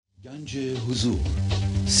گنج حضور،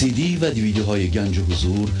 سی دی و دیویدیوهای گنج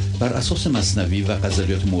حضور بر اساس مثنوی و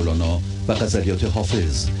غزلیات مولانا و غزلیات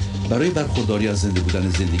حافظ برای برخورداری از زنده بودن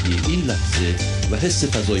زندگی این لحظه و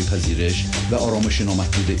حس فضای پذیرش و آرامش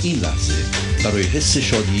نامحدود این لحظه، برای حس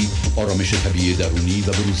شادی، آرامش طبیعی درونی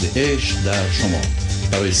و بروز عشق در شما،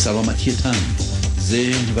 برای سلامتی تن،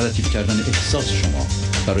 ذهن و لطیف کردن احساس شما،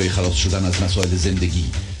 برای خلاص شدن از مسائل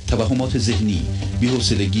زندگی، توهمات ذهنی،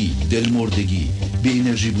 بی‌حوصلگی، دلمردگی، بی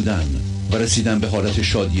انرژی بودن و رسیدن به حالت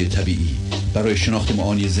شادی طبیعی، برای شناخت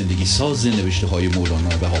معانی زندگی ساز نوشته‌های مولانا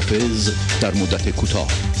و حافظ در مدت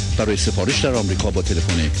کوتاه. برای سفارش در آمریکا با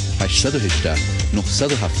تلفن 818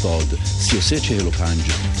 970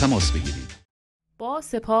 3345 تماس بگیرید. با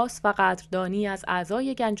سپاس و قدردانی از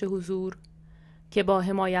اعضای گنج حضور که با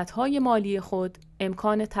حمایت‌های مالی خود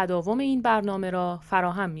امکان تداوم این برنامه را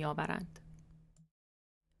فراهم می‌آورند.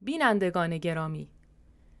 بینندگان گرامی،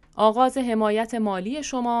 آغاز حمایت مالی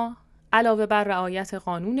شما علاوه بر رعایت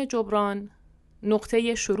قانون جبران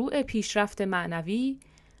نقطه شروع پیشرفت معنوی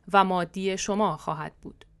و مادی شما خواهد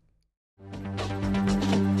بود.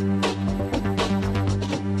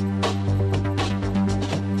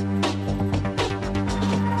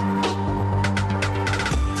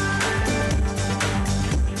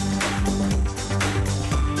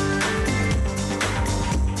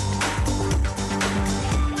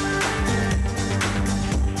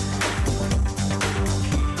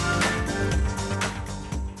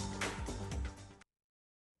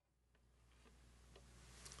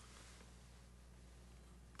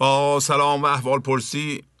 با سلام و احوال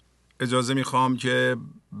پرسی اجازه میخوام که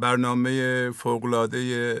برنامه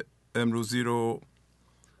فوق‌العاده امروزی رو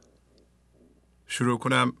شروع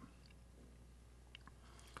کنم.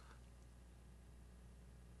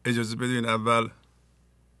 اجازه بدین اول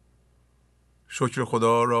شکر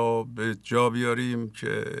خدا را به جا بیاریم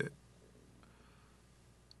که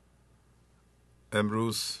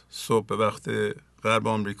امروز صبح به وقت غرب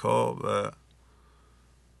آمریکا و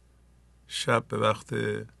شب به وقت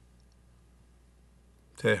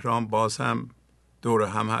تهران باز هم دور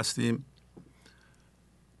هم هستیم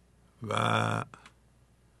و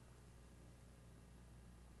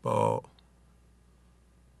با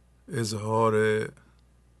اظهار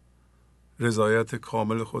رضایت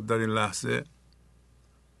کامل خود در این لحظه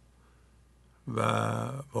و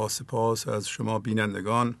با سپاس از شما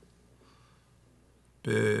بینندگان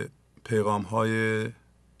به پیغام‌های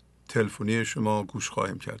تلفنی شما گوش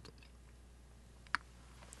خواهیم کرد.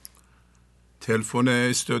 تلفن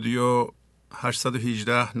استودیو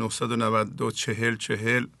 818 992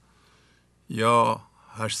 4040 یا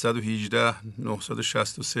 818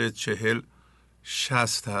 963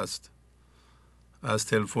 4060 هست. از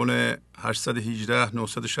تلفن 818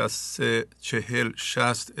 963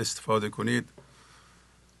 4060 استفاده کنید.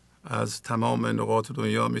 از تمام نقاط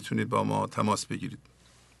دنیا میتونید با ما تماس بگیرید.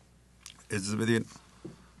 اجازه بدین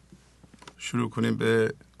شروع کنیم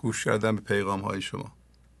به گوش کردن به پیغام های شما.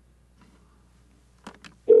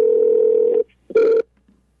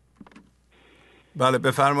 بله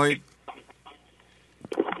بفرمایید.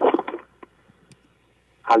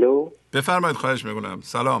 الو، بفرمایید. خواهش میکنم.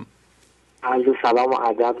 سلام. عرض سلام و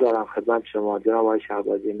ادب دارم خدمت شما جناب آقای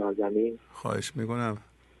شهبازی نازنین. خواهش میکنم.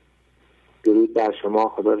 درود بر شما.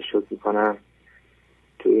 خدا رو شکر میکنم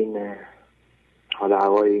تو این حال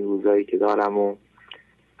هوای این روزایی که دارم و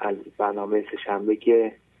از برنامه سه‌شنبه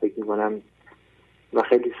که فکر میکنم و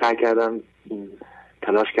خیلی سعی کردم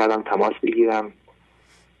تلاش کردم تماس بگیرم،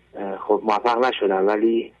 خب موفق نشدم،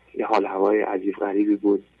 ولی یه حال هوای عجیب غریبی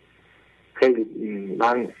بود. خیلی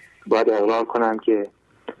من باید اقرار کنم که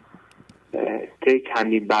طی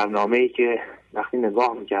چندین برنامه‌ای که وقتی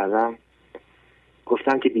نگاه میکردم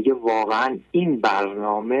گفتم که دیگه واقعا این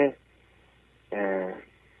برنامه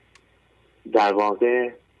در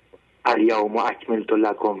واقع الیوم اکملت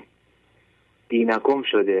لکم دینکم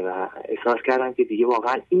شده و احساس کردم که دیگه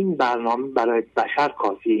واقعا این برنامه برای بشر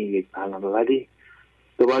کافیه، این یک برنامه. ولی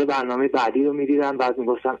دوباره برنامه بعدی رو میدیدم، بعد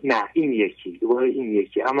میگفتم نه این یکی، دوباره این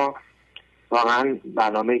یکی. اما واقعا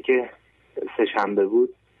برنامه که سه‌شنبه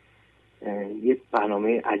بود یه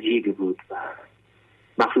برنامه عجیبی بود و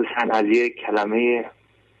مخصوصا از یه کلمه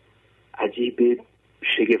عجیب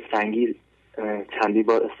شگفت‌انگیز چندی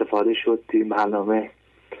بار استفاده شد توی برنامه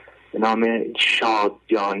به نام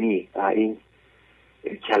شادیانی و این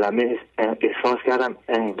کلمه احساس کردم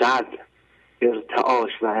انقدر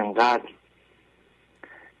ارتعاش و انقدر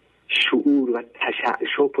شعور و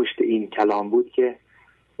تشعشع پشت این کلام بود که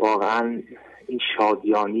واقعا این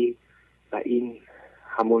شادیانی و این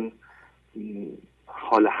همون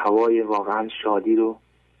حال هوای واقعا شادی رو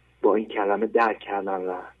با این کلمه درک کردم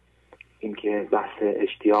و این که بحث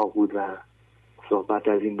اشتیاق بود و صحبت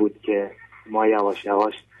از این بود که ما یواش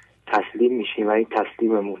یواش تسلیم میشیم و این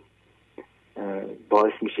تسلیممون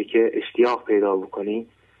باعث میشه که اشتیاق پیدا بکنیم.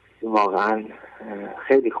 واقعا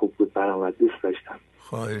خیلی خوب بود برام و دوست داشتم.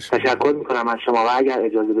 تشکر میکنم از شما و اگر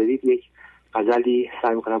اجازه بدید یک غزلی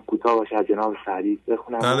سعی میکنم کوتاه باشه از جناب سعدی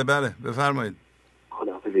بخونم. بله بله بفرمایید.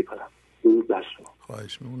 خداحافظی کنم. درود بر شما.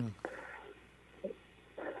 خواهش میکنم.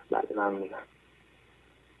 بله ممنونم.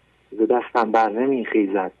 ز دستم بر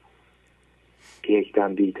نمیخیزد که یک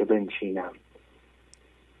دم بی تو بنشینم،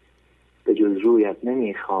 به جز رویت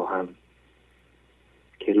نمیخواهم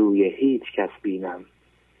که روی هیچ کس بینم.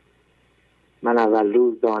 من اول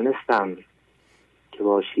روز دانستم که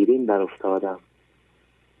با شیرین در افتادم،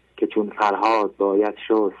 که چون فرهاد باید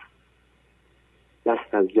شست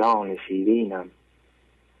دست از جان شیرینم.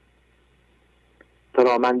 تو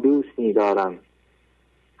را من دوست می‌دارم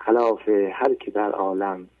خلاف هر که در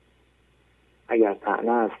عالم، اگر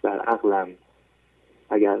طعنه است در عقلم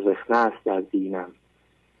اگر رخنه است در دینم.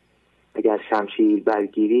 اگر شمشیر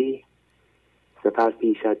برگیری سپر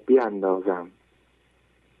پیشت بیاندازم،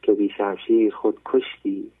 که بی شمشیر خود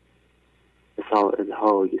کشتی به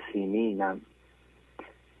ساعدهای سیمینم.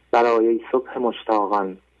 برای صبح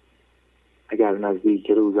مشتاقان اگر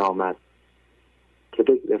نزدیک روز آمد، که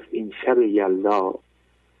بگرفت این شب یلدا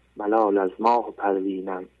ملال از ماه و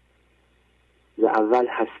پروینم. ز اول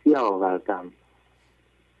هستی آوردم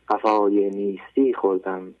قفای نیستی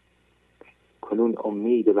خوردم، کنون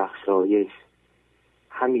امید بخشایش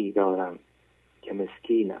همی دارم که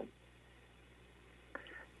مسکینم.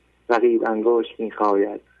 رقیب انگشت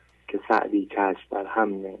می‌خاید که سعدی چشم بر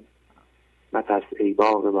هم نه، مترس ای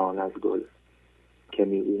باغبان از گل که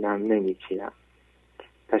می‌بینم نمی‌چینم.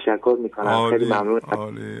 تشکر می‌کنم. خیلی ممنون.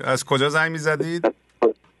 عالی. از کجا زنگ می‌زدید؟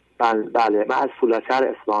 بله من از فولادشهر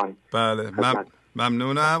اصفهان. بله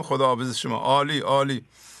ممنونم. خداحافظ شما. عالی عالی.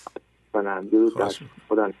 درود بر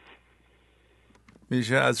خدا.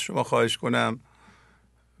 میشه از شما خواهش کنم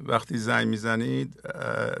وقتی زنگ میزنید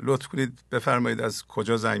لطف کنید بفرمایید از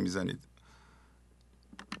کجا زنگ میزنید؟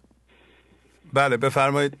 بله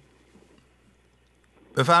بفرمایید.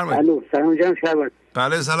 الو سلام جان شبان.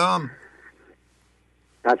 بله سلام.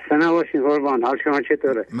 خسته نباشین قربان. حال شما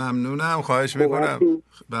چطوره؟ ممنونم. خواهش میکنم.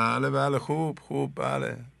 بله خوب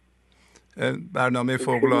بله. برنامه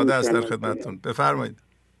فوق‌العاده است در خدمتتون. بفرمایید.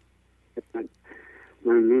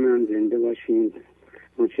 ممنونم. زنده باشین.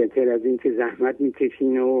 متشکر از این که زحمت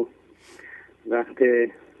میکشین و وقت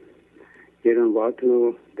گرانبهاتون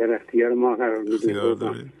رو در اختیار ما قرار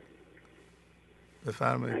میدین.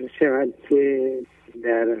 بفرمایید. چقدر که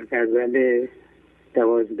در غزل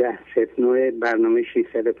 1209 برنامه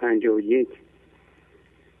 651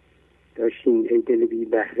 داشتین ای دل بی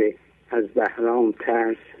بهره از بهرام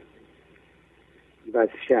ترس و از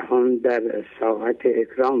شهان در ساعت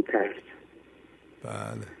اکرام ترس.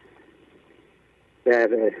 بله. در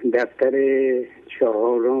دفتر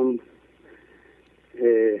 4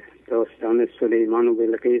 داستان سلیمان و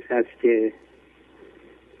بلقیس هست که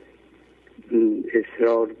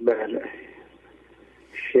اصرار بر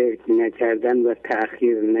شرک نکردن و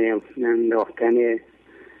تأخیر ننداختن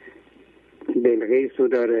بلقیس رو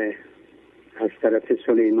داره از طرف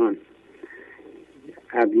سلیمان.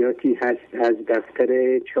 ابیاتی هست از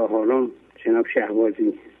دفتر 4 جناب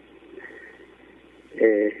شهبازی،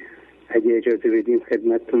 اگه اجازه بدیم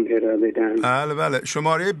خدمتتون ارائه بدم. بله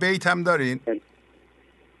شماره بیت هم دارین؟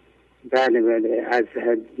 بله از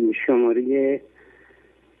شماره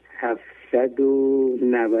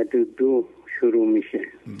 792 شروع میشه.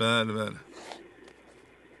 بله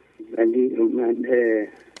ولی من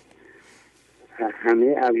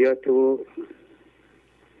همه ابیات رو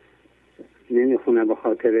نمیخونم به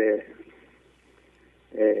خاطر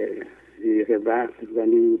زیغ وقت،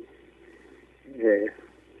 ولی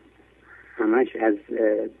همش از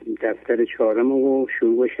دفتر 4 و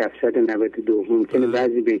شروع 792 ممکنه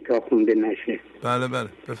بعضی بیتا خونده نشه. بله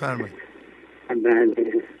بفرمایید.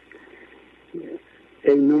 بله.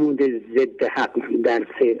 ای نموده ضد حق در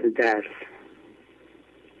درس،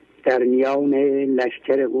 در میان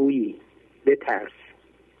لشکر قویی بترس،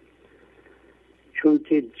 چون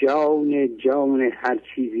که جان هر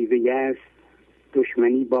چیزی بگست،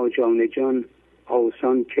 دشمنی با جان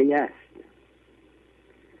آسان کی است.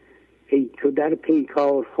 ای تو در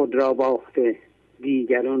پیکار خود را باخته،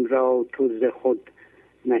 دیگران را تو ز خود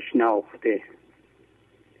نشناخته.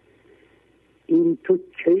 این تو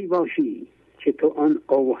کی باشی که تو آن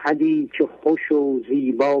اوحدی، که خوش و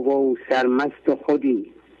زیبا و سرمست و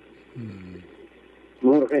خودی.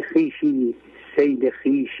 مرغ خیشی، صید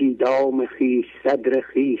خیشی، دام خیش، صدر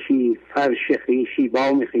خیشی، فرش خیشی،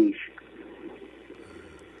 بام خیش.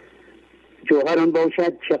 جوهر آن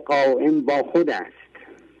باشد که قائم با خود است،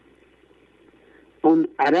 اون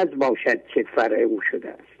عرض باشد که فرع او شده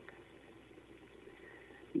است.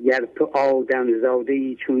 گر تو آدم زاده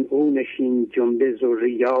ای چون او نشین، جمله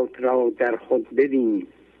ذریات را در خود ببین.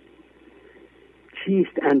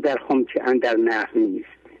 چیست اندر خم که اندر نخل نیست،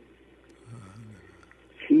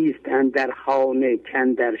 چیست اندر خانه که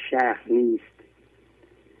اندر شهر نیست.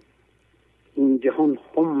 این جهان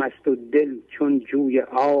خم است و دل چون جوی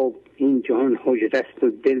آب، این جهان حجره است و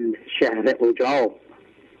دل شهر عجاب.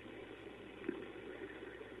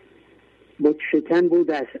 بت شکن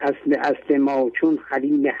بود از اصل ما، چون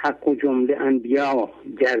خلیل حق و جمله انبیا.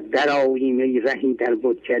 گر در آییم ای رهی در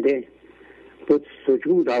بتکده، بت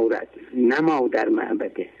سجود آورد نما در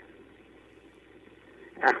معبده.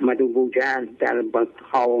 احمد و بوجهل در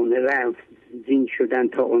بتخانه رفت، زین شدن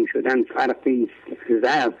تا اون شدن فرقی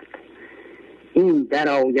زفت. این در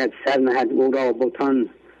آید سر نهد او را بتان،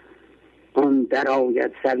 آن در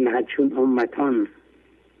آید سر نهد چون امتان.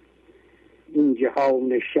 این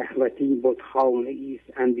جهان شهوتی بتخانه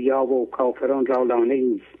است، انبیا و کافران را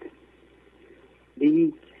لانه است.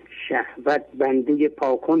 لیک شهوت بنده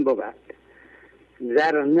پاکان بود،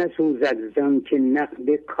 زر نسوزد زان که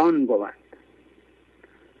نقد کان بود.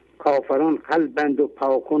 کافران قلبند و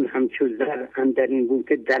پاکان همچو زر، اندر این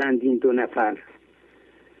بوته درند این دو نفر.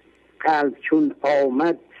 قلب چون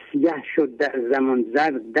آمد سیه شد در زمان،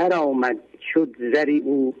 زر در آمد شد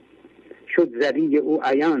زری او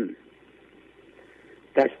عیان.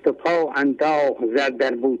 دست و پا انداخت زر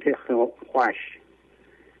در بوته خوش،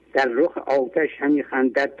 در رخ آتش همی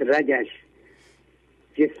خندد رگش.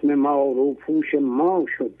 جسم ما رو پوش ما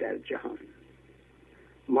شد در جهان،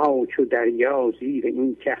 ما چو دریا زیر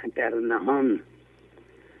این که در نهان.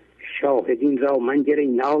 شاهدین را منگر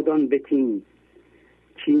نادان بتین،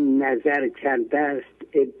 چین نظر کرده است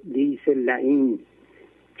ابلیس لعین.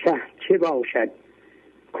 چه باشد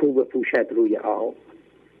کو بپوشد روی آب،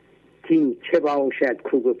 تین چه باشد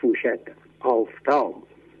کو بپوشد آفتاب.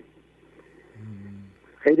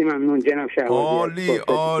 خیلی ممنون جناب شهبازی.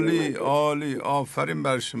 عالی آفرین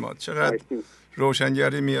بر شما. چقدر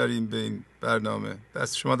روشنگری میاریم به این برنامه.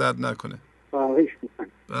 دست شما درد نکنه. خواهش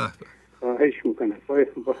میکنم.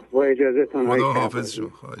 با اجازهتون. خدا حافظ شما.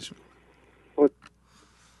 خواهش میکنم.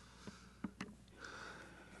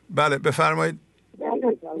 بله بفرمایید.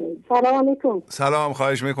 سلام علیکم. سلام،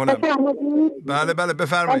 خواهش میکنم. بله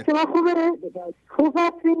بفرمایید. شما خوب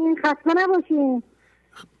هستین؟ خسته نباشین.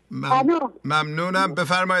 ممنونم.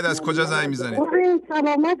 بفرمایید از کجا زنگ میزنید؟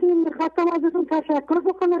 سلامتی. میخواستم ازتون تشکر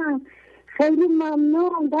بکنم. خیلی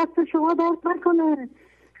ممنون. دست شما درد نکنه.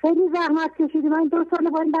 خیلی زحمت کشیدی. من 2 سال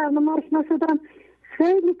با این برنامه آشنا شدم.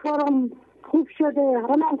 خیلی کارم خوب شده،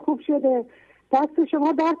 حالم خوب شده. دست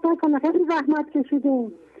شما درد نکنه. خیلی زحمت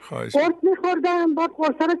کشیدیم. قرص میخوردم، بعد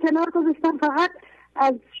قرص رو کنار گذاشتم. فقط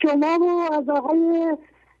از شما و از آقای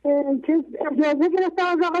که اجازه گرفتم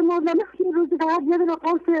از آقای مولانا روزی فقط یه دونه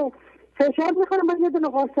قرص فشار میخورم و یه دونه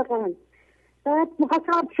قرص قند. بعد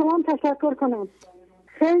میخواستم شما هم تشکر کنم.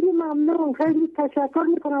 خیلی ممنون. خیلی تشکر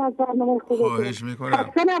میکنم از برنامه خودتون. خواهش میکنم.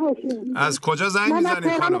 خسته نباشین. از کجا زنگ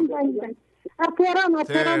میزنید خانم؟ از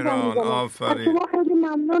تهران. آفرین. شما خیلی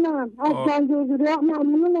ممنونم. از جنگ حضوری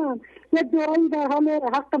ممنونم. یه دعایی در حال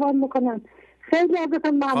حق من میکنم. خیلی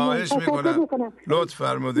ازتون ممنون. خواهش میکنم. لطف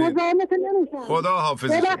فرمودید. مزاحمتون نمیشم. خدا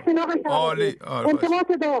حافظ. عالی. انتماس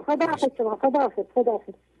دعا. خدا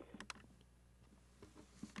حافظ.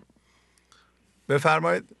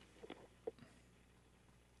 بفرمایید.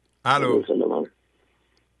 الو.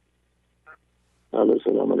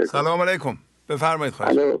 سلام علیکم. بفرمایید.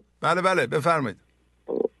 خواهش. بله بفرمایید.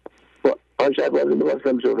 شهبازی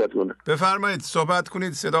می‌خواستم صحبت کنم. بفرمایید صحبت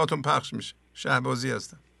کنید، صداتون پخش میشه. شهبازی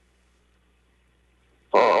هستم.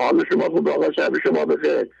 حال شما خوبه آقا؟ شب شما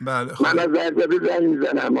بخیر. بله. من از زنگ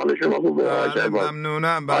میزنم. حال شما خوبه؟ بله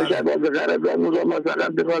ممنونم. بله. شهبازی غرض مثلا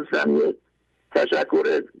بخواستم یه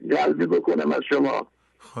تشکر قلبی بکنم از شما.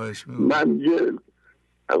 خواهش میکنم. من یه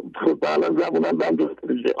خب الان زبونم بند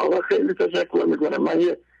میشه. آقا خیلی تشکر میکنم. من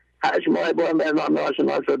یه 8 ماه با این برنامه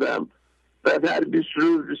آشنا شدم. بعد هر 20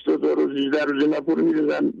 روز 22 روز 18 روز اینا پول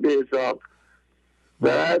می‌ریزن به حساب.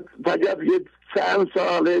 بعد فقط یه چند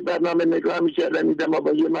ساله برنامه نگاه می‌کردم، میدم ما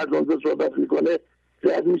با یه مردم صحبت میکنه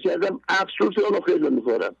زد می‌کردم، افسوس اونو خیلی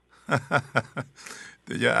می‌خورم.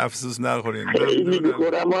 دیگه افسوس نخورین. خیلی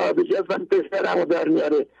می‌خورم. ما دیگه اصلا پسرمو در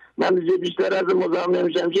میاره. من دیگه بیشتر از مزاحم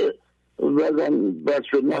نمیشم که وزن بس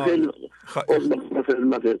شد. من خیلی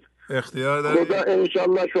خدمت اختیار داری. خدا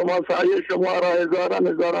انشالله شما سایه شما را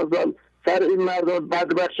هزاران سال سر این مردم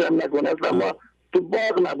بدبخشم نکنه. اصلا ما تو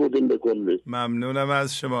باغ نبودیم به کلی. ممنونم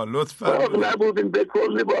از شما، لطفا. باغ نبودیم به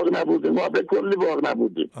کلی، باغ نبودیم، ما به کلی باغ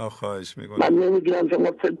نبودیم. خواهش میکنم. من نمیدونم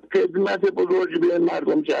شما خدمت بزرگی به این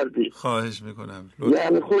مردم کردی. خواهش میکنم.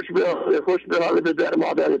 یعنی خوش به حال به در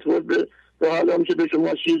مادرت، خوش به حال هم که به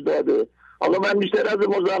شما شیر داده. آقا من بیشتر از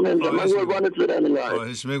مزاحم نمیشم، من قربانت برم.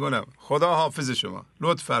 خواهش میکنم. خدا حافظ شما.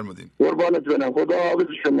 لطف فرمودین. قربانت برم. خدا حافظ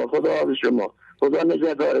شما. خدا حافظ شما. خدا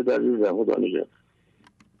نگهدارت عزیزم. خدا نگهدار.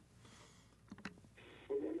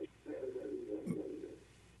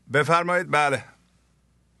 بفرمایید. بله.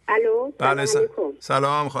 الو. بله.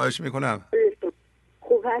 سلام. خواهش میکنم.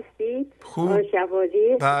 خوب هستید؟ خوب.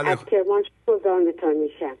 شوادی. بله. از کرمان مزاحمتان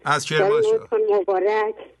میشم. از کرمان. سال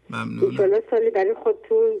مبارک. ممنونم. انشالله سالی برای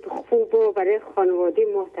خودتون خوب و برای خانواده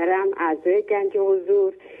محترم اعضای گنج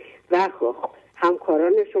حضور و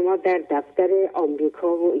همکاران شما در دفتر آمریکا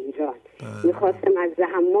و ایران. میخواستم از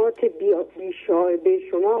زحمات به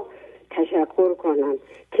شما تشکر کنم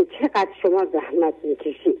که چقدر شما زحمت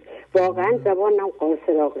میکشید. واقعا زبانم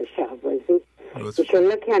قاصر آقای شهبازی.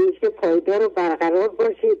 انشالله که همیشه پایدار و برقرار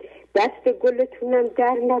باشید. دست گلتونم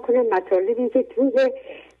در نکنه. مطالبی که توی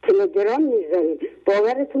تلگرام میذارید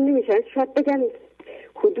باورتون نمیشه. شاید بگم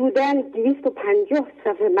حدوداً 250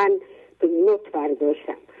 صفحه من نوت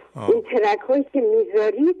برداشتم. این ترک هایی که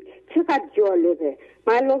میذارید چقدر جالبه.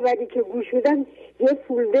 من علاوه که گوش میدم یه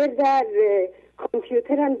فولدر در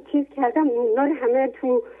کامپیوترم چیز کردم، اونا رو همه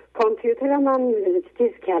تو کامپیوترم هم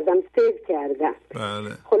چیز کردم، سیو کردم. بله.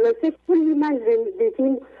 خلاصه کلی من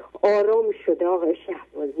زندگیم آرام شده آقای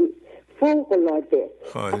شهبازی، فوق العاده.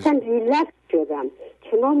 اصلا ریلکس شدم.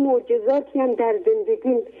 چنان معجزاتی هم در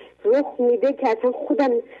زندگیم رخ میده که اصلا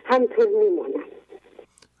خودم همطور میمونم.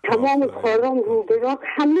 تمام کارام رو به راه،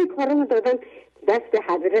 همه کارام دادم دست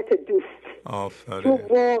حضرت دوست. آفرین.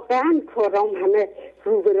 تو واقعا کارام همه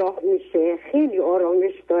رو به راه میشه. خیلی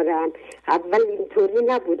آرامش دارم. اول اینطوری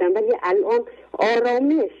نبودم ولی الان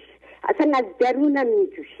آرامش اصلا از درونم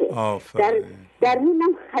میجوشه. در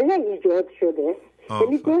درونم خلا ایجاد شده.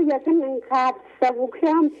 یعنی گاهی اصلا اینقدر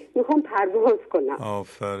سبکم میخوام پرواز کنم.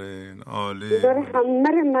 آفرین. عالی. داره همه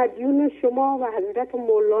رو مدیون شما و حضرت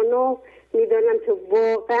مولانا میدانم که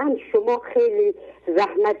واقعا شما خیلی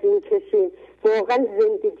زحمت میکشین. واقعا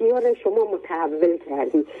زندگی ها رو شما متحول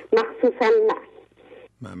کردین، مخصوصا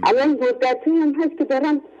من. الان مدتی هم هست که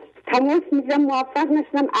دارم تماس میگیرم، موفق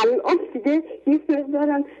نشدم. الان دیگه یه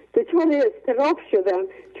دارم دچار اضطراب شدم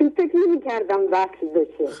چون فکر نمی‌کردم وصل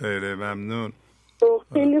بشه. خیلی ممنون.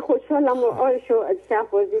 خیلی خوشحالم و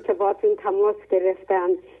شهبازی که باهاتون تماس گرفتم.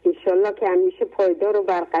 انشالله که همیشه پایدار و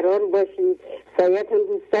برقرار باشید. سایتون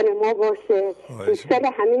دوستان ما باشه، دوستان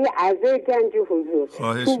همه اعضای گنج حضور.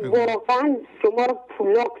 تو واقعا شما رو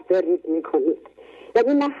پولاک دارید میکنید.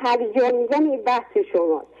 یعنی من هر جا میگم این بحث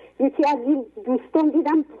شما. یکی از این دوستان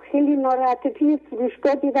دیدم خیلی ناراحته، توی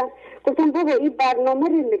فروشگاه دیدم، گفتم بابا این برنامه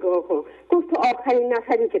رو نگاه کن. گفت تو آخرین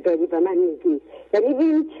نفری که داری به من میگی. یعنی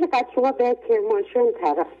ببین چقدر شما به کرمانشاه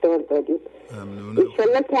طرفدار دارید.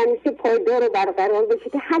 انشالله که همیشه پایدار و برقرار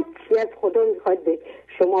بشید. هر چی از خدا میخواد به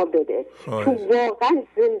شما بده. تو واقعا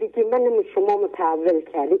زندگی من شما متحول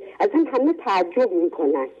کردی. اصلا همه تعجب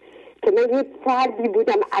میکنن که من یه فردی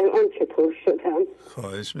بودم الان چطور شدم.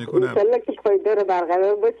 خواهش میکنم. انشالله که پایدار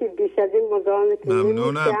برقرار باشید. بیش از این مزاحمتون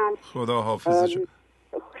ممنونم. خدا حافظ شما.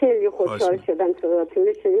 خیلی خوشحال شدم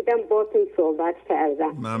صداتون شنیدم، باهاتون صحبت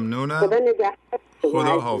کردم. ممنونم. خدا نگهدار.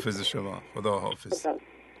 خدا حافظ شما. خدا حافظ.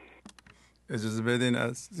 اجازه بدین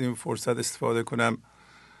از این فرصت استفاده کنم،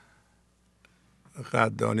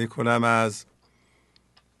 قدردانی کنم از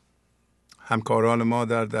همکاران ما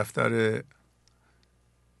در دفتر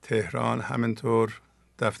تهران، همینطور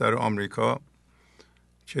دفتر آمریکا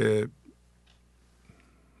که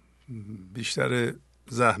بیشتر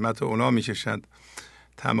زحمت اونا میکشند.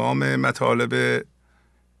 تمام مطالب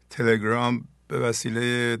تلگرام به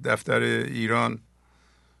وسیله دفتر ایران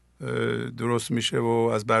درست میشه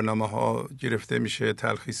و از برنامه ها گرفته میشه،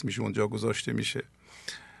 تلخیص میشه، اونجا گذاشته میشه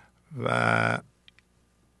و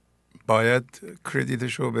باید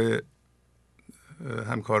کردیتش رو به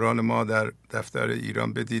همکاران ما در دفتر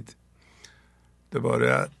ایران بدید.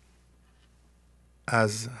 دوباره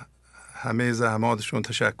از همه زحماتشون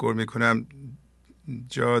تشکر میکنم.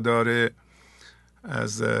 جا داره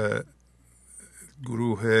از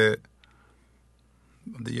گروه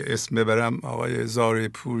دیگه اسم ببرم، آقای زاری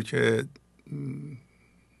پور که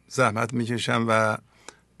زحمت میکشن و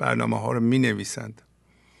برنامه ها رو می نویسند.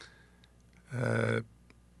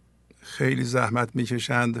 خیلی زحمت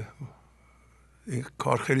میکشند. این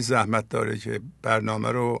کار خیلی زحمت داره که برنامه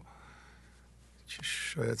رو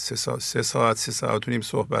شاید 3 ساعت 3 ساعت و نیم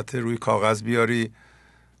صحبت روی کاغذ بیاری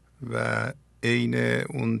و عین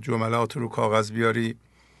اون جملات رو کاغذ بیاری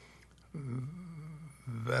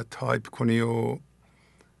و تایپ کنی و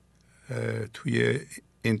توی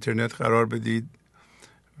اینترنت قرار بدید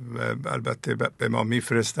و البته به ما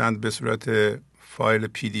میفرستند به صورت فایل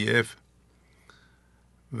PDF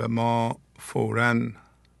و ما فوراً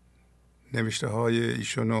نوشته های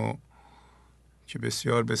ایشونو که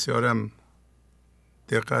بسیار بسیارم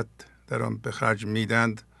دقت در آن به خرج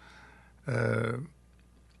میدند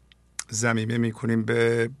ضمیمه میکنیم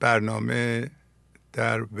به برنامه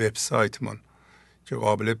در وبسایتمون که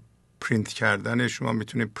قابل پرینت کردن. شما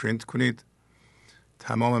میتونید پرینت کنید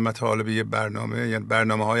تمام مطالب یه برنامه، یعنی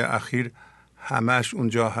برنامه های اخیر همش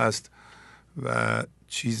اونجا هست و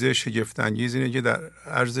چیز شگفت انگیز اینه که در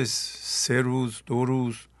عرض 3 روز 2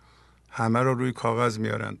 روز همه رو روی کاغذ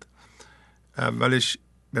میارند. اولش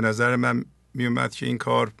به نظر من میومد که این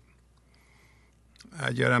کار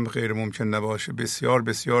اگرم غیر ممکن نباشه بسیار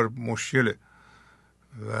بسیار مشکله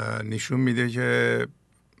و نشون میده که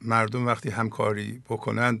مردم وقتی همکاری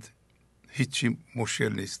بکنند هیچی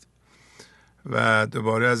مشکل نیست. و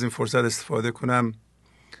دوباره از این فرصت استفاده کنم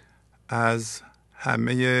از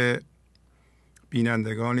همه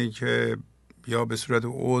بینندگانی که یا به صورت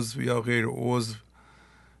عضو یا غیر عضو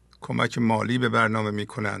کمک مالی به برنامه می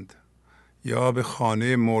کنند یا به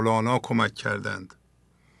خانه مولانا کمک کردند.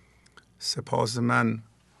 سپاس من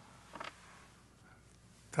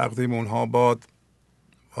تقدیم اونها باد.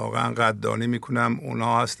 واقعا قدردانی میکنم.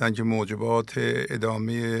 اونها هستند که موجبات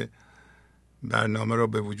ادامه برنامه را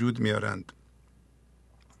به وجود میارند.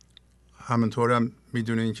 همینطور هم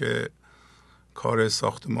میدونین که کار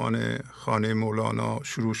ساختمان خانه مولانا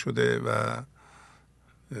شروع شده و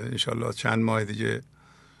انشالله چند ماه دیگه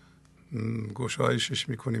گشایشش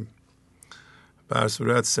میکنیم. به هر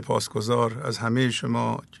صورت سپاسگزار از همه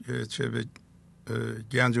شما که چه به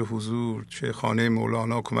گنج حضور چه خانه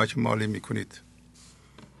مولانا کمک مالی میکنید.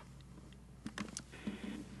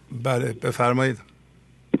 بله بفرمایید.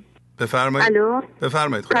 الو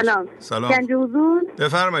بفرمایید. سلام. گنج حضور.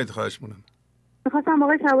 بفرمایید. خواهش می‌کنم. می‌خواستم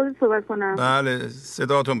آقای شهبازی صحبت کنم. بله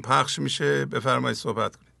صداتون پخش میشه. بفرمایید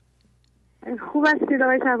صحبت کنید. خوب هستید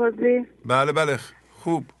آقای شهبازی؟ بله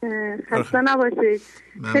خوب. خسته نباشید.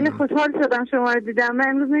 خیلی خوشحال شدم شما رو دیدم. من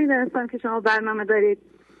امروز نمی‌دونستم که شما برنامه دارید.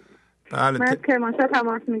 بله من از کرمانشاه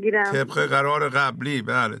تماس میگیرم. طبق قرار قبلی.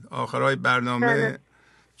 بله آخرای برنامه بله.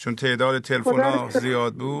 چون تعداد تلفن‌ها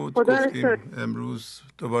زیاد بود گفتیم امروز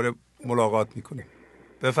دوباره ملاقات میکنیم.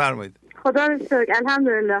 بفرمایید. خدا رو شکر.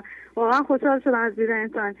 الحمدلله. واقعا خوشحال شدم از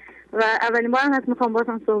دیدنتون و اولین بارم هست میخوام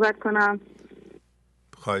باهاتون صحبت کنم.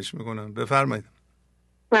 خواهش میکنم. بفرمایید.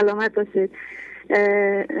 سلامت باشید.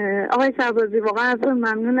 آقای شهبازی واقعا ازتون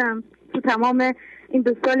ممنونم. تو تمام این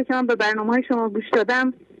 2 سالی که من به برنامه‌های شما گوش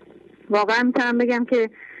دادم واقعا میتونم بگم که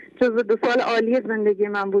جزو 2 سال عالی زندگی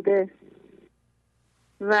من بوده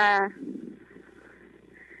و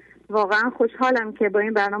واقعا خوشحالم که با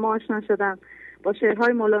این برنامه آشنا شدم، با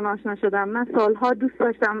شعرهای مولانا آشنا شدم. من سالها دوست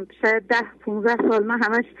داشتم، شاید 10-15 سال من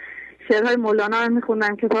همش شعرهای مولانا رو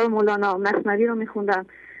میخوندم، کتاب مولانا، مثنوی رو میخوندم.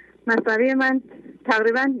 مثنوی من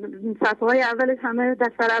تقریبا صفحه‌های اولش همه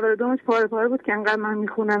دفتر اول و دومش پاره پاره بود که انقدر من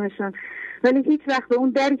میخونمشون، ولی هیچ وقت به اون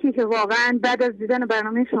درکی که واقعا بعد از دیدن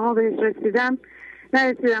برنامه شما بهش رسیدم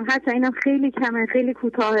نرسیدم. حتی اینم خیلی کمه، خیلی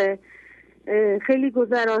کوتاهه، خیلی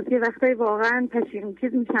گذراست. یه وقتایی واقعا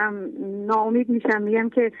چیز میشم، ناامید میشم، میگم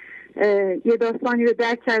که یه داستانی رو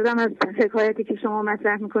درک کردم از حکایتی که شما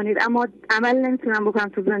مطرح میکنید اما عمل نمیتونم بکنم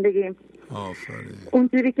تو زندگیم.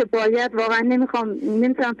 اونجوری که باید واقعا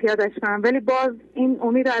نمیتونم پیادهش کنم، ولی باز این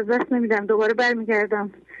امید رو از دست نمیدم. دوباره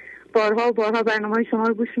برمیگردم، بارها و بارها برنامه‌های شما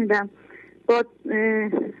رو گوش میدم.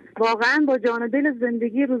 واقعا با جان و دل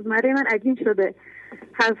زندگی روزمره من عجین شده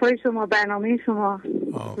حرفای شما، برنامه شما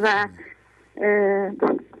و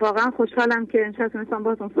واقعا خوشحالم که انشاءالله تونستم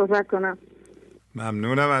باهاتون صحبت کنم.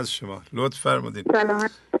 ممنونم از شما. لطف فرمودید.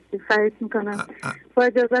 سلامت. خواهش میکنم. با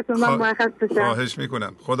اجازهتون من مرخص بشم. خواهش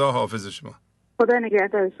میکنم. خدا حافظ شما. خدا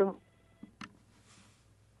نگهدار شما.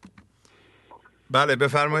 بله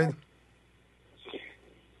بفرمایید.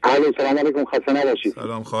 الو سلام علیکم. خسته نباشید.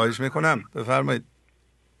 سلام. خواهش میکنم. بفرمایید.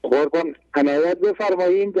 قربان عنایت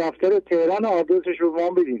بفرمایید. دفتر تهران آدرسش رو ما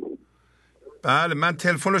بدین. بله من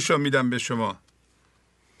تلفنش رو میدم به شما.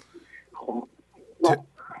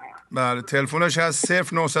 بله تلفنش هست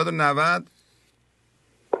 0990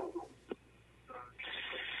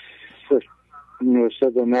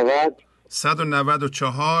 990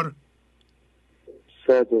 194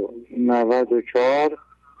 194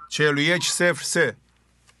 4103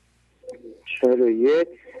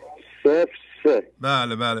 4103.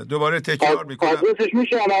 بله دوباره تکرار میکنم. آدرسش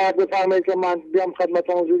میشه عنایت بفرمایید که من بیام خدمت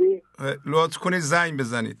حضوری؟ لطف کنید زنگ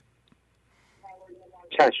بزنید.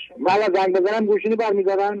 چشم. من زنگ بزنم گوشینی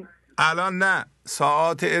برمی‌دارن؟ الان نه،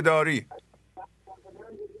 ساعات اداری.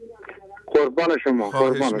 قربان شما،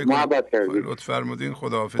 قربان، محبت کردید. لطف فرمودین،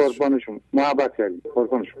 خداحافظ. قربان شما، محبت کردید،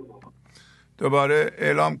 قربان شما. دوباره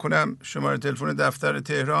اعلام کنم شماره تلفن دفتر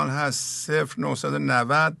تهران هست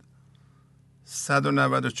 0990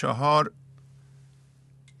 194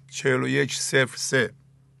 4103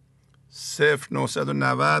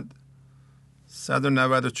 0990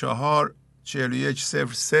 194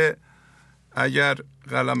 4103. اگر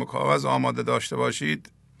قلم و کاغذ آماده داشته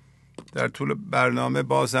باشید در طول برنامه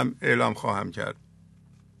بازم اعلام خواهم کرد.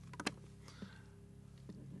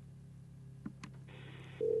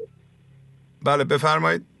 بله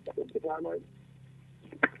بفرمایید.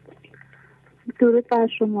 درود بر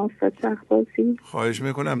شما استاد شهبازی. خواهش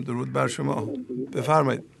میکنم. درود بر شما.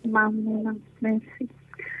 بفرمایید. ممنونم، مرسی.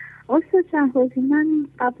 استاد شهبازی، من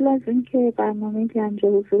قبل از اینکه برنامه گنج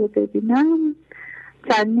حضور ببینم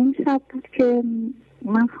چندین شب بود که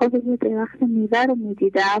من خواب یه درخت میوه رو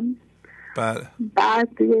میدیدم. بله.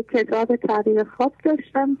 بعد یه کتاب تعبیر خواب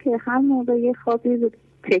داشتم که هر موقع یه خوابی رو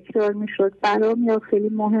تکرار میشد برام یا خیلی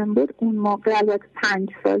مهم بود، اون موقع البته 5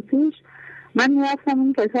 سال پیش من میرفتم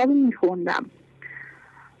این کتاب رو میخوندم.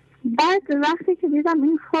 بعد وقتی که دیدم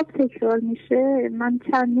این خواب تکرار میشه، من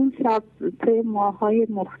چندین شب توی ماهای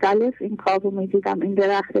مختلف این خواب رو میدیدم، این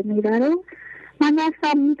درخت میوه رو. من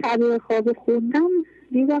رفتم این تعبیر خواب خوندم،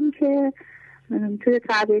 دیدم که توی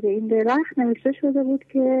تعبیر این درخت نوشته شده بود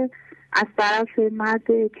که از طرف مرد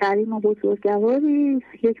کریم و بزرگواری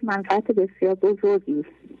یک منفعت بسیار بزرگی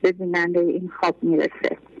به بیننده این خواب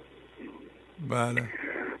میرسه. بله.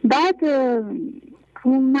 بعد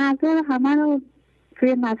اون نظر همه رو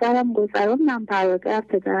توی نظرم گذراندم، برادر،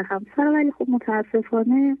 پدر، همسر، ولی خب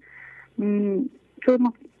متاسفانه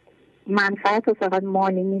چون منفعت رو فقط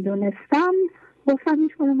مالی میدونستم گفتم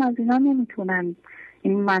هیچ کدوم از اینا نمیتونن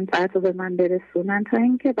این منفعت رو به من برسونن، تا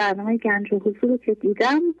اینکه برنامه گنج و حضور رو که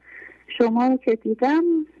دیدم، شما رو که دیدم،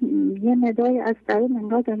 یه ندای از درون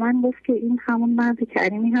انگار به من گفت که این همون مرد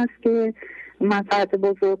کریمی هست که منفعت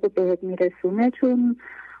بزرگ رو بهت میرسونه، چون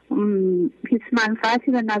هیچ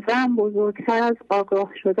منفعتی به نظرم بزرگتر از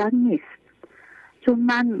آگاه شدن نیست. چون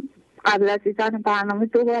من قبل از دیدن برنامه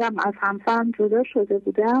 2 بارم از همسرم جدا شده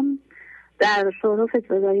بودم، در شرف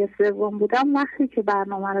جدای 3 بودم. وقتی که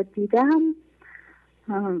برنامه رو دیدم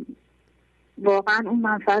واقعا اون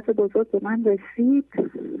منفعت بزرگ به من رسید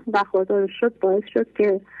و خدا رو شد باعث شد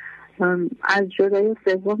که از جدای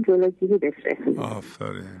 3 جلوگیری بشه.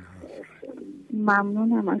 آفرین.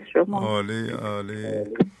 ممنونم از شما. عالی عالی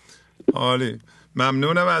عالی.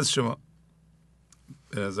 ممنونم از شما.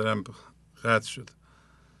 به نظرم قطع شد.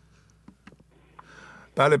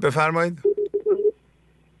 بله بفرمایید.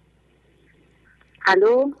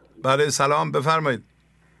 الو. بله سلام بفرمایید.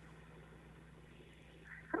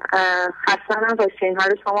 خسته نباشین.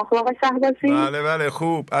 حال شما خوب آقای شهبازی؟ بله بله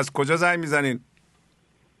خوب. از کجا زنگ میزنین؟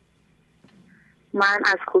 من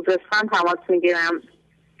از خوزستان تماس میگیرم.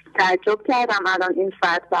 تعجب کردم الان این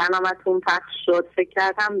ساعت برنامه‌تون پخش شد، فکر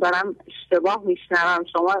کردم دارم اشتباه میشنوم،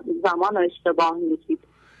 شما زمان اشتباه میگید.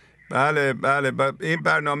 بله بله این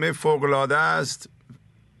برنامه فوق‌العاده است،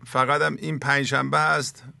 فقط هم این 5 شنبه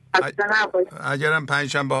است. اگرم 5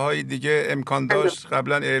 شنبه های دیگه امکان داشت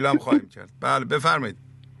قبلا اعلام خواهیم کرد. بله بفرمایید.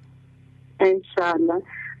 انشاءالله.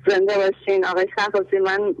 زنده باشین آقای شهبازی.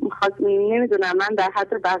 من نمیدونم، من در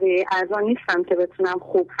حد بقیه اعضا نیستم که بتونم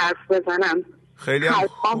خوب حرف بزنم، خیلی هم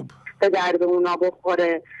خوب به درد اونا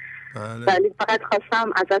بخوره. بله. ولی فقط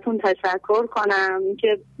خواستم ازتون تشکر کنم،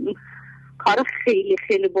 اینکه کار خیلی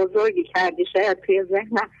خیلی بزرگی کردی، شاید توی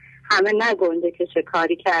ذهن همه نگنجه که چه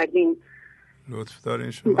کاری کردیم. لطف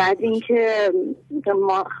دارین شما. بعد اینکه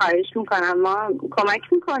ما خواهش میکنم، ما کمک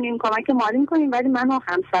میکنیم، کمک مالی میکنیم، ولی من و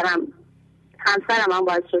همسرم هم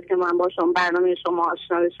باعث شد که من با شما برنامه شما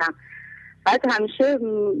آشنا بشم. بعد همیشه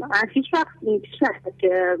هیچ وقت پیش نشد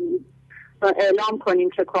که اعلام کنیم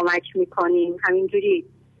که کمک میکنیم، همینجوری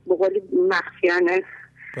به قولی مخفیانه.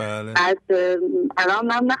 بله. بعد الان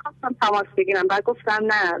من نخواستم تماس بگیرم، بعد گفتم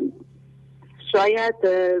نه، شاید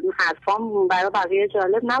حرفام برای بقیه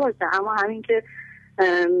جالب نباشه، اما همین که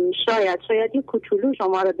شاید یک کوچولو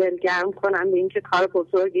شما رو دلگرم کنم به اینکه کار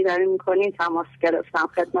بزرگی دارین میکنین، تماس گرفتم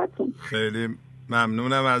خدمتتون. خیلی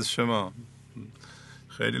ممنونم از شما،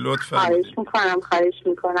 خیلی لطف فرمودید.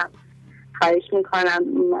 خواهش میکنم.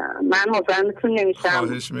 من مزاحمتون نمیشم.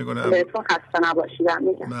 خواهش میکنم. بهتون خسته نباشیدم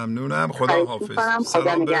میگم. ممنونم. خدا حافظ.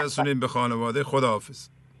 سلام برسونید به خانواده. خدا حافظ.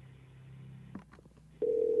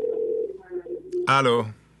 الو.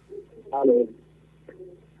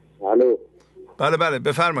 بله بله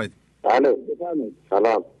بفرمایید.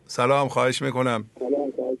 سلام. سلام. خواهش میکنم.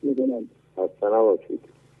 خسته نباشید.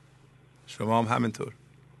 شما هم همینطور.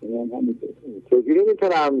 چجوری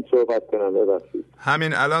میتونم صحبت کنم؟ ببخشید.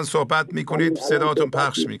 همین الان صحبت میکنید، صداتون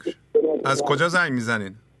پخش میشه. از کجا زنگ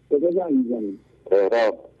میزنید؟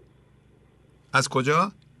 تهران. از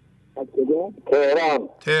کجا؟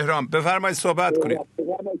 تهران. بفرمایید صحبت کنید.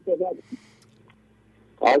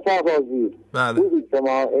 آقای شهبازی، بله. خوبید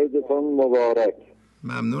شما؟ عیدتون مبارک.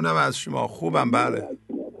 ممنونم از شما. خوبم. بله.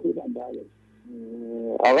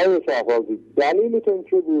 آقای شهبازی، دلیلتون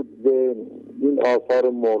چه بود به این آثار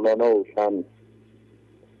مولانا و شمس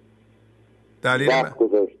وقت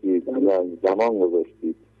گذاشتید و زمان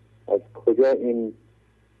گذاشتید؟ از کجا این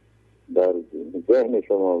در ذهن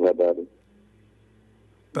شما و در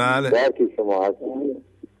درک شما هست؟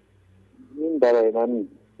 این برای من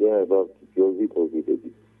یه مقدار جزئی توضیح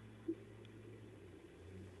بدید.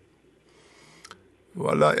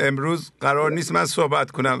 والا امروز قرار نیست من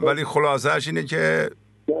صحبت کنم، ولی خلاصهش اینه که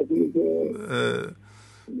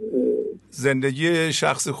زندگی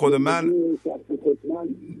شخص خود من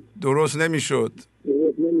درست نمیشد.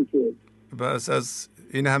 بس از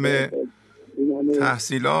این همه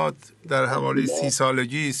تحصیلات در حوالی 30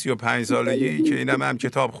 سالگی 35 سالگی که اینم هم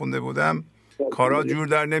کتاب خونده بودم، کارا جور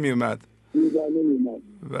در نمی اومد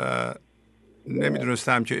و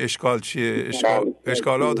نمیدونستم که اشکال چیه.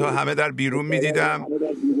 اشکالات ها همه در بیرون میدیدم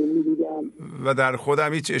و در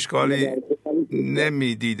خودم هیچ اشکالی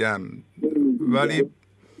نمیدیدم، ولی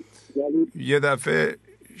یه دفعه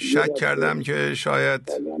شک کردم که شاید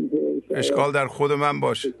اشکال در خود من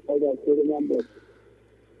باشه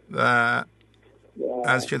و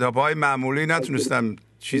از کتاب‌های معمولی نتونستم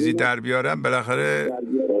چیزی در بیارم. بالاخره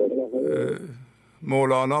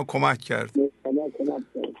مولانا کمک کرد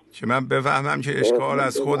که من بفهمم که اشکال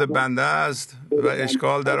از خود بنده است و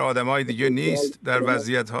اشکال در آدمای دیگه نیست، در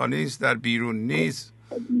وضعیت‌ها نیست، در بیرون نیست،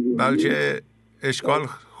 بلکه اشکال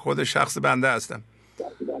خود شخص بنده هستم.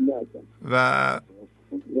 و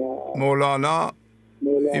مولانا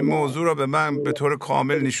این موضوع رو به من به طور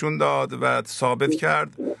کامل نشون داد و ثابت کرد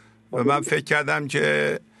و من فکر کردم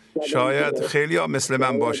که شاید خیلی ها مثل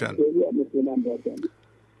من باشن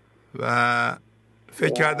و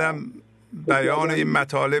فکر کردم بیان این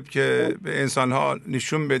مطالب که به انسانها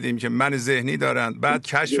نشون بدیم که من ذهنی دارند، بعد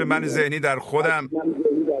کشف من ذهنی در خودم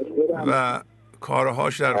و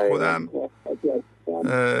کارهاش در خودم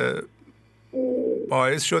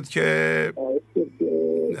باعث شد که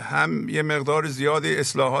هم یه مقدار زیادی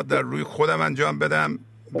اصلاحات در روی خودم انجام بدم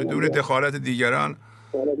بدون دخالت دیگران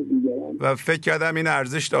و فکر کردم این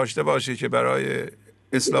ارزش داشته باشه که برای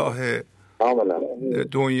اصلاح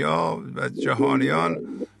دنیا و جهانیان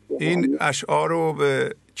این اشعار رو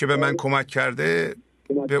که به من کمک کرده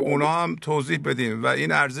به اونا هم توضیح بدیم و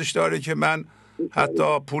این ارزش داره که من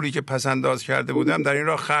حتی پولی که پسنداز کرده بودم در این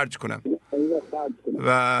را خرج کنم.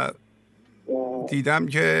 و دیدم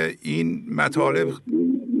که این مطالب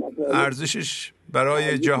ارزشش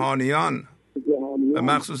برای جهانیان و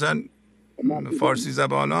مخصوصا فارسی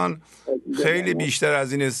زبانان خیلی بیشتر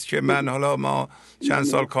از این است که ما چند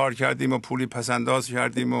سال کار کردیم و پولی پسنداز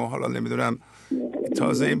کردیم و حالا نمیدونم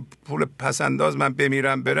تازه این پول پسنداز من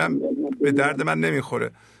بمیرم برم به درد من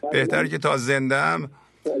نمیخوره. بهتره که تا زنده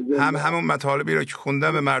همون مطالبی رو که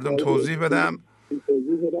خوندم به مردم توضیح بدم،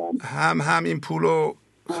 هم این پول رو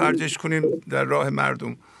خرجش کنیم در راه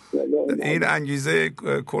مردم. این انگیزه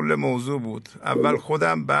کل موضوع بود. اول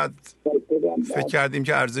خودم، بعد فکر کردیم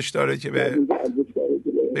که ارزش داره که به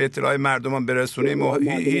اطلاع مردم هم برسونیم و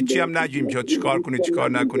هیچی هم نگیم که چیکار کنید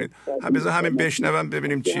چیکار نکنید، بذار همین بشنون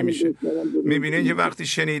ببینیم چی میشه. میبینین که وقتی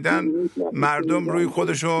شنیدن مردم روی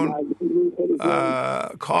خودشون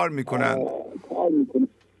کار میکنن.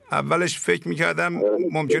 اولش فکر میکردم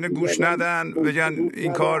ممکنه گوش ندن، بگن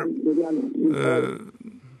این کار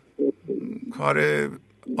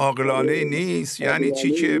عاقلانه نیست، یعنی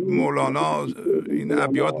چی که مولانا این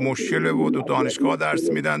ابیات مشکله و دانشگاه درس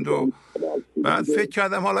میدن. و بعد فکر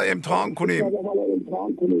کردم حالا امتحان کنیم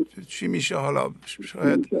چی میشه، حالا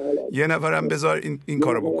شاید یه نفرم بذار این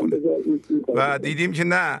کارو بکنه. و دیدیم که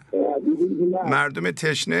نه، مردم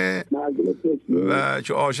تشنه و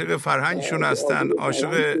که عاشق فرهنگشون هستن،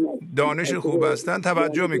 عاشق دانش خوب هستن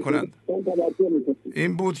توجه میکنن.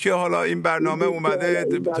 این بود که حالا این برنامه اومده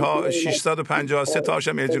تا 653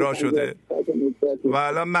 تاشم اجرا شده و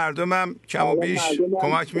الان مردمم کم و بیش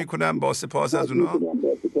کمک میکنن، با سپاس از اونا.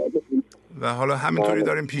 و حالا همینطوری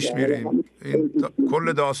داریم پیش میریم. این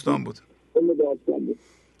کل داستان بود.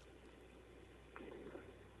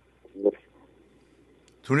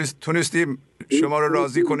 تونستیم شما رو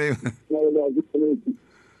راضی کنیم.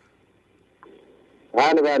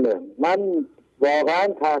 بله من واقعا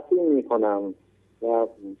تحسین میکنم و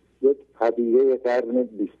یک پدیده قرن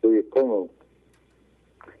 21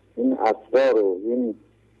 این اسرار و این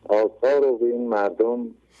آثار رو به این مردم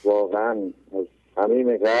واقعا از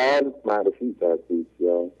صمیم قلب معرفی کردید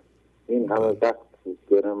یا این همه وقت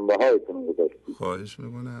گرانبهایتون گذاشتید. خواهش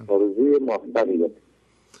میکنم. آرزوی موفقی دارید.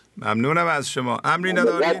 ممنونم از شما. امری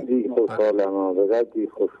ندارید؟ به قدری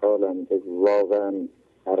خوشحالم که واقعا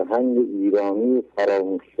فرهنگ ایرانی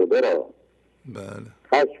فراموش شده را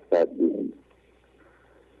کشف کردید.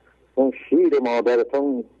 اون شیر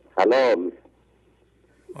مادرتون حلال.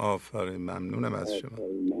 آفرین، ممنونم از شما.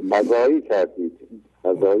 فضایی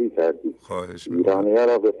کردید. خواهش میکنم. ایرانی ها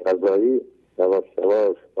را به فضایی یواش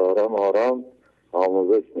یواش آرام آرام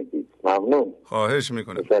آموزش میدید. ممنون. خواهش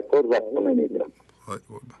میکنم. تشکر وقت میدم.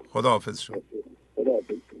 خداحافظ شما.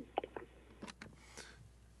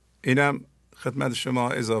 اینم خدمت شما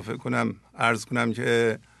اضافه کنم، عرض کنم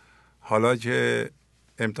که حالا که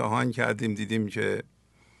امتحان کردیم دیدیم که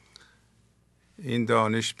این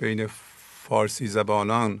دانش بین فارسی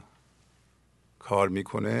زبانان کار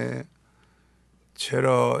میکنه،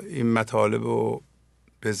 چرا این مطالب رو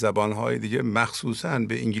به زبانهای دیگه مخصوصاً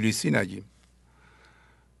به انگلیسی نگیم،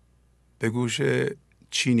 به گوش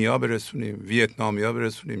چینیا برسونیم، ویتنامیا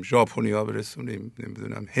برسونیم، ژاپنیا برسونیم،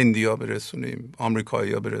 نمیدونم هندیا برسونیم،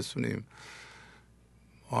 آمریکایی‌ها برسونیم،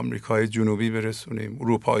 آمریکای جنوبی برسونیم،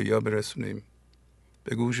 اروپایی‌ها برسونیم،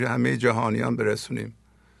 به گوش همه جهانیان برسونیم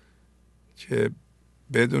که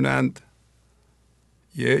بدونند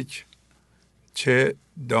یک چه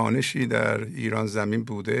دانشی در ایران زمین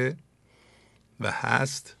بوده و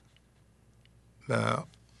هست و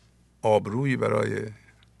آبرویی برای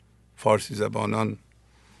فارسی زبانان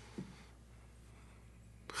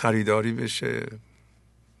خریداری بشه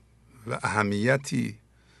و اهمیتی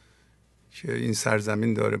که این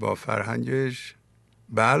سرزمین داره با فرهنگش،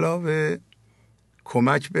 به علاوه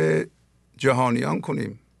کمک به جهانیان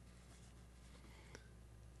کنیم،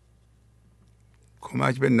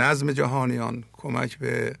 کمک به نظم جهانیان، کمک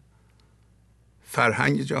به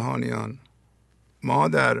فرهنگ جهانیان. ما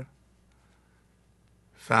در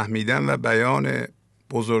فهمیدن و بیان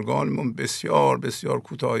بزرگانمون بسیار بسیار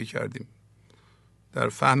کوتاهی کردیم. در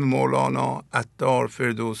فهم مولانا، عطار،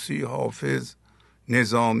 فردوسی، حافظ،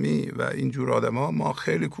 نظامی و اینجور آدم ها ما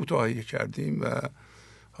خیلی کوتاهی کردیم و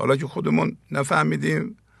حالا که خودمون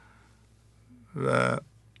نفهمیدیم و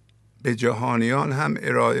به جهانیان هم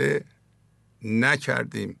ارائه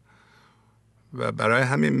نکردیم و برای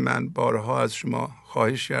همین من بارها از شما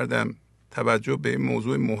خواهش کردم توجه به این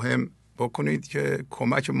موضوع مهم بکنید که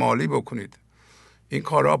کمک مالی بکنید. این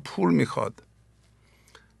کارها پول میخواد.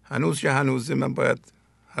 هنوز که هنوزه من باید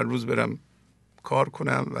هر روز برم کار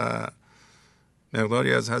کنم و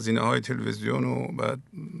مقداری از هزینه های تلویزیون و بعد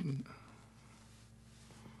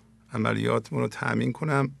عملیاتمون رو تأمین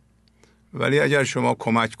کنم، ولی اگر شما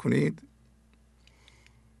کمک کنید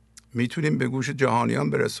میتونیم به گوش جهانیان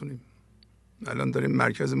برسونیم. الان داریم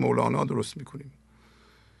مرکز مولانا درست میکنیم.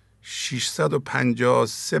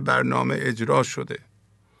 653 برنامه اجرا شده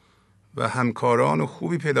و همکاران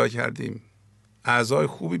خوبی پیدا کردیم، اعضای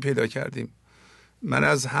خوبی پیدا کردیم. من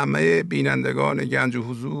از همه بینندگان گنج و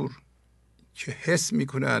حضور که حس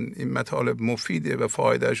میکنن این مطالب مفیده و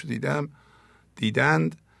فایدهشو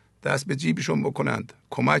دیدند دست به جیبشون بکنند،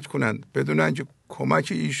 کمک کنند، بدونن که کمک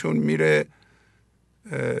ایشون میره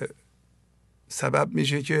سبب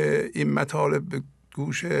میشه که این مطالب به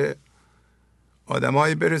گوش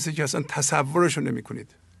آدمایی برسه که اصلا تصورشو نمی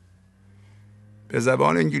کنید. به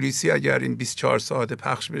زبان انگلیسی اگر این 24 ساعت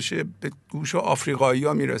پخش بشه به گوش آفریقایی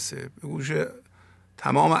ها میرسه، به گوش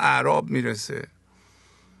تمام اعراب میرسه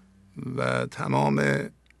و تمام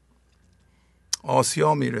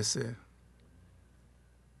آسیا میرسه.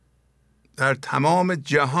 در تمام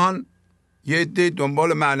جهان یه عده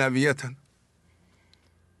دنبال معنویتن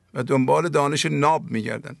و دنبال دانش ناب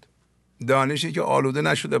میگردند، دانشی که آلوده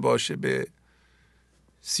نشده باشه به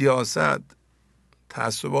سیاست،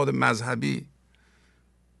 تعصبات مذهبی،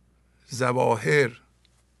 ظواهر،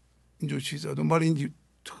 اینجور چیزا. دنبال این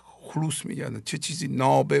خلوص میگردن، چه چیزی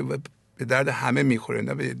نابه و به درد همه میخوره،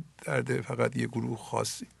 نه به درد فقط یه گروه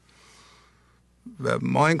خاصی. و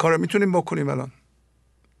ما این کار رو میتونیم بکنیم. الان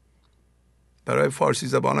برای فارسی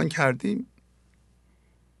زبانان کردیم.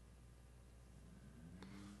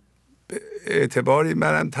 به اعتباری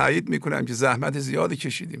منم تایید میکنم که زحمت زیادی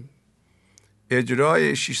کشیدیم.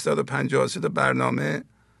 اجرای 653 برنامه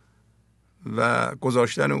و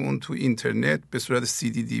گذاشتن اون تو اینترنت به صورت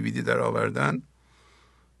CD DVD در آوردن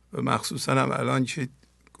و مخصوصا هم الان که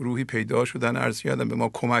گروهی پیدا شدن عرض کردم به ما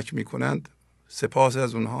کمک میکنند، سپاس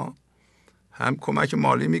از اونها. هم کمک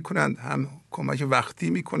مالی میکنند، هم کمک وقتی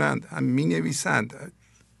میکنند، هم مینویسند،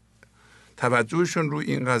 توجهشون روی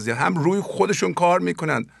این قضیه، هم روی خودشون کار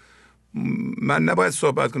میکنند. من نباید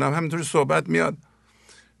صحبت کنم، همینطوری صحبت میاد.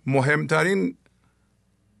 مهمترین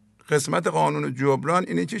قسمت قانون جبران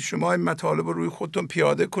اینه که شما این مطالب رو روی خودتون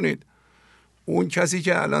پیاده کنید. اون کسی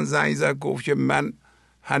که الان زنگ زد گفت که من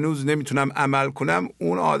هنوز نمیتونم عمل کنم،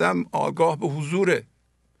 اون آدم آگاه به حضوره،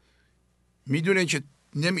 میدونه که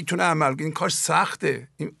نمیتونه عمل کنه. این کار سخته.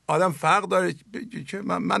 این آدم فرق داره که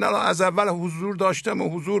من الان از اول حضور داشتم و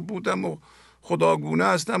حضور بودم و خداگونه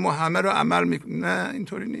هستم و همه رو عمل میکنم. نه،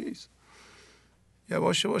 اینطوری نیست.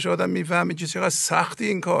 یواش یواش آدم میفهمه که چقدر سختی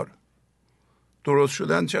این کار، درست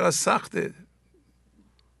شدن چقدر سخته.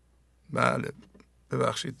 بله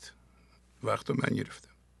ببخشید وقت رو من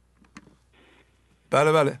گرفتم.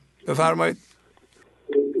 بله بفرمایید.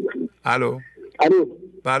 الو.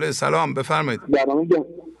 بله سلام، بفرمایید.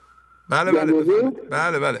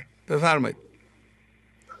 بله بفرمایید.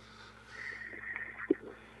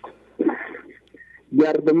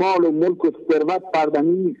 گرد مال و ملک و ثروت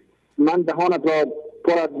پردنی، من دهانت را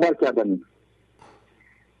پر از بر کردنی.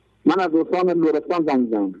 من از دوستان لرستان زنگ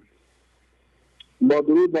زدم با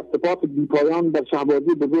درود و سپاس بی‌پایان در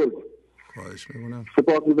شهبازی بزرگ. خواهش می‌کنم.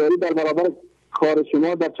 سپاسگزاری در برابر کار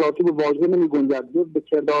شما در چارچوب واژه نمی‌گنجد جز به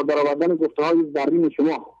کردار درآوردن گفته‌های زرین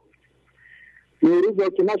شما. نوروز را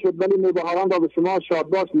که نشد ولی نوبهاران را به شما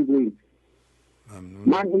شادباش می‌گوییم.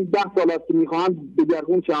 من این 10 سال است که می‌خواهم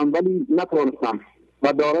دگرگون شم ولی نتوانستم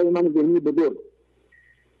و دارای من ذهنی بزرگ.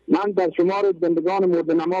 من در شمار زندگان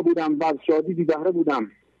مورد نما بودم و از شادی بی بهره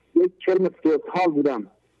بودم. یک کرم سوستحال بودم.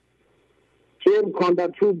 کرم کان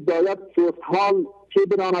در چوب داید سوستحال، چه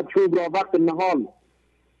بداند چوب را وقت نهال.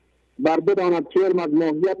 بر بداند کرم از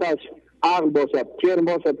ماهیتش عقل باشد، کرم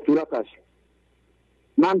باشد صورتش.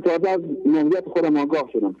 من تازه از ماهیت خودم آگاه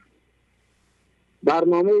شدم.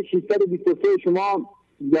 برنامه 623 شما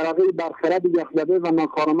جرقه برخرد یخزده و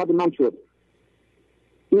ناکارآمد من شد.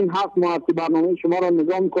 این 7 ماه است که برنامه شما را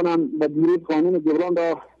نگاه میکنم و دیروز قانون جبران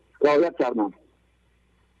را رعایت کردم.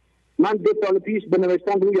 من 2 سال پیش به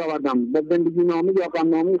نوشتن روی آوردم و زندگی نامه یا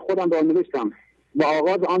غمنامه خودم را نوشتم و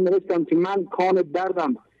آغاز آن نوشتم که من کان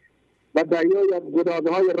دردم و دریای از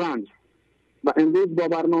گدازهای رنج و امروز با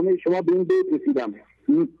برنامه شما به این بیت رسیدم.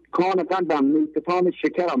 کان قندم، نیستان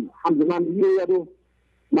شکرم، هم من میروید و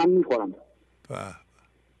من میخورم.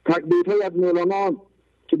 تک بیت‌های از مولانا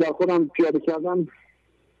که در خودم پیاده کردم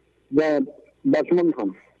و در شما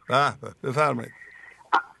میخوام. بفرمایید.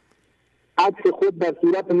 عکس خود در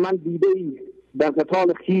صورت من دیده ای، در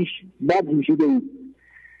قتال خیش بد جوشیده ای.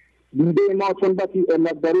 دیده ما چون بسی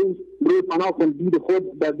علت دروست، روی پناه کن دید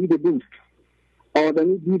خود در دید دوست.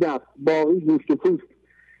 آدمی دیده است باقی گوشت و پوست،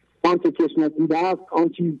 آنچه چشمت دیده است آن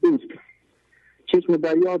چیز دوست. چشم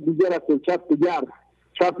دریا دیگر است و چپ دیگر،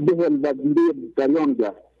 چپ بهل و دیده دریا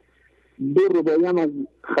نگر. 2 رباعیم از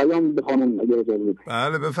خیام بخوانم اگر اجازه.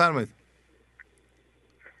 بله بفرمایید.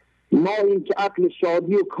 ما این که عقل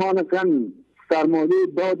شادی و کان غمیم، سرمایه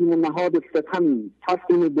دادیم و نهاد ستمیم،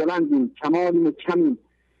 پستیم و بلندیم، کمالیم و کمیم،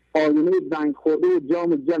 آینه زنگ خورده و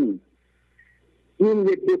جام جمیم. این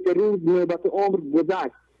 1-2 روز نوبت عمر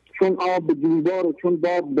گذشت، چون آب به جویبار و چون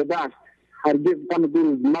باد به دشت. هرگز غم 2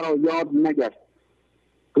 روز مرا یاد نگشت،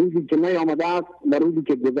 روزی که نیامده است و روزی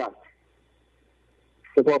که گذشت.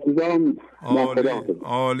 سپاسگزارم.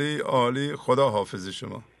 عالی خدا حافظ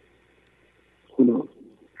شما.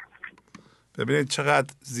 ببینید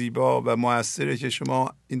چقدر زیبا و موثره که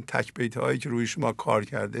شما این تک بیت هایی که روی شما کار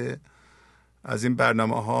کرده از این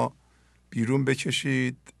برنامه ها بیرون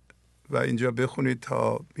بکشید و اینجا بخونید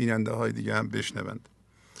تا بیننده های دیگه هم بشنوند.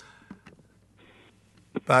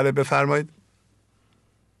 بله بفرمایید.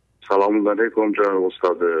 سلام علیکم جناب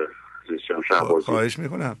استاد عزیزم شهبازی. خواهش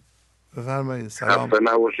میکنم بفرمایید. سلام. خسته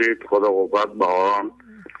نباشید. خدا قوت بهاران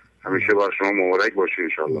همیشه بر شما مبارک باشه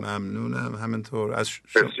انشالله. ممنونم. همینطور. از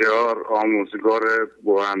بسیار آموزگار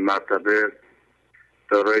بلند مرتبه،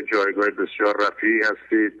 دارای جایگاه بسیار رفیعی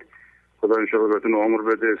هستید. خدا انشالله بهتون عمر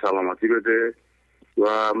بده، سلامتی بده و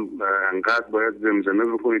انقدر باید زمزمه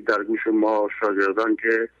بکنید در گوش ما شاگردان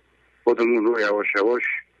که خودمون رو یواش یواش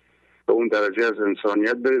به اون درجه از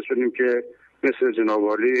انسانیت برسونیم که مثل جناب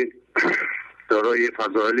عالی دارای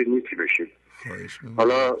فضائل نیکی بشیم.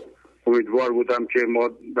 حالا امیدوار بودم که ما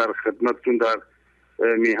در خدمتتون در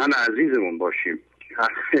میهن عزیزمون باشیم.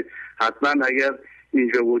 حتما اگر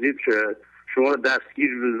اینجا بودید که شما رو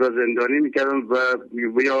دستگیر و زندانی میکردن و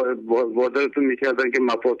یا وادارتون میکردن که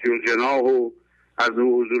مفاتیح الجناح و از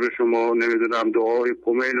حضور شما نمیدونم دعای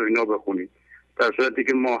کمیل و اینا بخونید، در صورتی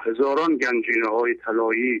که ما هزاران گنجینه های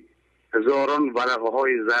طلایی، هزاران ورقه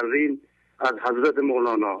های زرین از حضرت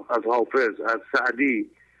مولانا، از حافظ، از سعدی،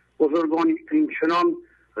 بزرگان اینچنان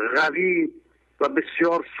قوی و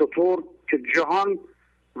بسیار ستور که جهان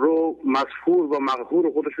رو مسحور و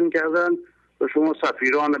مقهور خودشون کردن و شما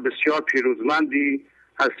سفیران بسیار پیروزمندی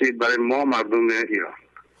هستید برای ما مردم ایران.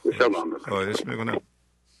 بسیار ممنون. خواهش میکنم.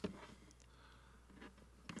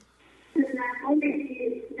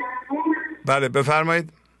 بله بفرمایید.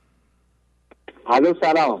 الو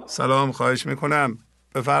سلام. سلام، خواهش میکنم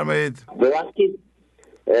بفرمایید. ببخشید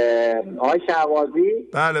آقای شهبازی.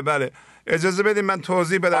 بله اجازه بدین من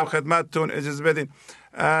توضیح بدم خدمتتون. اجازه بدین.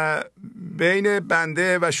 بین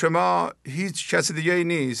بنده و شما هیچ کس دیگه ای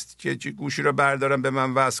نیست که گوشی رو بردارم به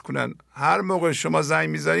من وصل کنن. هر موقع شما زنگ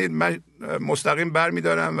میزنید من مستقیم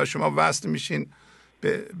برمیدارم و شما وصل میشین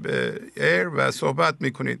به ایر و صحبت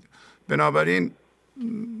میکنید. بنابراین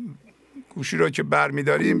گوشی رو که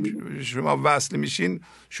برمیداریم شما وصل میشین،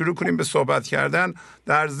 شروع کنیم به صحبت کردن.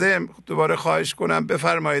 در ضمن دوباره خواهش کنم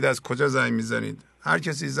بفرمایید از کجا زنگ میزنید. هر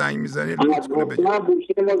کسی زنگ میزنید لطف کنه بگید. من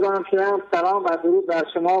بوشی مزاحم شدم. سلام و درود بر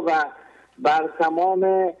شما و بر تمام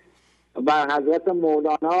بر حضرت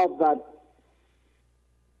مولانا و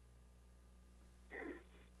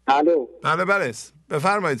الو. بله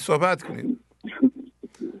بفرمایید صحبت کنید.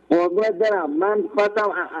 قربونت برم. من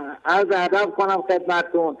خواستم عرض ادب کنم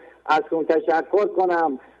خدمتتون، ازتون تشکر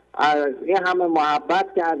کنم. این همه محبت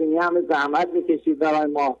کردین، این همه زحمت میکشید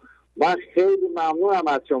برای ما. من خیلی ممنونم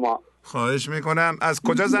از شما. خواهش میکنم. از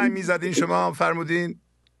کجا زنگ میزدین شما فرمودین؟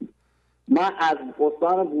 من از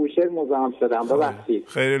استان بوشهر مزاحم شدم. ببخشید.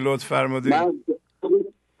 خیلی لطف فرمودین. من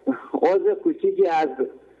عضو کوچیکی از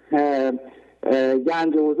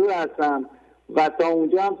گنج حضور هستم و تا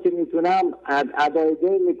اونجا هم که میتونم ادای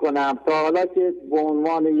دل میکنم. تا حالا که به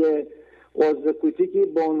عنوان یه عضو کوچیکی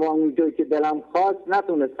به عنوان اونجایی که دلم خواست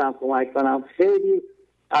نتونستم کمک کنم. خیلی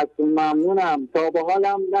ازتون ممنونم. تا به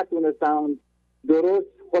حالم نتونستم درست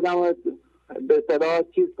خودم به صدا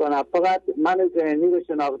چیز کنم. فقط من ذهنی رو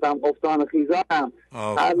شناختم. افتان خیزانم.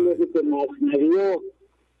 هر موقع که مصنوی و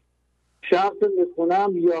شخص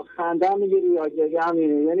میخونم یا خندم میگیری یا گریه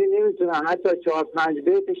همینه. یعنی نمیتونم حتی 4-5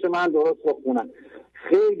 بیتش من درست بخونم.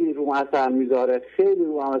 خیلی رو اثر میذاره.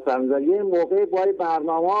 یه موقع با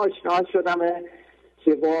برنامه آشنا شدم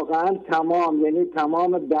که واقعا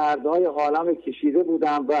تمام دردهای عالم کشیده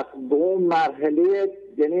بودم و به اون مرحله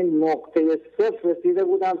یعنی نقطه صفر رسیده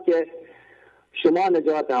بودم که شما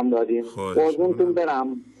نجاتم دادین. قربونتون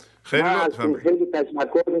برم. خیلی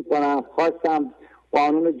تشکر میکنم. خواستم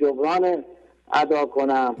قانون جبران ادا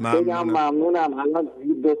کنم. خیلی هم ممنونم. الان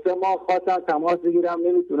 2-3 ماه خواستم تماس بگیرم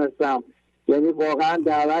نمیتونستم. یعنی واقعا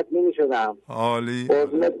دعوت نمیشدم. عالی.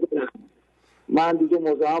 من دیگه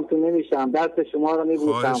مزاحمتون نمیشم. دست شما رو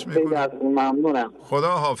میبوسم. خیلی ازتون ممنونم. خدا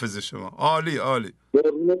حافظ شما. عالی.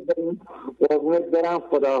 قربونت برم.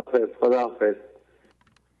 خدا حافظ.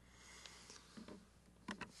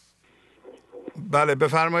 بله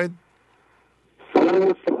بفرمایید.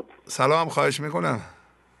 سلام خواهش میکنم.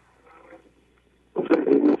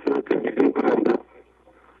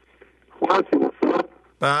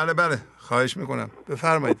 بله خواهش میکنم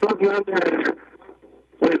بفرمایید.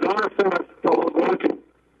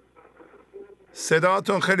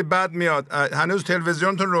 صداتون خیلی بد میاد. هنوز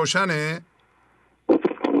تلویزیونتون روشنه؟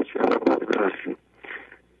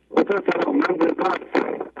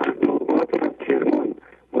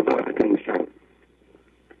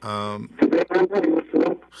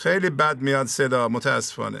 خیلی بد میاد صدا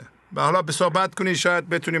متاسفانه. و حالا به صحبت کنید شاید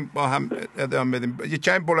بتونیم با هم ادامه بدیم. یه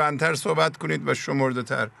کمی بلندتر صحبت کنید و شمرده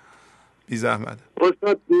تر. بی زحمت.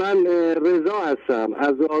 استاد من رضا هستم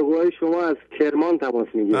از آگوهای شما از کرمان تماس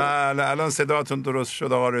میگیرم. بله الان صداتون درست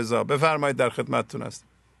شد آقا رضا. بفرمایید در خدمتتون هست.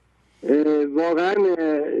 واقعا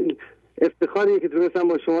افتخاریه که تونستم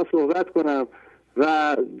با شما صحبت کنم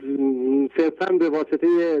و صرفا به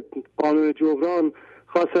واسطه قانون جبران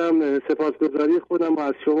خواستم سپاسگزاری خودم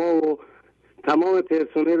از شما و تمام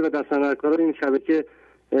پرسنل و دستاندرکاران این شبکه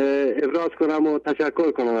ابراز کنم و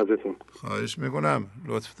تشکر کنم ازتون. خواهش میکنم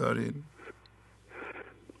لطف دارین.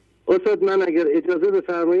 استاد من اگر اجازه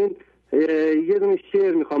بفرمایید یه دونه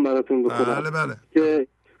شعر میخوام براتون بخونم. بله که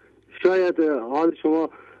شاید حال شما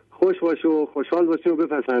خوش باشه و خوشحال باشین و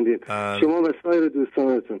بپسندین. شما و سایر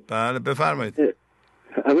دوستانتون. بله بفرمایید.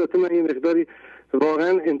 البته من این مقداری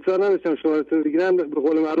واقعا انتظار نداشتم شمارتون بگیرم. به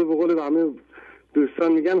قول معروف به قول همه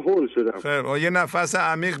دوستان میگن هول شدم. خیر یه نفس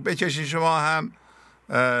عمیق بکشین شما هم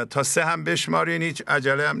تا 3 هم بشمارین. هیچ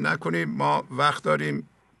عجله هم نکنیم. ما وقت داریم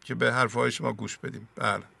که به حرفهای شما گوش بدیم.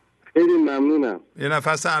 بله خیلی ممنونم. یه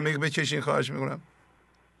نفس عمیق بکشین خواهش میکنم.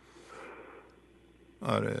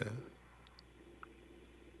 آره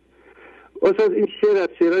استاد این شعر از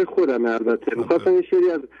شعرهای خودم البته. میخواستم یه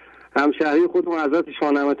شعری از همشهری خودم حضرت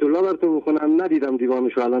شاه نعمت الله براتون بخونم. ندیدم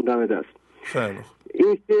دیوانشو الان دم دست. خیلی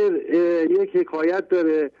این شعر یک حکایت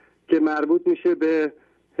داره که مربوط میشه به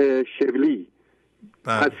شبلی.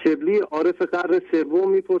 از شبلی عارف قرن سوم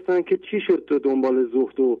میپرسن که چی شد تو دنبال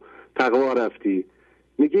زهد و تقوا رفتی؟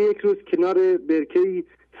 میگه یک روز کنار برکه‌ای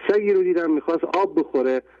سگی رو دیدم میخواست آب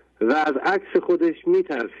بخوره و از عکس خودش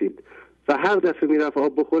میترسید و هر دفعه میرفت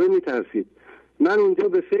آب بخوره میترسید. من اونجا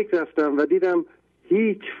به فکر رفتم و دیدم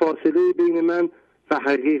هیچ فاصله بین من و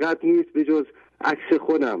حقیقت نیست به جز عکس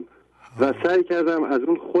خودم و سعی کردم از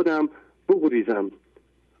اون خودم بگریزم.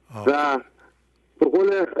 و به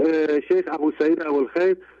قول شیخ ابو سعید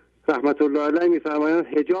ابوالخیر رحمت الله علیه میفرمایند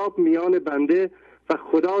حجاب میان بنده و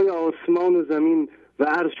خدای آسمان و زمین و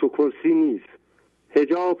عرش و کرسی نیست.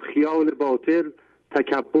 حجاب خیال باطل،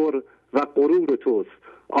 تکبر و غرور توست،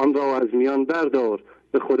 آن را از میان بردار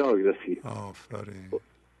به خدای رسی. آفرین.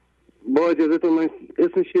 با اجازهتون من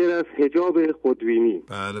اسم شعر از حجاب خودبینی.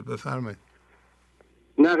 بله بفرمایید.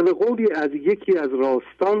 نقل قولی از یکی از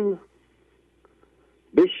راستان،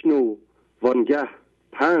 بشنو وانگه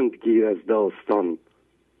پند گیر از داستان.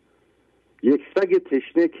 یک سگ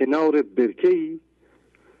تشنه کنار برکه‌ای،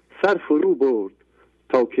 سر فرو برد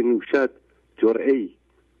تا که نوشد جرعه‌ای.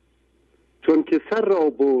 چون که سر را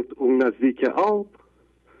برد اون نزدیک آب،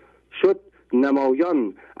 شد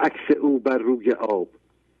نمایان عکس او بر روی آب.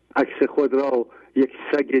 عکس خود را یک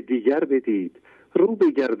سگ دیگر بدید، رو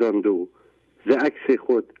بگرداند و ز عکس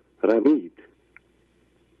خود رمید.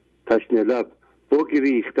 تشنه لب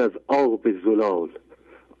بگریخت از آب زلال،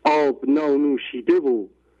 آب نانوشیده و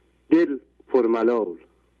دل پرملال.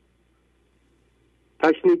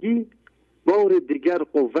 تشنگی بار دیگر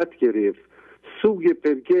قوت گرفت، سوی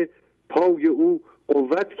برکه پای او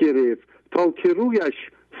قوت گرفت تا که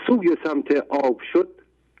رویش سوی سمت آب شد.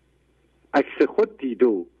 عکس خود دید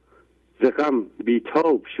و ز غم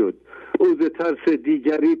بیتاب شد، او ز ترس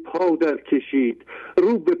دیگری پا در کشید،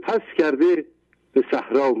 رو به پس کرده به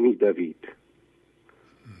صحرا می دوید.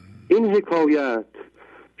 این حکایت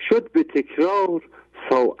شد به تکرار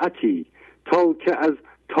ساعتی تا که از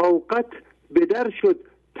طاقت به در شد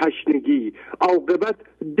تشنگی. عاقبت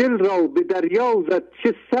دل را به دریا زد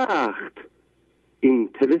چه سخت، این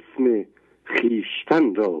طلسم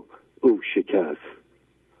خیشتن را او شکست.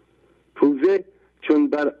 کوزه چون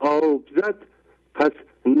بر آب زد پس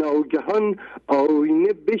ناگهان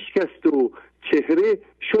آینه بشکست و چهره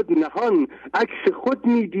شد نهان. عکس خود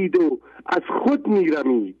می دید و از خود می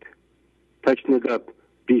رمید، تشنه لب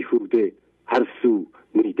بیهوده هر سو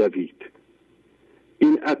می دوید.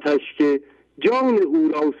 این آتش که جان او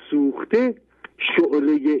را سوخته،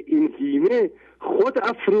 شعله این هیمه خود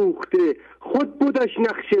افروخته. خود بودش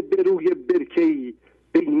نقشه به روی برکه‌ای،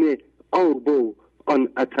 بین آب و آن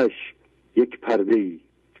آتش یک پرده‌ای.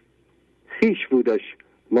 خویش بودش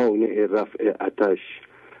مانع رفع آتش،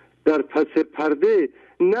 در پس پرده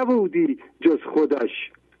نبودی جز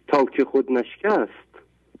خودش. تا که خود نشکست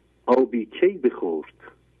آبی کی بخورد،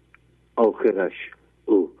 آخرش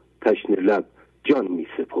او تشنه لب جان می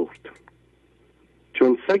سپرد.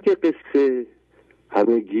 چون سگ قصه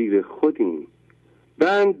همه گیر خودیم،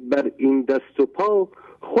 بند بر این دست و پا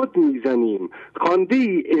خود میزنیم.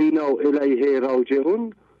 خواندی انا الیه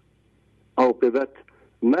راجعون، عاقبت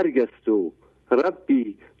مرگ است و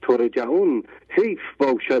ربی ترجعون. حیف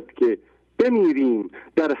باشد که بمیریم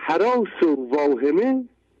در هراس و واهمه،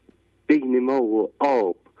 بین ما و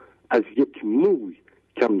آب از یک موی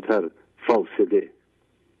کمتر فاصله.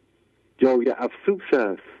 جای افسوس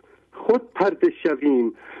است خود پرده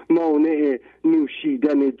شویم، مانع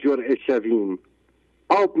نوشیدن جرعه شویم.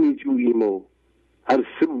 آب می جوییم و هر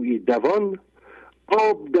سوی دوان،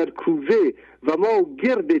 آب در کوزه و ما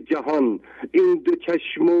گرد جهان. این دو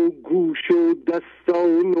چشم و گوش و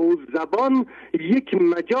دستان و زبان، یک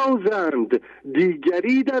مجازند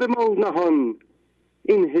دیگری در ما نهان.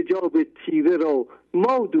 این حجاب تیره را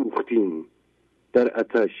ما دوختیم، در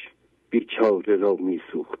آتش بیچاره را می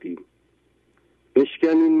سوختیم.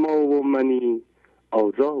 بشکنین ما و منی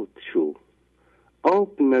آزاد شو،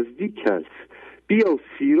 آب نزدیک است بیا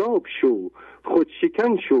سیراب شو. خود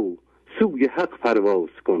شکن شو سوی حق پرواز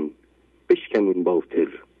کن، بشکنین باطل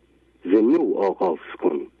ز نو آغاز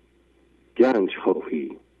کن. گنج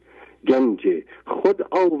خواهی گنج خود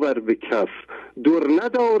آور به کف، در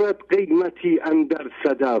ندارد قیمتی اندر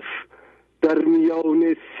صدف. در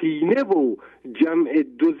میان سینه و جمع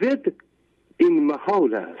دو ضد، این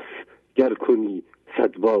محال است گر کنی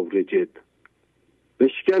صد بار جد.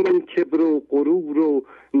 بشکن این کبر و غرور و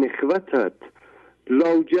نخوتت،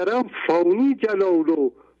 لاجرم فانی جلال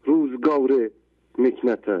و روزگار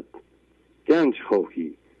مکنتت. گنج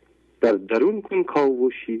خواهی در درون کن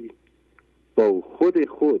کاوشی، با خود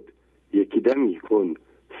یک دمی کن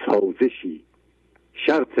سازشی.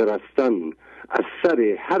 شرط رستن از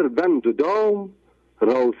سر هر بند و دام،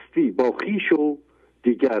 راستی با خویش و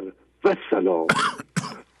دیگر و سلام.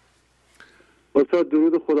 استاد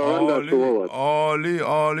درود خداوند بر شما باد. عالی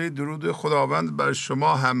عالی، درود خداوند بر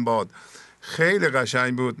شما هم باد. خیلی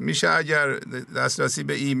قشنگ بود. میشه اگر دسترسی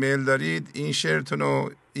به ایمیل دارید این شعرتون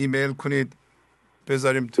رو ایمیل کنید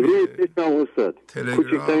بذاریم توی تلگرام.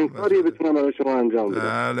 کوچکترین کاری بتونم برای شما انجام بدم.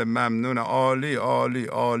 بله ممنون. عالی عالی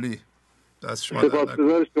عالی. دست شما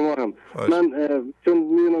سپاسگزار شما هم. من چون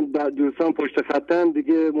میدونم دوستان پشت خطن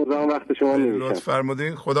دیگه مزاحم وقت شما نمیشم. لطف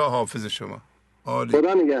فرمودین. خدا حافظ شما. عالی.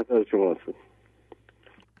 خدا نگهدار شما.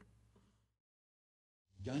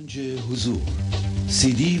 گنج حضور،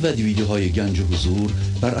 سی دی و دیویدیوهای گنج حضور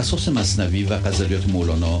بر اساس مثنوی و غزلیات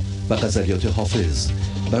مولانا و غزلیات حافظ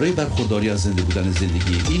برای برخورداری از زنده بودن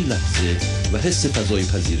زندگی این لحظه و حس فضای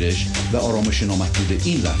پذیرش و آرامش نامحدود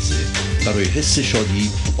این لحظه، برای حس شادی،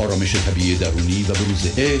 آرامش طبیعی درونی و بروز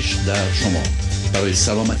عشق در شما، برای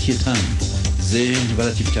سلامتی تن، ذهن و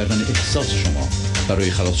لطیف کردن احساس شما، برای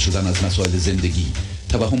خلاص شدن از مسائل زندگی،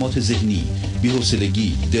 توهمات ذهنی، بی‌حوصلگی،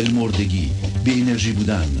 دلمردگی، بی انرژی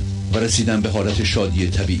بودن و رسیدن به حالت شادی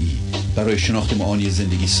طبیعی، برای شناخت معانی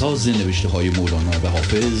زندگی ساز نوشته‌های مولانا و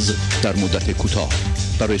حافظ در مدت کوتاه.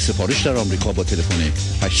 برای سفارش در آمریکا با تلفن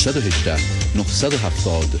 818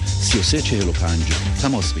 970 3345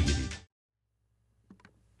 تماس بگیرید.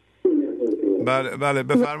 بله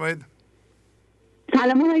بفرمایید.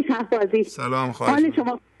 سلام آقای شهبازی. سلام، خواهش. حال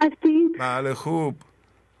شما هستین؟ بله خوب.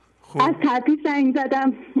 از ترتیب زنگ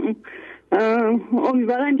زدم.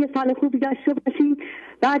 امیدوارم که سال خوبی داشته باشین.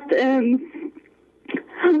 بعد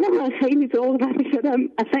خیلی ذوق زده شدم،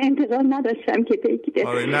 اصلا انتظار نداشتم که بگیده.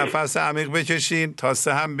 آره نفس عمیق بکشین تا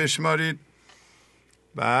 3 هم بشمارید.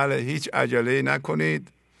 بله هیچ عجله‌ای نکنید.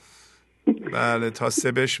 بله تا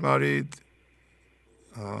 3 بشمارید.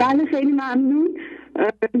 بله خیلی ممنون.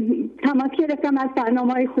 تماس گرفتم از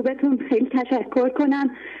برنامه‌های خوبتون، خیلی تشکر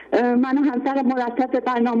کنم. من و همسرم مرتب به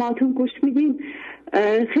برنامه‌هاتون گوش میدیم.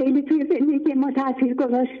 خیلی توی زندگی ما تاثیر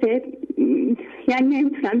گذاشته. یعنی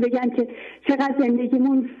نمیتونم بگم که چقدر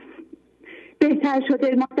زندگیمون بهتر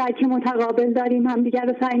شده. ما درک متقابل داریم، هم دیگر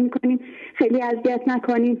رو سعی میکنیم خیلی اذیت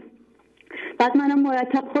نکنیم. بعد منم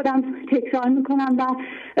مرتب خودم تکرار میکنم و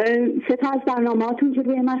 3 تا از برنامه‌هاتون که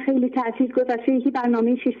روی من خیلی تاثیر گذاشته. یکی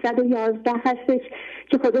برنامه 611 هستش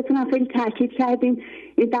که خودتون هم خیلی تاکید کردین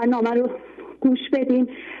این برنامه رو گوش بدین.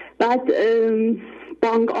 بعد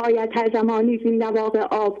بانگ آیت زمانی زین نواقع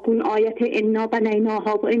آبگون آیت انا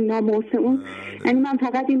بنیناها و انا موسعون. یعنی من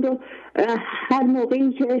فقط این رو هر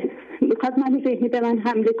موقعی که میخواد من ذهنی به من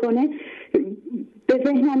حمله کنه به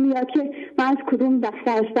ذهنم میاد که من از کدوم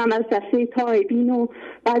دسته هستم، از دسته تائبین و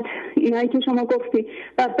بعد اینایی که شما گفتی.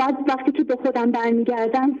 و بعد وقتی که به خودم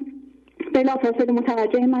برمیگردم بلافاصله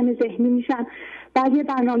متوجه من ذهنی میشم. بعد یه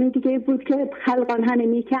برنامه دیگه بود که خلقان همه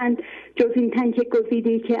میکند جز این تن که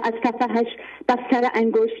گزیدی که از کفهش بستر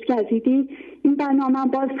انگشت گزیدی. این برنامه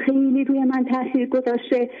باز خیلی روی من تاثیر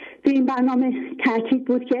گذاشته. توی این برنامه تاکید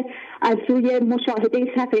بود که از روی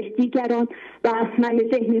مشاهده صفحه دیگران و من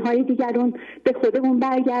ذهنی های دیگران به خودمون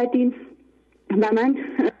برگردیم. و من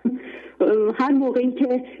هر موقعی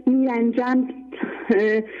که میرنجم،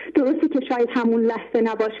 درسته که شاید همون لحظه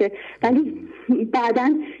نباشه ولی بعداً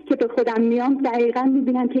که به خودم میام دقیقاً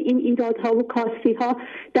میبینم که این ایرادها و کاستی ها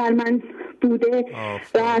در من بوده.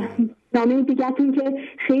 و نامه دیگه‌تون که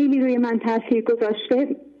خیلی روی من تاثیر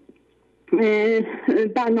گذاشته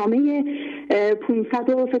برنامه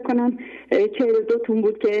 500 رو فکر کنم 42 تون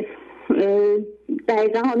بود که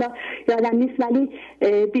دقیقا حالا یادم نیست ولی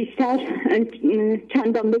بیشتر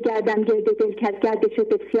چندان بگردم گرد دل که از گردش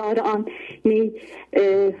بسیار آن نی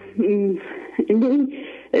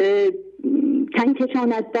تن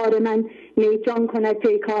کشاند بار من نی جان کند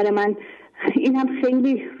پیکار من. این هم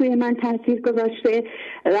خیلی روی من تاثیر گذاشته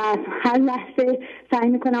و هر لحظه سعی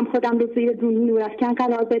میکنم خودم رو زیر نورافکن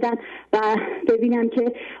قرار بدم و ببینم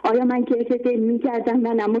که آیا من گرد دل میگردم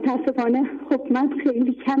و نه. متاسفانه خب من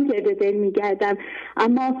خیلی کم گرد دل میگردم،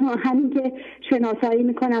 اما همین که شناسایی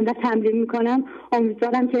میکنم و تمرین میکنم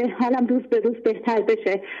امیدوارم که حالم روز به روز بهتر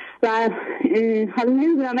بشه. و حالا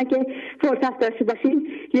نمیدونم اگه فرصت داشته باشین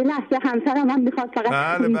یه لحظه همسرم هم میخواد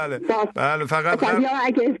فقط بله فقط یا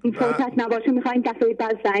اگه فرصت نباشه میخواین دفعه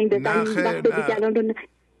بعد زنگ بزنیم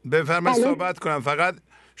بفرمایید صحبت کنم. فقط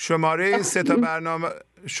شماره این 3 تا برنامه،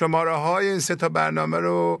 شماره های این 3 تا برنامه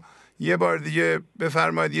رو یه بار دیگه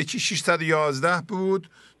بفرمایید. یکی 611 بود،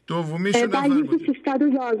 دومیشون یکی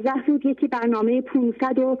 611 بود، یکی برنامه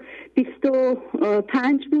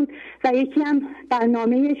 525 بود و یکی هم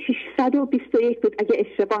برنامه 621 بود اگه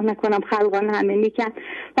اشتباه نکنم. خلقان همه میکن.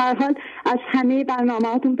 به هر حال از همه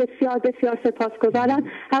برنامه‌هاتون بسیار بسیار سپاسگزارم.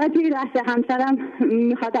 فقط یه لحظه همسرم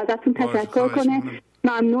میخواد ازتون تشکر کنه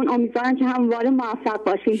ممنون، امیدوارم که همواره موفق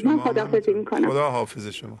باشید. من خداحافظی میکنم. خدا حافظ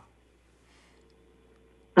شما.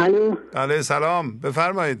 الو. بله سلام،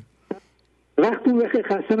 بفرمایید. وقتتون بخیر،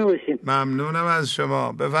 خسته نباشید. ممنونم از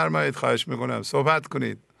شما، بفرمایید، خواهش میکنم صحبت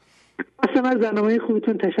کنید. اصلا از برنامه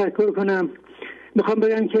خوبتون تشکر کنم. میخوام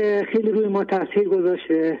بگم که خیلی روی ما تاثیر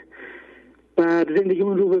گذاشته و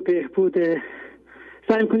زندگیمون رو به بهبوده.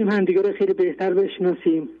 سعی کنیم همدیگه رو خیلی بهتر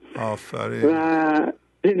بشناسیم. آفرین. و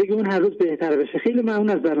زندگیمون هر روز بهتر بشه. خیلی ممنون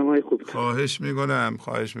از برنامه خوبتون. خواهش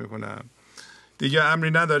میکنم. دیگه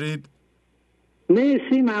امری ندارید؟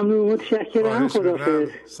 مرسی، ممنون، متشکرم. خداحافظ.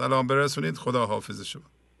 سلام برسونید. خدا حافظ شما.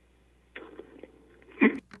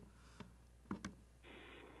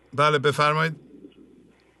 بله بفرمایید.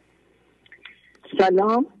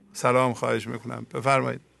 سلام، خواهش میکنم،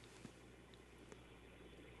 بفرمایید.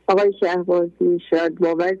 آقای شهبازی، شاید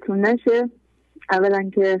باورتون نشه، اولا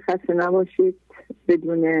که خسته نباشید.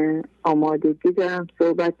 بدون آمادگی دارم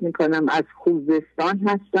صحبت میکنم. از خوزستان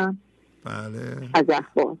هستم. بله. از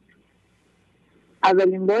اخبار.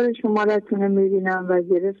 اولین بار شمارتون رو میبینم و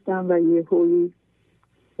گرفتم و یهویی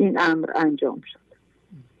این امر انجام شد.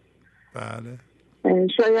 بله.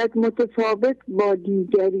 شاید متفاوت با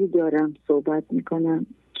دیگری دارم صحبت میکنم.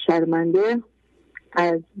 شرمنده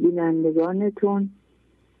از بینندگانتون،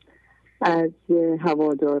 از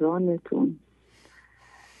هوادارانتون.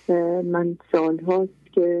 من سال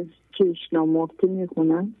هاست که کریشنامورتی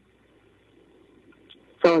میخونم،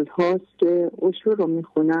 سال هاست که اوشو رو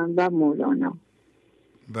میخونم و مولانا.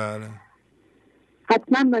 بله.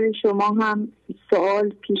 حتما برای شما هم سوال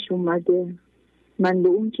پیش اومده. من به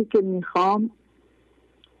اون چی که میخوام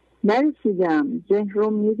نرسیدم. ذهن رو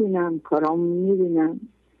میبینم، کارام میبینم.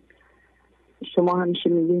 شما همیشه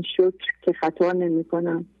میگین شکر که خطا نمی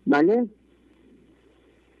کنم. بله،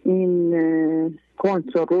 این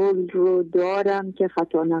کنترل رو دارم که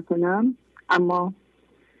خطا نکنم. اما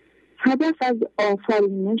هدف از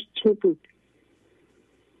آفرینش چه بود؟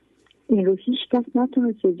 این رو هیچ کس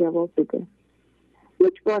نتونست جواب بده.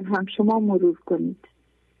 یک بار هم شما مرور کنید.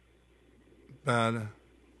 بله.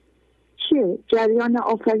 چیه؟ جریان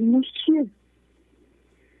آفرینش چیه؟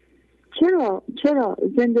 چرا؟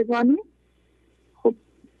 زندگانی؟ خب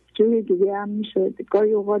جوی دیگه هم میشه.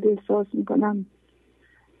 گاهی اوقات احساس میکنم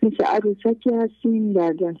مثل عروسکی هستیم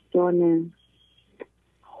در دستان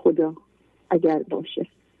خدا اگر باشه.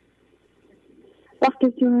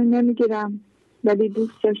 وقتتون رو نمیگیرم، ولی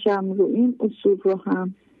دوست داشتم رو این اصول رو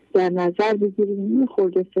هم در نظر بگیریم، یه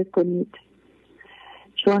خورده فکر کنید،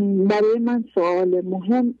 چون برای من سوال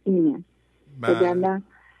مهم اینه. بدن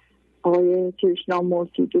آقای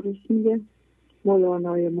کریشنامورتی درست میگه،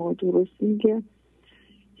 مولانای ما درست میگه،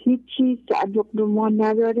 هیچ چیز تعلق به ما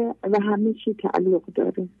نداره و همه چیز تعلق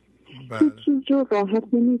داره. هیچ چیز رو راحت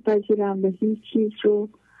نمیپذیرم و هیچ چیز رو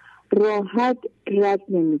راحت رد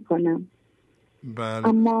نمی کنم.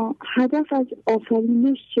 اما هدف از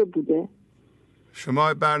آفرینش چه بوده؟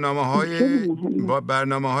 شما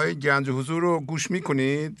برنامه های گنج حضور رو گوش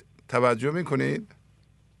میکنید؟ توجه میکنید؟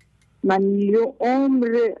 من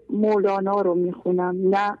عمر مولانا رو میخونم.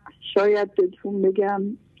 نه، شاید بهتون بگم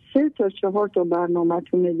 3 تا 4 تا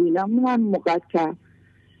برنامه‌تون دیدم، من مقطع.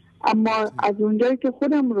 اما از اونجایی که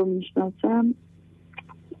خودم رو میشناسم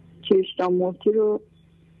کریشنامورتی رو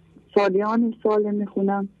سالیان سال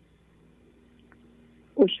میخونم،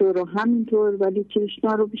 اوشو رو همینطور، ولی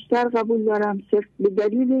کریشنا رو بیشتر قبول دارم، صرف به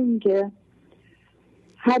دلیل اینکه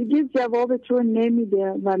هرگز جوابت رو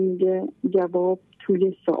نمیده و میگه جواب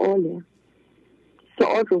توی سؤاله.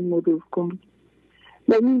 سؤال رو مرور کن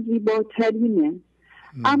و این زیباترینه.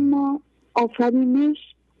 اما آفرینش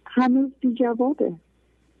هنوز بی جوابه.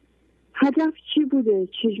 هدف چی بوده؟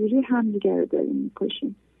 چجوری همدیگر رو داریم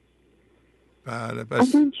میکشیم؟ بله.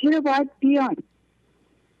 اصلا چرا باید بیان؟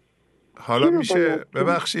 حالا میشه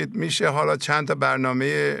ببخشید، میشه حالا چند تا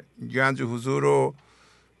برنامه گنج حضور رو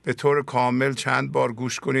به طور کامل چند بار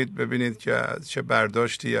گوش کنید، ببینید که چه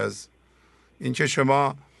برداشتی از این که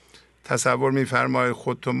شما تصور میفرمایید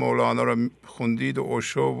خودتون مولانا رو خوندید و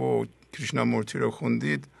اوشو و کریشنامورتی رو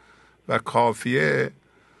خوندید و کافیه.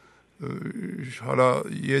 حالا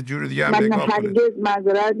یه جور دیگه هم نگاه کنید. من هرگز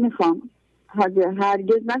معذرت میخوام،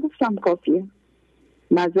 هرگز نگفتم کافیه.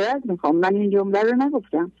 معذرت میخوام، من این جمله رو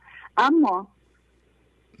نگفتم. اما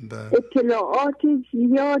اطلاعات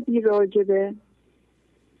زیادی راجبه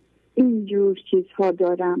اینجور چیزها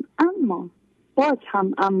دارم. اما باز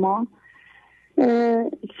هم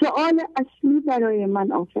سوال اصلی برای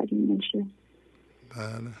من آفرینشه.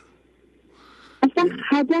 بله. اصلا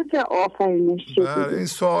هدف آفرینش چه بوده؟ این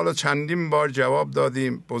سوال چندین بار جواب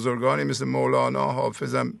دادیم. بزرگانی مثل مولانا،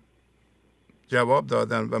 حافظم جواب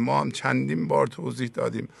دادن و ما هم چندین بار توضیح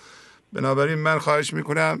دادیم. بنابراین من خواهش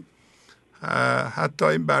میکنم حتی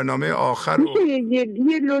این برنامه آخر رو میشه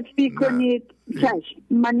یه لطفی کنید؟ چشم،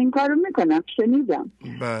 من این کارو میکنم، شنیدم.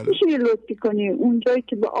 بله. میشه یه لطفی کنید اونجایی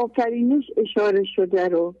که به آفرینش اشاره شده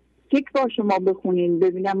رو یک بار شما بخونین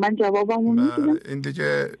ببینم من جوابمو میدونم. این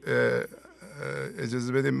دیگه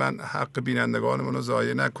اجازه بدید من حق بینندگانمون رو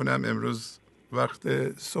ضایع نکنم. امروز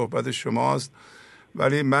وقت صحبت شماست،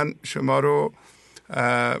 ولی من شما رو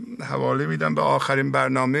حواله میدم به آخرین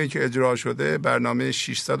برنامه که اجرا شده، برنامه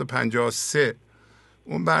 653.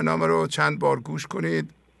 اون برنامه رو چند بار گوش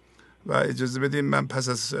کنید و اجازه بدید من پس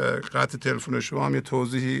از قطع تلفن شما هم یه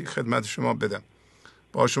توضیحی خدمت شما بدم.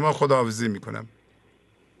 با شما خداحافظی میکنم.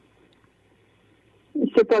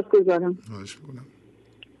 سپاسگزارم.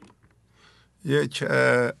 یک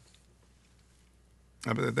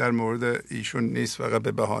در مورد ایشون نیست، فقط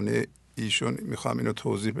به بهانه ایشون میخوام اینو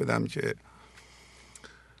توضیح بدم که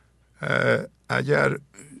اگر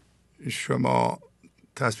شما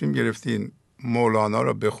تصمیم گرفتین مولانا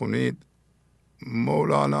رو بخونید،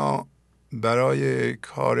 مولانا برای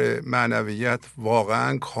کار معنویت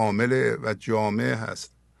واقعا کامل و جامع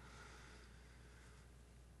هست.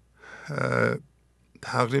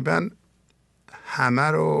 تقریبا همه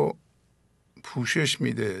رو پوشش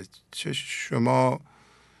میده. چه شما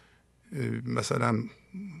مثلا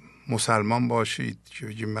مسلمان باشید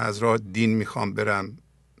که مزرعه دین میخوام برم،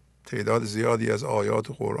 تعداد زیادی از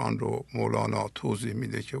آیات قرآن رو مولانا توضیح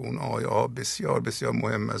میده که اون آیه ها بسیار بسیار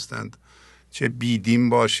مهم هستند. چه بیدین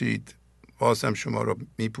باشید باز هم شما رو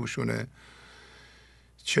میپوشونه،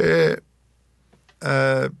 چه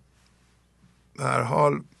به هر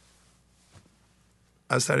حال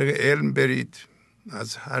از طریق علم برید،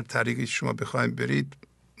 از هر طریقی شما بخواید برید،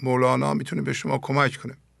 مولانا میتونه به شما کمک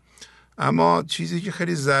کنه. اما چیزی که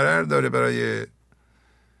خیلی ضرر داره برای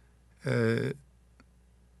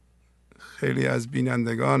خیلی از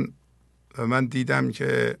بینندگان و من دیدم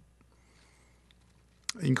که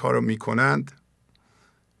این کار رو میکنند،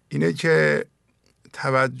 اینه که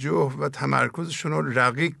توجه و تمرکزشون رو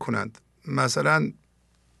رقیق کنند. مثلا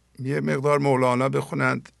یه مقدار مولانا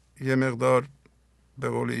بخونند، یه مقدار به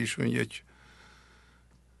قول ایشون یک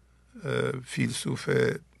فیلسوف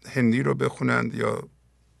هندی رو بخونند یا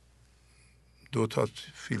 2 تا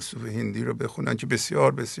فیلسوف هندی رو بخونند که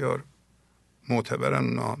بسیار بسیار معتبرن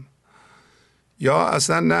اونا، یا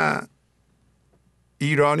اصلا نه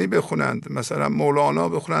ایرانی بخونند، مثلا مولانا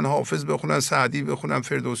بخونند، حافظ بخونند، سعدی بخونند،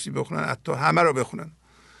 فردوسی بخونند، حتی همه رو بخونند.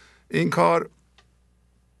 این کار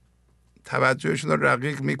توجهشون رو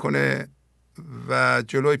رقیق میکنه و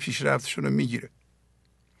جلوی پیشرفتشون رو میگیره.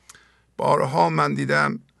 بارها من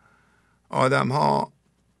دیدم آدم ها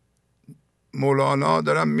مولانا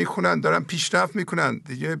دارن میخونن، دارن پیشرفت میکنن،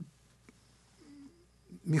 دیگه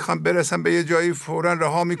میخوام برسن به یه جایی فوراً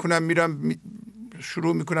رها میکنن، میرن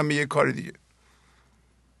شروع میکنن به یه کار دیگه.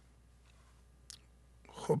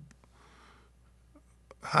 خب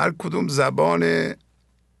هر کدوم زبان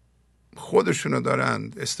خودشونو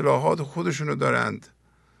دارند، اصطلاحات خودشونو دارند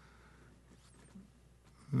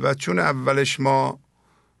و چون اولش ما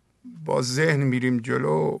با ذهن میریم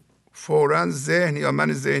جلو، فوراً ذهن یا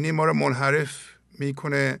من ذهنی ما رو منحرف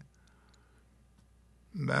میکنه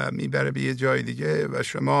و میبره به یه جای دیگه و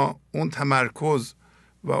شما اون تمرکز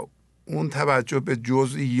و اون توجه به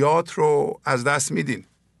جزئیات رو از دست میدین.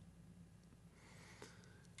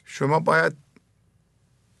 شما باید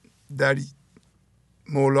در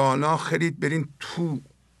مولانا خیلی برین تو،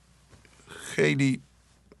 خیلی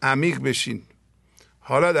عمیق بشین.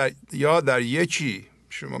 حالا در یکی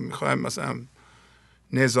شما میخوایم مثلا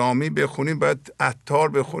نظامی بخونید، باید عطار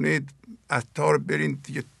بخونید، عطار برین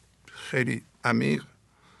دیگه خیلی عمیق،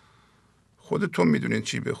 خودتون میدونین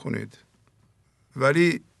چی بخونید.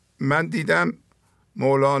 ولی من دیدم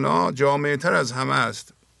مولانا جامع‌تر از همه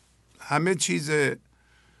است. همه چیز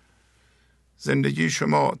زندگی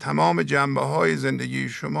شما، تمام جنبه های زندگی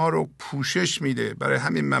شما رو پوشش میده. برای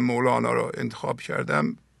همین من مولانا رو انتخاب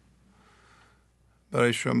کردم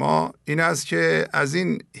برای شما. این است که از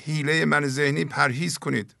این حیله من ذهنی پرهیز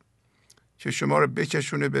کنید که شما رو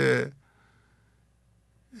بکشونه به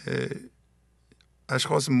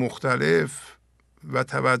اشخاص مختلف و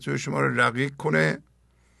توجه شما رو رقیق کنه.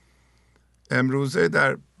 امروزه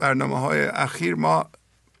در برنامه‌های اخیر ما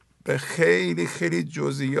به خیلی خیلی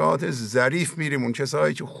جزئیات ظریف میریم. اون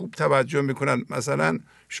کسایی که خوب توجه میکنن، مثلا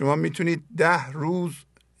شما میتونید 10 روز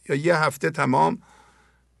یا یه هفته تمام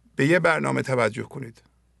به یه برنامه توجه کنید،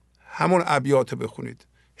 همون ابیات بخونید،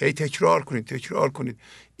 هی تکرار کنید.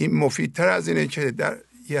 این مفیدتر از اینه که در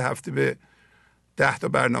یه هفته به 10 تا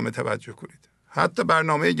برنامه توجه کنید. حتی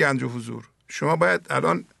برنامه گنج و حضور شما باید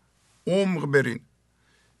الان عمق برین،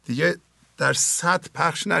 دیگه در سطح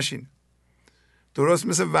پخش نشین. درست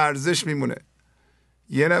مثل ورزش میمونه.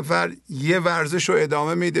 یه نفر یه ورزش رو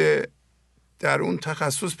ادامه میده، در اون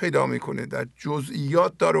تخصص پیدا میکنه، در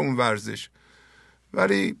جزئیات داره اون ورزش،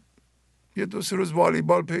 ولی یه 2-3 روز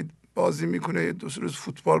والیبال بازی میکنه، یه 2-3 روز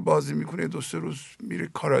فوتبال بازی میکنه، 2-3 روز میره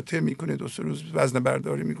کاراته میکنه، 2-3 روز وزنه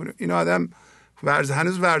برداری میکنه. این آدم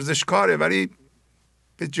هنوز ورزشکاره ولی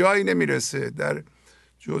به جایی نمیرسه، در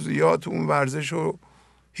جزئیات اون ورزش رو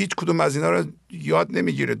هیچ کدوم از اینا رو یاد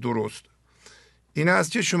نمیگیره درست. این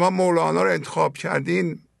است که شما مولانا رو انتخاب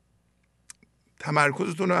کردین،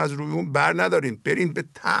 تمرکزتون رو از روی اون بر ندارین، برین به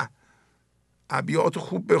ته، ابیات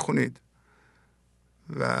خوب بخونید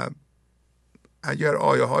و اگر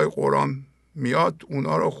آیه های قرآن میاد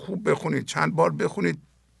اونا رو خوب بخونید، چند بار بخونید،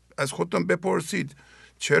 از خودتون بپرسید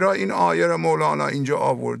چرا این آیه رو مولانا اینجا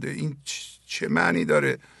آورده، این چه معنی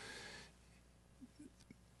داره،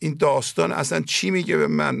 این داستان اصلا چی میگه به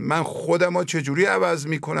من خودم رو چجوری عوض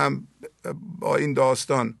میکنم با این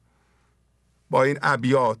داستان، با این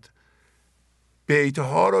ابیات. بیت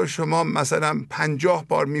ها رو شما مثلا 50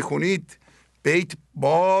 بار میخونید، بیت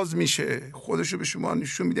باز میشه، خودشو به شما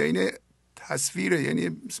نشون میده، این تصویره،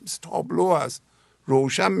 یعنی تابلو هست،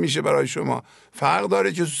 روشن میشه برای شما. فرق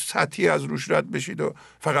داره که سطحی از روش رد بشید و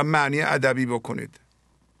فقط معنی ادبی بکنید.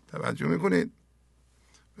 توجه میکنید؟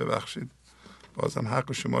 ببخشید بازم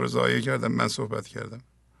حق شما رو ضایع کردم، من صحبت کردم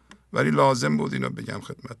ولی لازم بود اینو بگم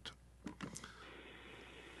خدمتتون.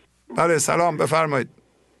 بله سلام، بفرمایید.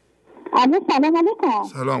 سلام علیکم.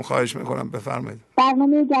 سلام، خواهش میکنم، بفرمایید.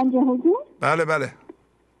 برنامه گنج حضور؟ بله بله.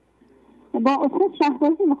 با استاد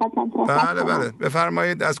شهبازی میخواستم صحبت بله بله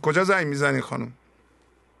بفرمایید. از کجا زنگ میزنید خانم؟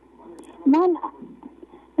 من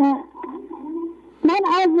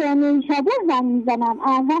از نیشابور زنگ میزنم،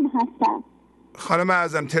 اعظم هستم. خانم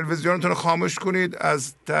اعظم تلویزیونتون رو خاموش کنید،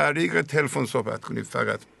 از طریق تلفن صحبت کنید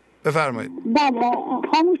فقط. بفرمایید. بله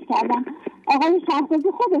خاموش کردم. آقای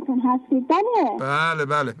شهبازی خودتون هستید؟ بله بله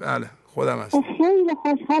بله بله خودم هستم. خیلی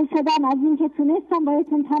خوشحال شدم از اینکه تونستم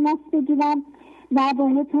بایتون تماس بگیرم و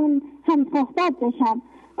باهاتون هم صحبت بشم.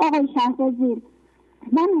 آقای شهبازی،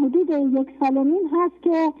 من حدود 1.5 سال هست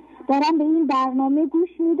که دارم به این برنامه گوش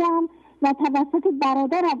میدم و توسط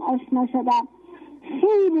برادرم آشنا شدم.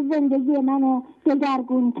 خیلی زندگی منو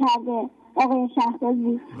دگرگون کرده آقای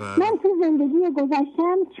شهبازی. من تو زندگی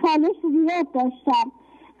گذشتم چالش زیاد داشتم.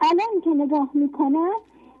 الان که نگاه میکنم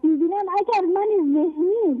میبینم اگر من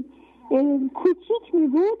ذهنی کوچیک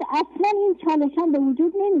میبود اصلا این چالشان به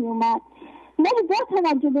وجود نمی اومد. ولی با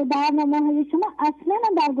توجه به برنامه های شما اصلا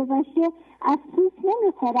در گذشته افسوس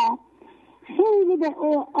نمیخورم. خیلی به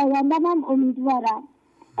آیندم هم امیدوارم.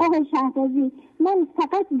 آقای شهبازی، من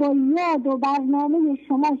فقط با یاد و برنامه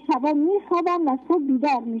شما شبا میخوابم و صبح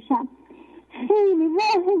بیدار میشم. خیلی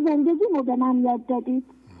راه زندگیمو به من یاد دادید.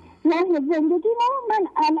 راه زندگیمو من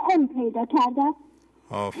الان پیدا کردم.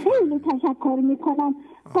 خیلی تشکر میکنم.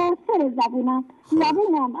 قاصر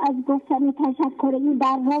زبونم از گفتن تشکر این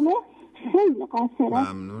برنامه خیلی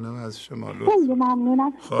قاصره. ممنونم از شما. خیلی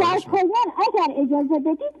ممنونم. در پایان اگر اجازه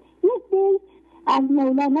بدید یک بیت از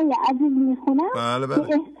مولانای عزیز میخونم. بله بله.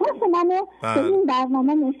 که احساس منو به این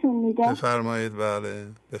برنامه نشون میده. بفرمایید. بله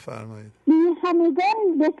بفرمایید. بی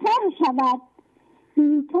همگان به سر شود،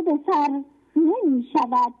 بی تو به سر نمی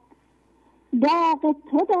شود. داغ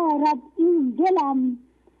تو دارد این دلم،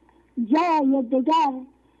 جای دگر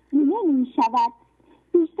نمی شود.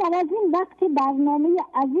 بیشتر از این وقت برنامه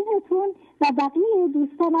عزیزتون و بقیه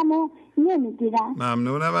دوستانمو نمیگیرم.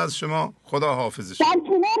 ممنونم از شما. خدا حافظ شما. در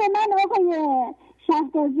کنار من آقای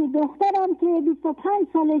شهبازی دخترم که 25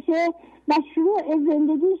 سالشه و شروع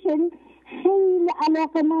زندگیش خیلی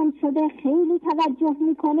علاقه‌مند شده، خیلی توجه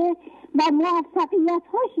میکنه و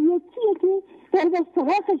موفقیت‌هاش یکی داره به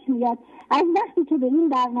سراغش میاد از وقتی که به این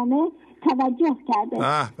برنامه توجه کرده.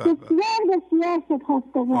 بسیار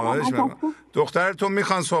سپاسگزارم. دخترتون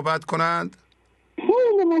میخوان صحبت کنند؟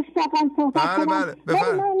 خیلی مشتاقم صحبت کنند.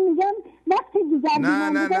 بله من میگم وقتی دیگر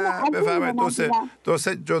نه بفرمایید.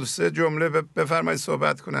 دو سه جمله بفرمایید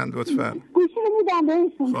صحبت کنند لطفا. گوشی رو میدم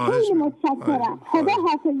بهشون. خیلی متشکرم. خدا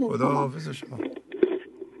حافظ. خدا حافظ شما.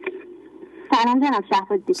 سلام جناب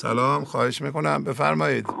شهبازی. سلام، خواهش میکنم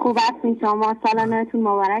بفرمایید. خوب هستین شما؟ سالانتون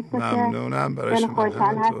مبارک باشه. ممنونم برای شما.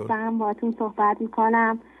 خوشحال هستم باهاتون صحبت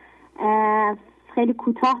میکنم. خیلی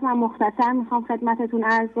کوتاه و مختصر میخوام خدمتتون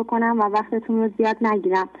عرض بکنم و وقتتون رو زیاد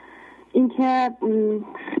نگیرم. اینکه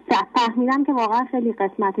فهمیدم که واقعا خیلی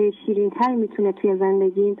قسمت‌های شیرین‌تری میتونه توی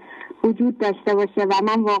زندگی وجود داشته باشه و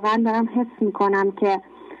من واقعا دارم حس میکنم که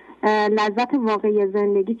لذت واقعی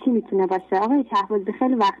زندگی چی میتونه باشه. آقای شهبازی،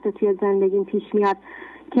 خیلی وقت توی زندگیم پیش میاد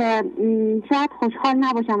که شاید خوشحال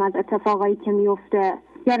نباشم از اتفاقایی که میفته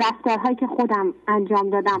یا رفتارهایی که خودم انجام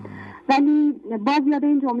دادم. ولی باز یاد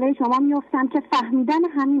این جمله شما میافتم که فهمیدن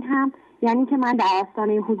همین هم یعنی که من در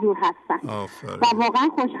آستانه حضور هستم. و واقعا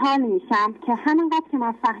خوشحال میشم که همینقدر که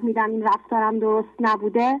من فهمیدم این رفتارم درست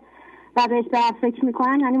نبوده و بهش دارم فکر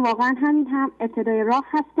میکنم، یعنی واقعا همین هم ابتدای راه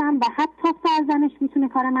هستم و حتی سرزنش میتونه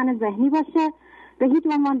کار من ذهنی باشه، به هیچ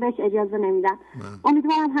عنوان بهش اجازه نمیدم.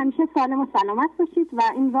 امیدوارم همیشه سالم و سلامت باشید و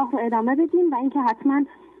این راه رو ادامه بدین و اینکه حتما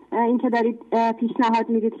اینکه دارید پیشنهاد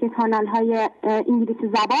میدید که کانال های انگلیسی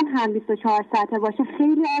زبان هم 24 ساعته باشه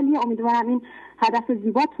خیلی عالیه. امیدوارم این هدف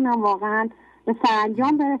زیباتونم واقعا به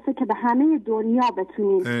سرانجام برسه که به همه دنیا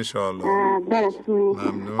بتونید انشالله برسونید.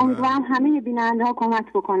 امیدوارم همه بیننده ها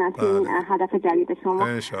کمک بکنن تو این هدف جدید شما.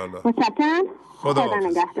 انشالله. متشکرم. خدا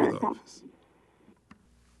نگهدارتون.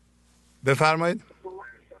 بفرمایید.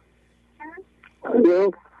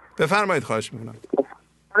 بفرمایید خواهش میکنم.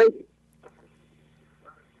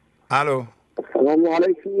 الو. سلام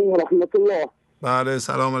علیکم و رحمت الله. بله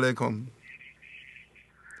سلام علیکم.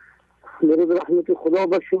 درود رحمت خدا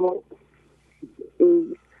با شما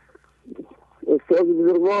استاد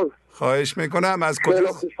بزرگوار. خواهش میکنم. از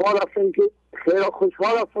کجا؟ خیلی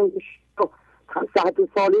خوشحال هستم که صحت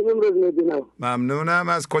سالم امروز میبینم. ممنونم.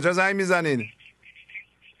 از کجا زنگ میزنین؟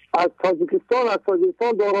 از تاجیکستان. از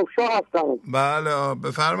تاجیکستان دارابشاه هستم. بله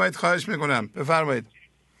بفرمایید. خواهش میکنم بفرمایید.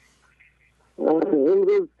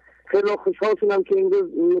 امروز خیلی خوشحال شدم که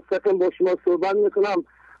امروز مستقیم با شما صحبت میکنم.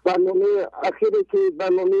 برنامه اخیری که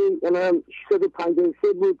برنامه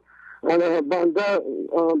 653 بود، بنده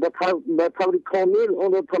به طور کامل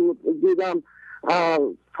اون رو دیدم.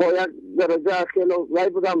 تا یک درجه خیلی وای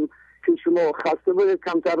بودم که شما خسته بودید،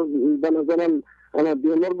 کمتر به نظرم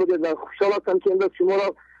بیمار بودید و خوشحال هستم که امروز شما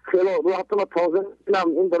رو خیلی روحتون تازه دیدم.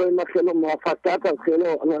 این برای من خیلی موفقیت است. خیلی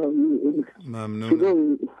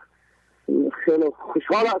ممنون. خیلی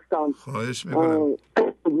خوشحال هستم. خواهش میکنم.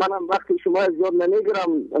 منم وقتی شما زیاد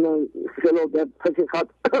نمیگیرم. خیلی در حقیقت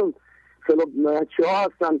خیلی چه ها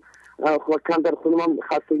هستن کم در خودم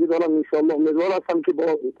خستگی دارم. انشاءالله امیدوار هستم که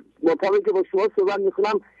با طوری که با شما صحبت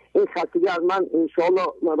میکنم این خستگی از من انشاءالله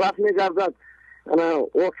رفت میگردد.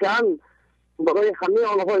 واقعا برای همه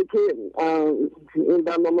آنهایی که این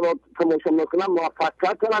برنامه را تماشا میکنم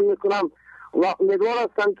موفقیت دارم میکنم و امیدوار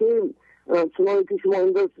هستم که چنانچه که شما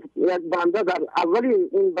امروز یک بنده در اولی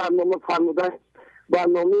این برنامه فرموده،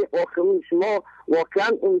 برنامه آخرین شما واقعا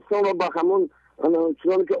انسان را به همون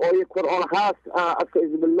چنانچه که آیه قرآن هست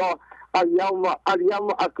استعوذ بالله الیوم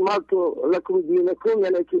اکملت لکم دینکم،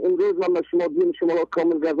 یعنی که امروز من به شما دین شما را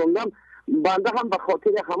کامل گرداندم. بنده هم به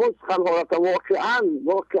خاطر همون سخنها را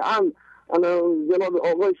واقعا جناب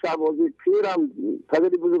آقای شهبازی پیرم پدر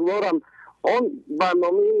بزرگوارم آن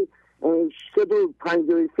برنامه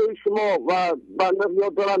 653 شما و بنده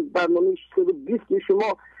یاد دارم برنامه 620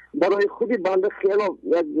 شما برای خودی بنده خیلی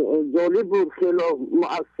جالب بود، خیلی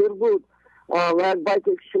مؤثر بود و باید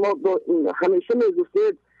که شما همیشه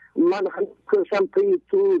میگفتید من همه کشم پی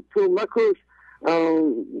تو مکش،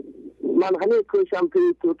 من همه کشم پی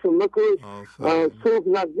تو مکش، صبح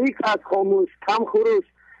نزدیک از خاموش کم خروش.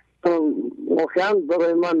 واقعا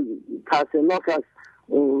برای من تاثیرناک است.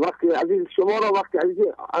 وقتی عزیز شما را وقتی عزیز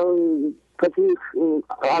کسی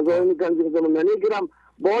اعضای گنج زمان نمیگیرم.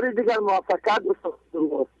 بار دیگر موفقیت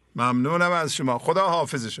بسید. ممنونم از شما. خدا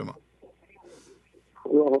حافظ شما.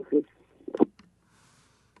 خدا حافظ.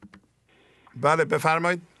 بله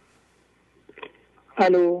بفرمایید.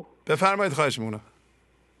 الو. بفرمایید خواهش میکنم.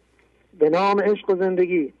 به نام عشق و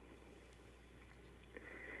زندگی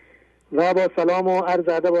و با سلام و عرض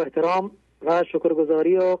ادب و احترام و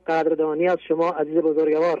شکرگزاری و قدردانی از شما عزیز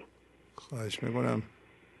بزرگوار. خواهش میکنم.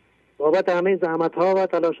 بابت همه زحمت ها و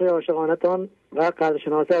تلاش های عاشقانتان و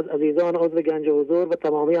قدرشناسی از عزیزان عضو گنج حضور و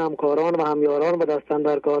تمامی همکاران و همیاران و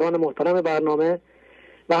دستاندرکاران محترم برنامه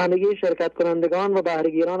و همگی شرکت کنندگان و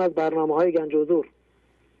بهره‌گیران از برنامه های گنج حضور.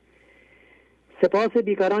 سپاس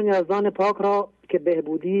بیکران یزدان پاک را که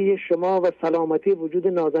بهبودی شما و سلامتی وجود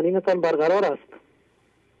نازنینتان برقرار است.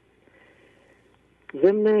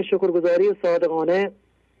 ضمن شکرگزاری صادقانه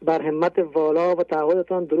بر همت والا و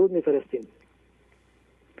تعهدتان درود می‌فرستیم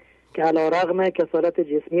که علی‌رغم کسالت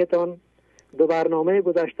جسمیتان دو برنامه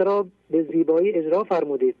گذشته را به زیبایی اجرا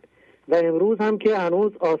فرمودید و امروز هم که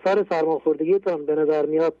هنوز آثار سرماخوردگیتان به نظر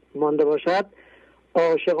میاد مانده باشد،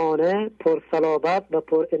 عاشقانه، پرصلابت و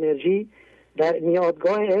پر انرژی در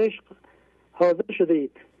میادگاه عشق حاضر شده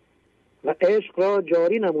اید و عشق را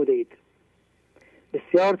جاری نموده اید.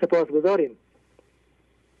 بسیار سپاسگزاریم.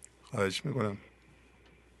 خواهش میکنم.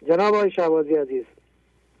 جناب آقای شهبازی عزیز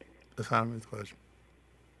بفرمایید. خواهش.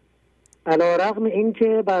 علی‌رغم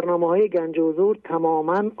اینکه برنامه‌های گنج حضور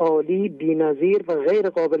تماماً عالی، بی‌نظیر و غیر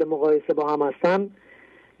قابل مقایسه با هم هستند،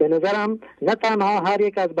 به نظرم نه تنها هر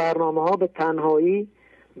یک از برنامه ها به تنهایی،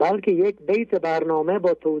 بلکه یک بیت برنامه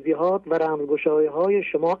با توضیحات و رمزگشایی های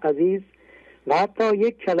شما عزیز و حتی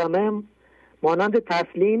یک کلمه مانند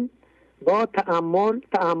تسلیم با تأمل،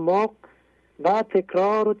 تعمق و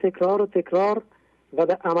تکرار و تکرار و تکرار و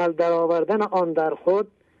به عمل درآوردن آن در خود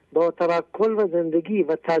با توکل و زندگی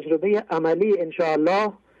و تجربه عملی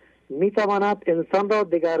انشاءالله می تواند انسان را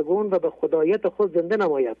دگرگون و به خدایت خود زنده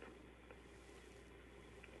نماید.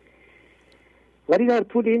 ولی در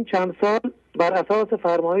طول این چند سال بر اساس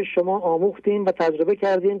فرمایش شما آموختیم و تجربه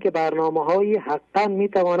کردیم که برنامه‌هایی حقاً می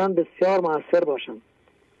توانند بسیار مؤثر باشند.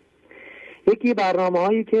 یکی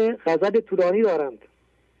برنامه‌هایی که غزل طولانی دارند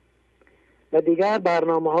و دیگر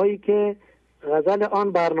برنامه‌هایی که غزل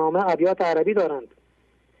آن برنامه ابیات عربی دارند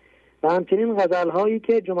و همچنین غزل‌هایی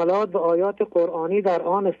که جملات و آیات قرآنی در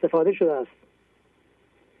آن استفاده شده است.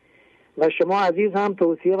 و شما عزیز هم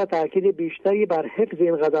توصیه و تأکید بیشتری بر حفظ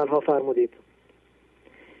این غزل‌ها فرمودید.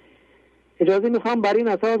 اجازه میخوام بر این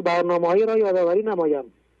اساس برنامه‌هایی را یادآوری نمایم.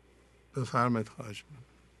 بفرمایید. خواهش می‌کنم.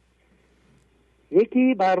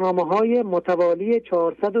 یکی برنامه‌های متوالی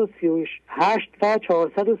 438 و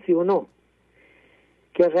 439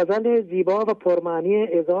 که غزل زیبا و پرمعنی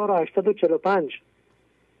 1845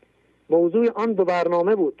 موضوع آن دو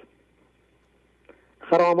برنامه بود.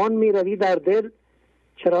 خرامان می روی در دل،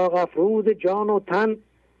 چراغ افروز جان و تن،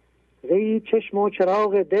 زی چشم و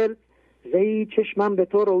چراغ دل، زی چشمم به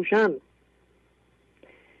تو روشن،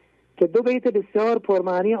 که دو بیت بسیار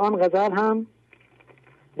پرمعنی آن غزل هم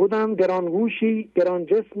بودم. گرانگوشی، گران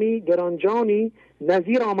جسمی، گران جانی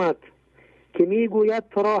نظیر آمد، که می گوید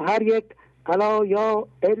تو را هر یک الا یا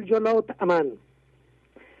الجلا تأمن.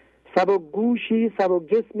 سبک گوشی، سبک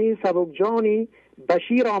جسمی، سبک جانی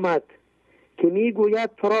بشیر آمد، که می گوید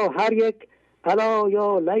تو را هر یک الا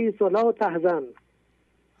یا لیس لا تحزن.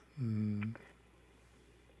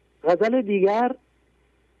 غزل دیگر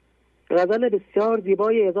غزل بسیار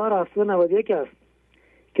زیبای 1791 است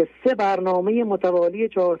که سه برنامه متوالی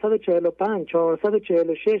 445،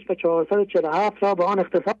 446 و 447 را به آن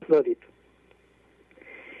اختصاص دادید.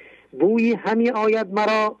 بویی همی آید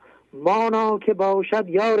مرا مانا که باشد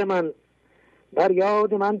یار من، بر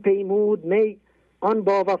یاد من پیمود می آن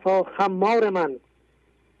با وفا خمار من،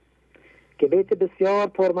 که بیت بسیار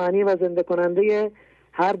پرمعنی و زنده کننده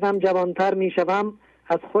هر دم جوانتر می شوم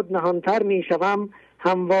از خود نهانتر می شوم،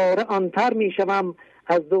 همواره آنتر می شوم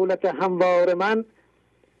از دولت هموار من،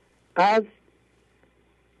 از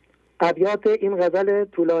ابیات این غزل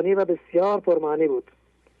طولانی و بسیار پرمعنی بود.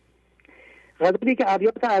 غزلی که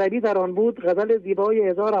ابیات عربی در آن بود غزل زیبای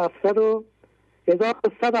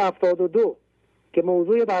 1172 که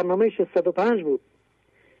موضوع برنامه 605 بود.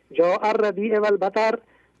 جاء الربیع والبطر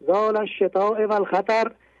زال الشتاء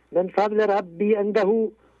والخطر من فضل ربی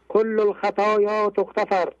عنده کل الخطایا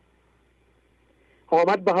تغتفر.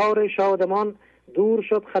 آمد بهار شادمان دور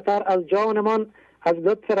شد خطر از جانمان، از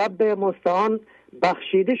لطف رب مستعان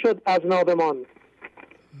بخشیده شد از نابمان.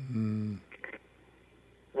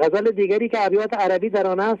 غزل دیگری که ابیات عربی در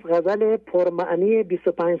آن است غزل پرمعنی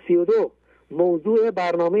 2532 موضوع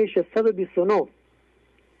برنامه 629.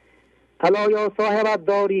 الا یا صاحب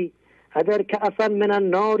الداری اگر که اصلا من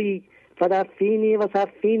الناری فدفینی و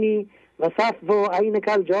صفینی و صفو عینک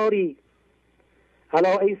الجاری.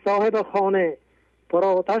 الا ای صاحب خانه پر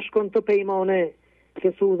آتش کن تو پیمانه،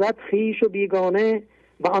 که سوزد خیش و بیگانه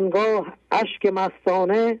و آنگاه اشک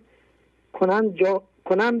مستانه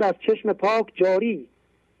کنند از چشم پاک جاری.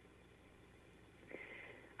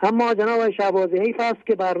 اما جناب شهبازی حیف است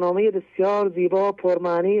که برنامه بسیار زیبا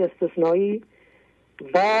پرمعنی استثنایی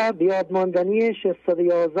و بیادماندنی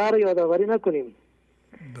 611 رو یادآوری نکنیم.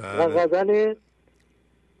 و غزل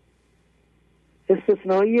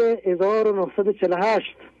استثنایی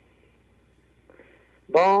 1948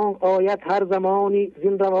 بانگ آیت هر زمانی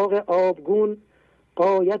زین رواق آبگون،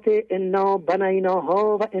 آیت انا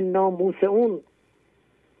بنیناها و انا موسعون.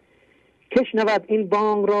 کش نود این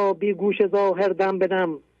بانگ را بی گوش ظاهر دم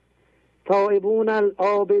بدم، تائبون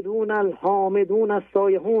العابدون الحامدون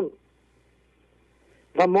السایحون.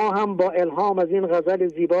 و ما هم با الهام از این غزل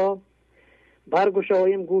زیبا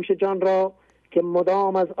برگشاییم گوش جان را که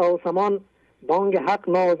مدام از آسمان بانگ حق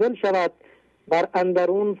نازل شود، بر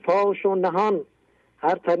اندرون فاش و نهان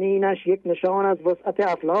هر تنینش یک نشان از وسعت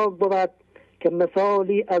افلاک بود، که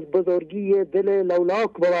مثالی از بزرگی دل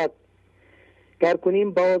لولاک بود. گر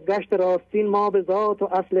کنیم بازگشت راستین ما به ذات و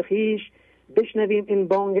اصل خیش، بشنویم این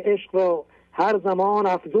بانگ عشق را هر زمان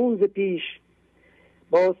افزون ز پیش.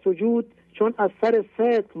 با سجود چون از سر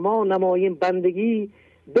صدق ما نماییم بندگی،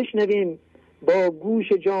 بشنویم با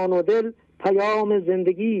گوش جان و دل پیام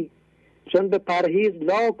زندگی. چون به پرهیز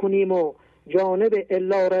لا کنیم و جانب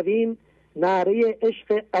الا رویم، نعره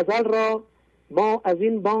عشق ازل را ما از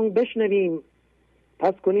این بانگ بشنویم.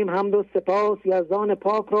 پس کنیم حمد و سپاس یزدان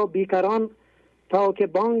پاک را بیکران، تا که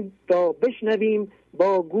بانگ را بشنویم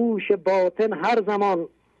با گوش باطن هر زمان.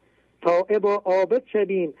 تائب و عابد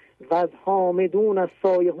شویم و از حامدون از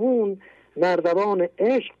سایهون، نردبان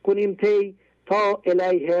عشق کنیم طی تا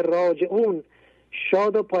الیه راجعون.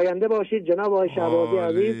 شاد و پاینده باشید جناب آقای شهبازی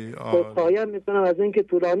عزیز. خودخواهی میکنم از اینکه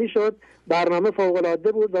طولانی شد. برنامه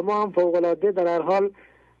فوق‌العاده بود و ما هم فوق‌العاده در هر حال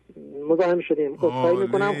مزاحم شدیم. خودخواهی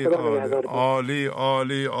میکنم. خدا نگهدارتون. عالی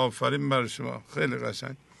عالی، آفرین بر شما، خیلی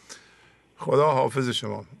قشنگ. خدا حافظ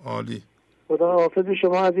شما. عالی. خدا حافظ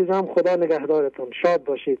شما عزیزم. خدا نگهدارتون. شاد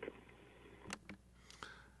باشید.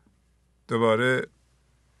 دوباره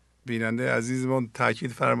بیننده عزیزمون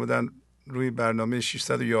تاکید فرمودن روی برنامه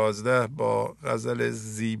 611 با غزل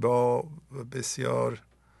زیبا و بسیار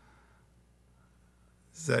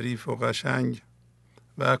ظریف و قشنگ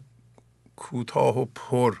و کوتاه و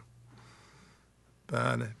پر.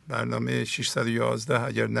 بله، برنامه 611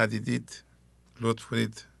 اگر ندیدید لطف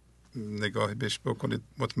کنید نگاهی بهش بکنید.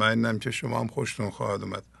 مطمئنم که شما هم خوشتون خواهد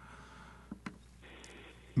اومد.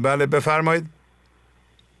 بله بفرمایید.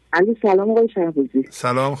 علی سلام آقای شهبازی.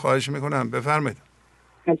 سلام، خواهش میکنم بفرمایید.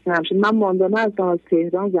 من ماندانا از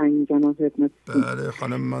تهران زنگ میزنم خدمت. بله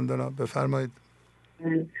خانم ماندانا بفرمایید.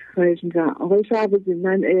 خواهش میکنم آقای شهبازی.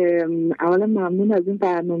 من اولا ممنون از این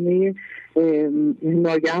برنامه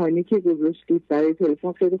ناگهانی که گذاشتید برای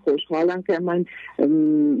تلفن. خیلی خوشحالم که من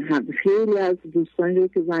خیلی از دوستانی رو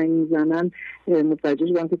که زنگ میزنن متوجه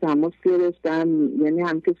شدم که تماس گرفتن. یعنی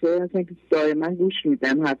هم کسایی هستن که دائما گوش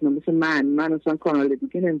میدن، حتما مثل من اصلا کانال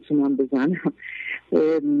دیگه نمیتونم بزنم.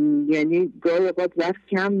 یعنی گاهی اوقات وقت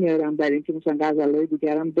کم میارم برای اینکه مثلا غزلهای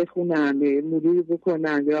دیگرم بخونم، مروری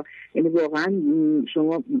بکنم. یا یعنی واقعا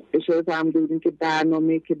شما اشاره فرمودین که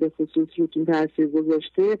برنامه که به خصوص روتون تاثیر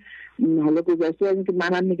گذاشته، حالا گذشته از اینکه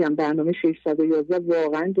منم میگم برنامه 611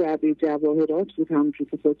 واقعا جعبه جواهرات بود. همونجور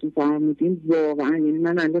که خودتون فرمودین واقعا، یعنی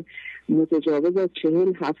من الان متجاوز از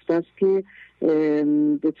 40 هفته است که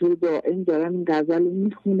به طور دائم دارم این غزل رو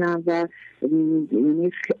میخونم و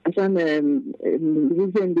اصلا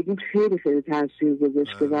روی زندگیم خیلی خیلی تاثیر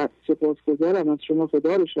گذاشته و سپاسگزارم از شما.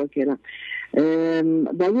 خدا رو شاکرم.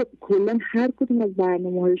 ولی کلا هر کدوم از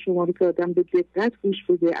برنامه‌های شما رو که آدم به دقت گوش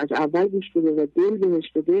بده، از اول گوش بده و دل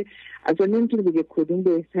بهش بده، اصلا نمیتونه بگه کدوم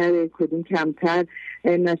بهتره کدوم کمتر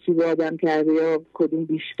نصیب آدم کرده یا کدوم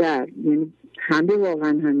بیشتر. یعنی همه واقعا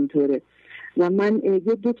همینطوره. و من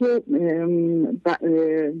یه دو تا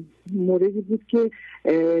موردی بود که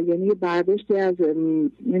یعنی برداشتی از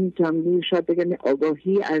نمیتونم شاید بگم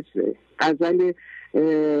آگاهی از غزل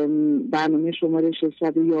برنامه شماره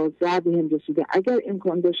 611 به هم رسیده. اگر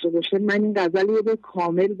امکان داشته باشه من این غزل رو به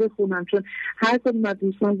کامل بخونم، چون هر کدوم از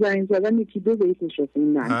دوستان زنگ زدن یکی دو بیتش رو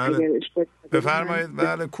خوندن. اگر بفرمایید.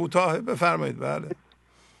 بله کوتاه بفرمایید.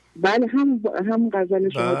 بله هم غزل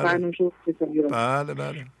شما برنامه شما.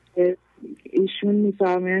 بله ایشون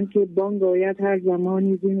میفرمایند که بانگ آید هر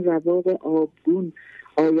زمانی زین رواق آبگون،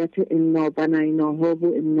 آیت انا بنیناها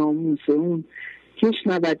و انا موسعون. کش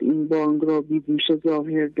نبد این بانگ را بی گوش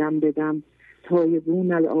ظاهر دم بدم،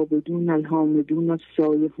 تایبون العابدون الحامدون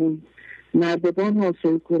السایحون. نردبان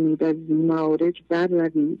حاصل کنید از معارج بر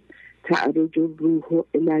روید، تعرج الروح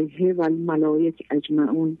الیه و الملائک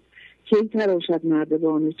اجمعون. کی تراشد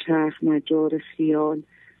نردبان چرخ نجار خیال،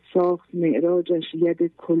 ساخت معراجش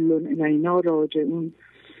ید کلون الینا راجعون.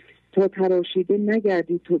 تا تراشیده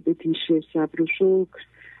نگردی تو به تیشه صبر و شکر،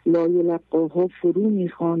 لا یلقاها فرو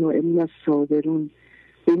میخوان و الا الصابرون.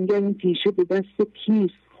 بنگر این تیشه به دست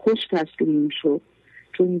کیست خوش تسلیم شد،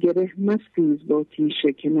 چون گره مستیز با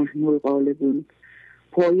تیشه که نحن الغالبون.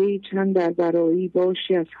 پایه چند در برایی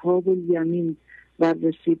باشی اصحاب الیمین،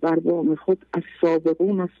 ورسی بر بام خود از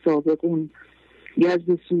سابقون.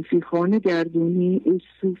 یزد صوفی خانه گردونی ای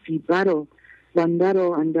صوفی برا،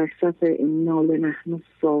 وندرا اندر صف انا لنحن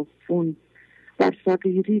الصافون. بر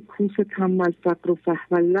فقیری کوس تم الفقر و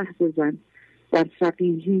فهو الله بزن، در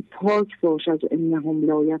فقیری پاک باش از انهم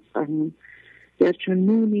لا یفقهون. گر چون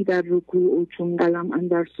نونی در رکوع و چون قلم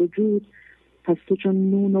اندر سجود، پس تو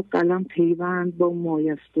چون نون و قلم پیوند با ما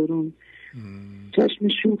یسترون. چشم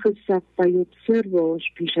شوخ صف یبصر باش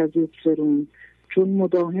پیش از یبصرون، چون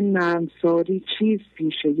مداهن نرمساری چیز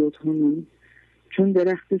پیش یدهنون. چون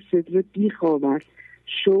درخت سدره بیخ آورد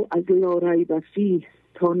شو از لا ریب فیه،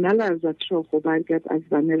 تا نلرزد شاخ و برگت از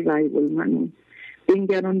بن ریب المنون.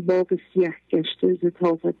 بنگران باغ سیه گشته ز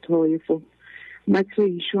طافت طایف، مکر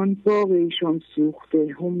ایشان باغ ایشان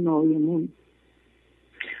سوخته هم نایمون.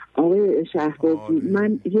 آقای شهبازی،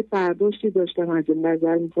 من یه برداشتی داشتم از این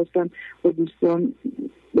نظر، میخواستم با دوستان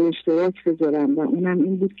به اشتراک بذارم و اونم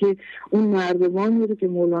این بود که اون مردمانی رو که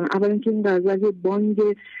مولانا، اولا که این غزل یه بانگ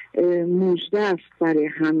مژده است برای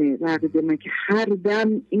همه عقیده من که هر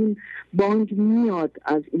دم این بانگ میاد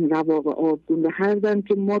از این رواق آبگون و هر دم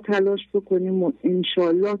که ما تلاش بکنیم و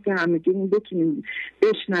انشالله که همگی بتونیم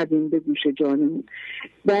بشنویم به گوش جانمون.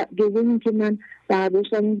 و دوم که من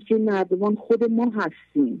برداشتم این که مردمان خود ما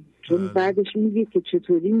هستیم، چون بعدش میگه که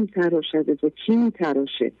چطوری میتراشده و کی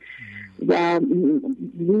میتراشه و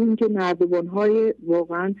این که نردبان‌های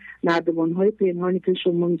واقعا نردبان‌های پنهانی که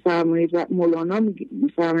شما می‌فرمایید و مولانا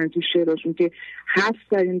می‌فرمایید تو شعراشون که هست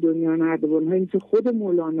در این دنیا، نردبان‌هایی مثل خود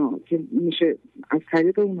مولانا که میشه از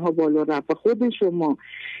طریق اونها بالا رفت و خود شما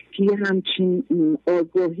که همچین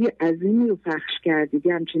آگاهی عظیمی رو پخش کردید،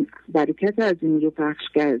 همچین برکت عظیمی رو پخش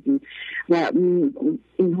کردید و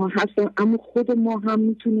اینها هستن، اما خود ما هم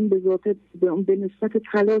میتونیم به ذات به نسبت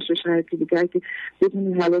تلاشش هر کی دیگر که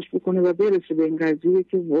بتونه تلاش بکنه و برسه به این قضیه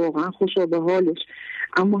که واقعا خوشا به حالش،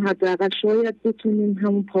 اما حداقل شاید بتونیم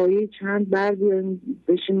همون پایه چند بر بیاریم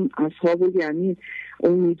بشیم اصحاب الیمین.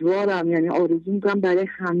 امیدوارم، یعنی آرزو میکنم برای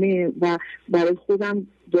همه و برای خودم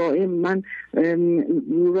دائم. من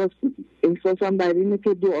راست احساسم بر اینه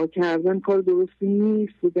که دعا کردن کار درستی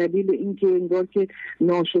نیست به دلیل اینکه انگار که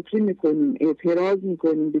ناشکری میکنیم، اعتراض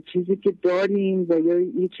میکنیم به چیزی که داریم و یا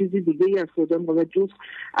یه چیزی دیگه از خدا و جز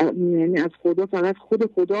یعنی از خدا فقط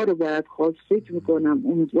خود خدا رو باید خواست. فکر میکنم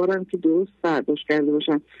امیدوارم که درست برداشت کرده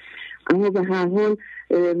باشم، اما به هر حال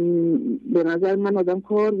به نظر من آدم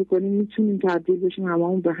کار بکنیم میتونیم تبدیل بشیم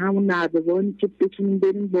هممون به همون نردبانی که بتونیم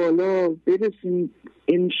بریم بالا برسیم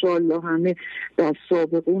انشالله همه در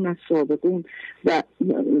سابقون از سابقون. و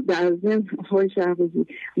در ضمن های شهبازی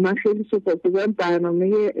من خیلی سپاسگزارم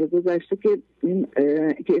برنامه گذشته که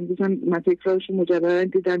امروز هم من تکرارش مجددا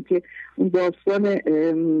دیدم که اون داستان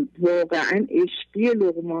واقعا عشقی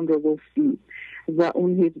لقمان رو گفتی و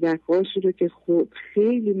اون هدبک‌هاشی رو که خود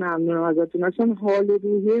خیلی ممنونم ازتون، اصلا حال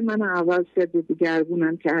روحی من عوض کرده،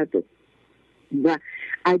 دیگرگونم کرده و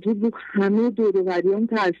عجیب بود همه دور و بریام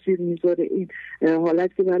تاثیر میذاره این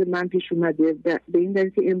حالت که برای من پیش اومده. به این دلیل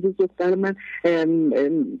که امروز دختر من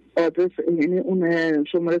آدرس یعنی اون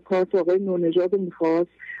شماره کارت آقای نونژاد رو میخواست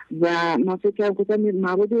و من فکر کردم گفتم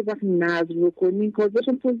مواد یه وقت نظر بکنیم این کار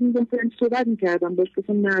داشتم توضیح میدم که صحبت میکردم باش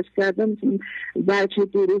گفتم نظر کردم بچه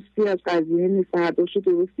درستی از قضیه نیست، برداشت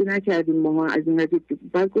درستی نکردیم ما از این قضیه.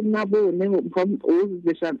 بعد گفتم نه بابا نمیخوام عضو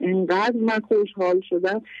بشم. انقدر من خوشحال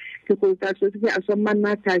شدم که خود دستاتی که اصلا من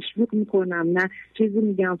نه تشویق میکنم نه چیزی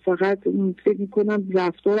میگم، فقط فکر میکنم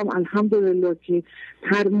رفتارم الحمدلله که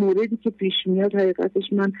هر موردی که پیش میاد حقیقتش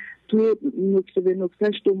من توی نکته به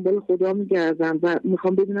نکتهش دنبال خدا میگردم و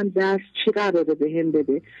میخوام ببینم درس چی قراره بهم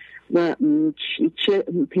بده و چه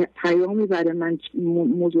پیامی برای من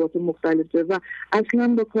موضوعات مختلف داره و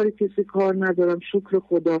اصلا با کار کسی کار ندارم. شکر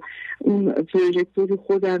خدا اون پروژکتوری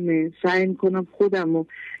خودمه، سعی میکنم خودم رو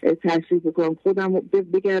تحصیل بکنم، خودم رو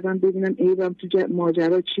بگردم ببینم ایرم تو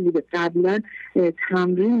ماجرا چی بوده. قبلا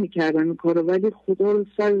تمرین میکردم این کارو ولی خدا رو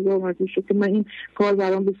سر زامتی شد که من این کار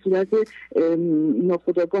برام به صورت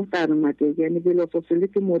ناخودآگاه در اومده، یعنی بلافاصله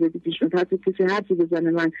که موردی پیش میاد حتی کسی حرفی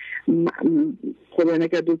بزنه من خدا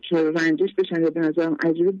نکرد دچار رنجش بشن یا به نظرم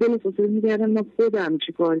عجیبه بلافاصله میگردم من خودم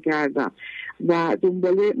چی کار کردم و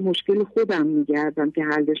دنبال مشکل خودم میگردم که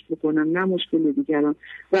حلش بکنم نه مشکل دیگران.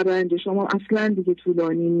 و رنج شما اصلا دیگه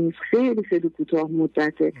طولانی نیست، خیلی خیلی کوتاه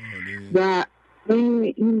مدته و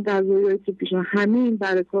این قضایی که پیش همه این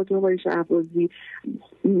برکات آقای شهبازی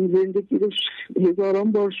زندگی رو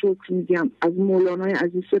هزاران بار شکر میگم. از مولانای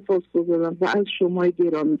عزیز سپاسگزارم و از شما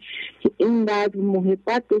گرامی که اینقدر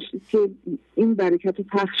محبت داشتید که این برکت رو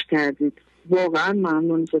پخش کردید. واقعا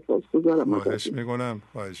ممنون، سپاسگزارم. خواهش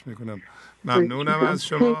میکنم ممنونم از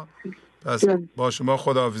شما. پس با شما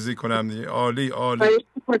خداحافظی کنم دیگه. عالی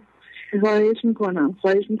خواهش میکنم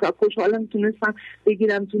خوشحالم تونستم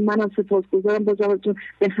بگیرم تو. منم سپاسگزارم بازم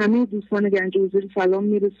به همه دوستان گنج حضوری سلام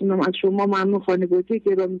میرسونم. از شما ممنون، خانواده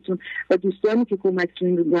گرامیتون و دوستانی که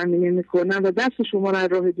کمکتون رو زمینه میکنن و دست شما رو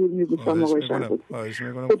راه دور میبوسم. آقای شهبازی خواهش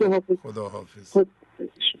میکنم. خداحافظ.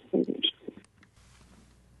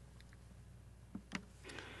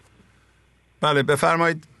 بله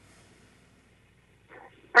بفرمایید.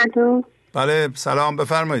 بله سلام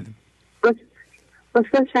بفرمایید.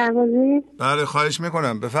 استاد شهبازی؟ بله خواهش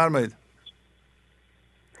میکنم بفرمایید.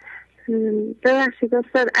 ببخشید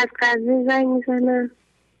استاد از قضیه زنگ میزنم.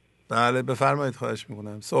 بله بفرمایید خواهش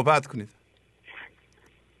میکنم صحبت کنید.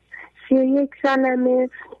 31 سالمه.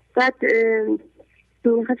 بعد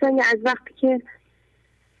میخواستم از وقتی که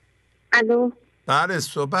الو بله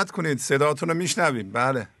صحبت کنید صداتون رو میشنویم.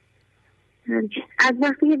 بله از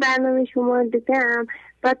وقتی برنامه شما دیدم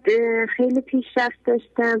بعد خیلی پیشرفت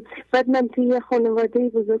داشتم. بعد من توی یه خانواده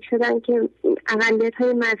بزرگ شدم که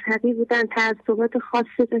اقلیت‌های مذهبی بودن، تعصبات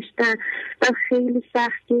خاصی داشتن و خیلی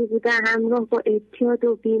سختی بودن همراه با اعتیاد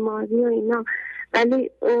و بیماری و اینا،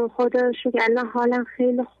 ولی خدا رو شکر الان حالم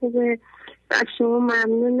خیلی خوبه و از شما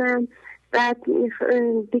ممنونم. بعد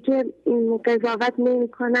دیگه قضاوت نمی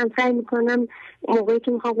کنم، سعی می کنم موقعی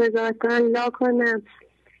که میخوام قضاوت کنم لا کنم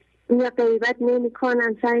یا غیبت نمی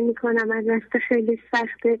کنم، سعی می کنم. از دست خیلی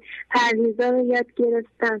سخته پرهیزا رو یاد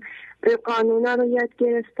گرفتم، قانونا رو یاد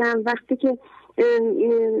گرفتم. وقتی که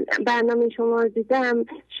برنامه شما رو دیدم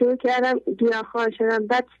شروع کردم گیاهخوار شدم،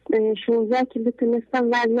 بعد 16 کیلو تونستم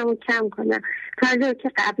وزنم رو کم کنم، کاری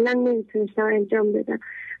که قبلا نمیتونستم انجام بدم.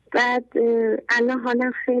 بعد الان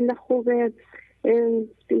حالا خیلی خوبه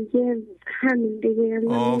دیگه، همین دیگه.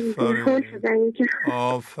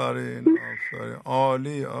 آفرین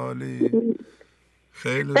عالی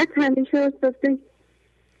خیلی. بعد همیشه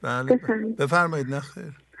بله بفرمایید. نه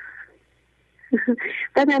خیر.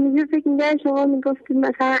 بعد همیشه فکر می‌کردم شما میگفتید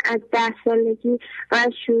مثلا از 10 سالگی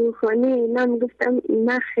باید شروع کنی، من میگفتم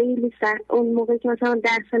من خیلی سخت اون موقع که مثلا 10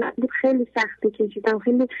 سالم بود خیلی سختی کشیدم،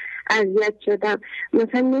 خیلی اذیت شدم،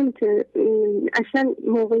 مثلا نمیتونم اصلا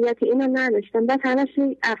موقعیت اینو نداشتم، بعد همش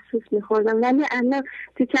افسوس میخوردم. ولی الان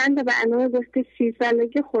تو چند برنامه گفتی 30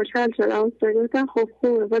 سالگی خوشحال شدم، گفتم خب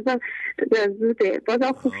خوبه، بازم زوده،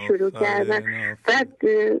 بازم خوب شروع کردم.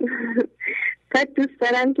 بعد دوست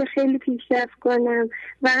دارم که خیلی پیشرفت کنم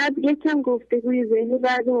و یکم گفتگوی ذهنی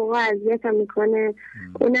بعد موقع اذیتم میکنه،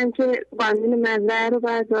 اونم که قانون مزرعه رو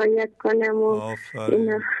باید رعایت کنم و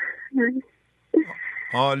اینا.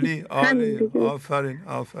 عالی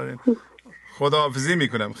آفرین. خداحافظی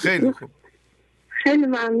میکنم. خیلی خوب، خیلی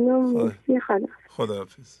ممنون.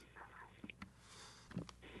 خداحافظ.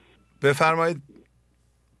 بفرمایید.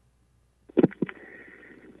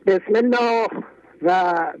 بسم الله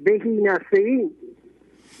و بهی نستعین.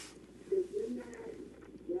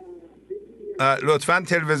 لطفاً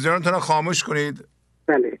تلویزیونتون رو خاموش کنید.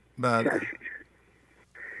 بله.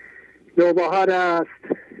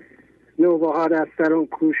 نوبهار است در اون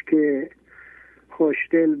کوش که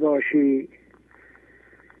خوشدل باشی،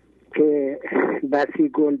 که بسی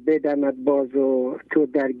گل بدمد باز و تو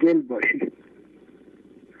در گل باشی.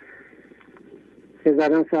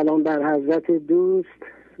 هزاران سلام بر حضرت دوست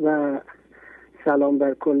و سلام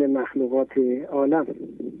بر کل مخلوقات عالم.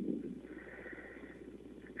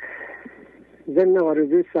 ضمن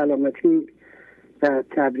آرزوی سلامتی و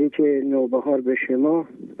تبریک نوبهار به شما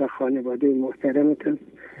و خانواده محترمتون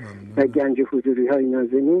و گنج حضوری های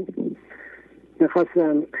نازنین.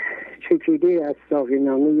 میخواستم چکیده از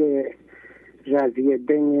ساقینامه رضی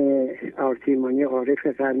الدین آرتیمانی عارف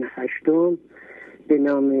قرن 8 به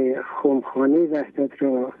نام خمخانه وحدت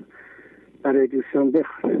را برای دوستان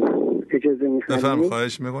بخونم. اجازه می‌فرمایید؟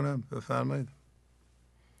 خواهش میکنم، بفرمایید.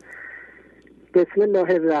 بسم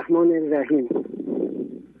الله الرحمن الرحیم.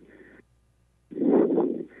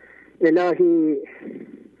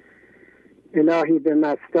 الهی به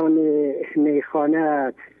مستان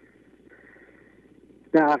میخانه‌ات،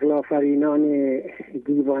 به عقل آفرینان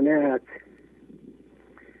دیوانه‌ات،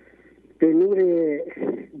 به نور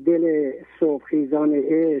دل صبحخیزان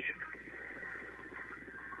عشق،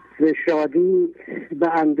 به شادی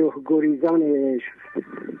به اندوه گریزان عشق،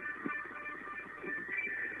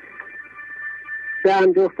 به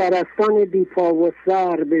اندوه پرستان بی پا و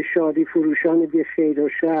سر، به شادی فروشان بی خیر و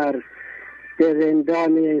شر، به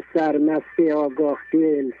رندان سرمست آگاه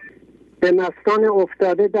دل، به مستان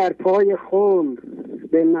افتاده در پای خم،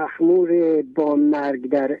 به مخمور با مرگ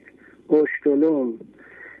در اشتلم،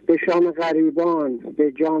 به شام غریبان،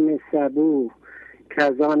 به جام صبوح،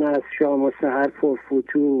 کزان از شام و سحر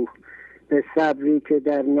پرفتوح، به صبری که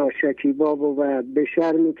در ناشکیبا بود، به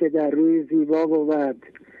شرمی که در روی زیبا بود،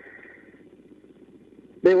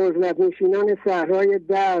 به عزلت نشینان صحرای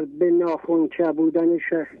درد، به ناخن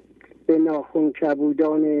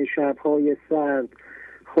کبودان شبهای سرد.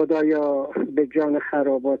 خدایا به جان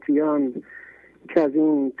خراباتیان که از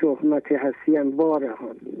این تهمت هستیم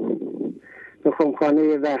وارهان. به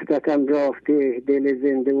خمخانه وحدتم راه ده، دل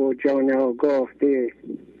زنده و جان آگاه ده.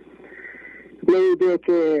 میده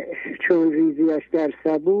که چون ریزیش در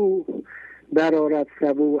سبو، برآرد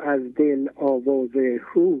سبو از دل آواز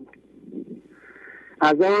هو.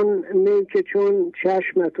 از آن می که چون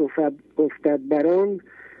چشمت افتد بران،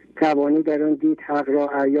 توانی در آن دید حق را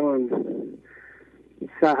عیان.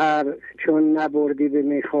 سحر چون نبردی به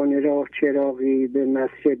میخانه راه، چراغی به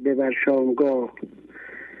مسجد ببر شامگاه.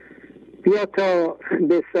 بیا تا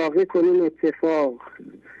به ساقی کنیم اتفاق،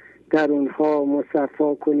 در اونها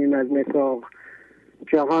مصفا کنیم از نفاق.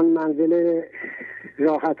 جهان منزل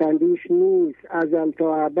راحت اندیش نیست، ازل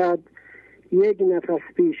تا ابد یک نفس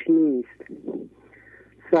پیش نیست.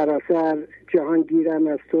 سراسر جهان گیرم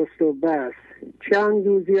از توست و بس، چند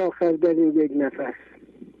روزی آخر در این یک نفس.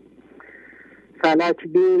 فلک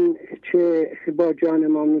بین چه با جان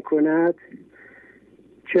ما می کند،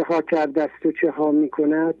 چه ها کرده است و چه ها می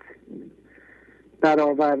کند.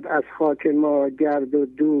 برآورد از خاک ما گرد و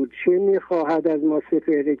دود، چه می خواهد از ما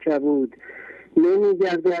سپهر کبود. نمی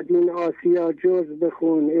گردد این آسیا جز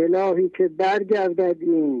بخون، الهی که برگردد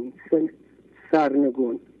این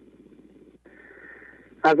سرنگون.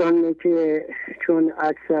 از آن که چون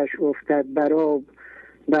عکسش افتد بر آب،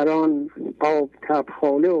 بر آن آب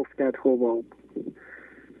تبخاله افتد حباب.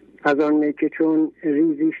 از آن که چون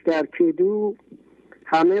ریزیش در کدو،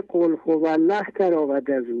 همه قل هوالله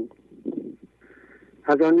تراود از او.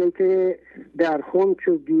 از آن که در خم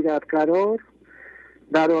چو گیرد قرار،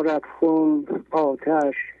 برآرد خم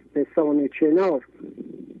آتش به سان چنار.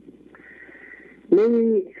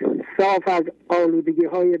 می صاف از آلودگی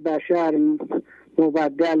های بشر،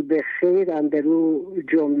 مبدل به خیر اندرو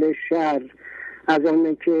جمله شر. از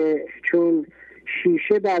آن که چون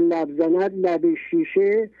شیشه بر لب زند، لب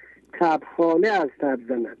شیشه تبخاله از تب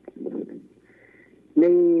زند.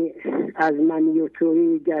 می از منی و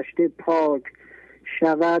تویی گشته پاک،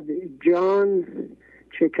 شود جان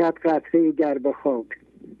چکد قطره گر به خاک.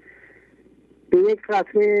 به یک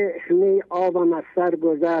قطره می آبم از سر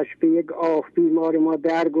گذشت، به یک آه بیمار ما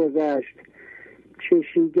در گذشت.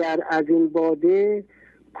 چشیگر از این باده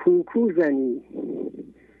کوکو زنی،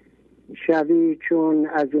 شوی چون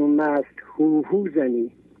از اون مست هوهو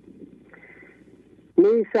زنی.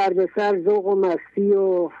 می سر به سر ذوق و مستی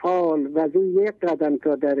و حال، و از یک قدم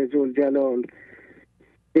تا در ذوالجلال.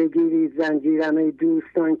 بگیری زنجیرم ای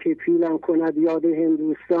دوستان، که پیلم کند یاد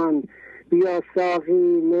هندوستان. بیا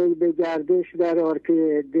ساقی می به گردش درآر،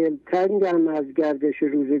 که دل تنگم از گردش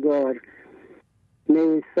روزگار.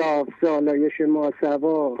 می صاف زالایش ما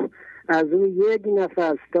سوا، از او یک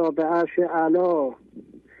نفس تا به عرش اعلی.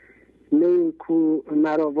 می کو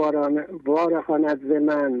مرا وارهاند ز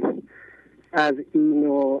من، از این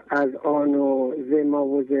و از آن و ز ما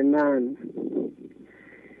و ز من.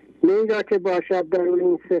 می را که باشد در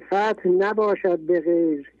این صفت، نباشد به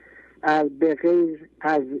غیر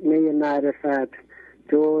از می معرفت.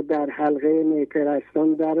 تو در حلقه می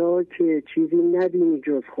پرستان درآ، که چیزی ندینی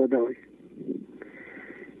جز خدای.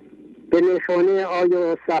 به میخانه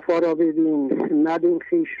آیا صفا را ببین، مبین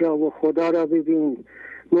خویش را و خدا را ببین.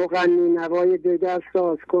 مغنی نوای دگر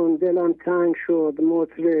ساز کن، دلم تنگ شد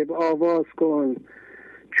مطرب آواز کن.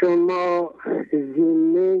 چون ما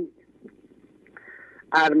زینه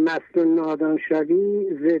ارمست و نادان شوی،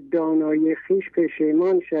 ز دانایی خویش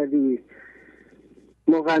پشیمان شوی.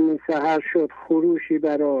 مغنی سحر شد خروشی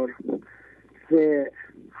برار، ز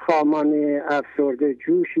خامان افسرده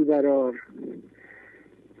جوشی برار.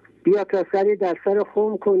 بیا تا سری در سر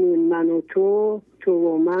خم کنیم، من و تو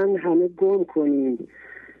و من همه گم کنیم.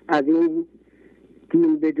 از این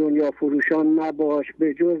دین به دنیا فروشان نباش،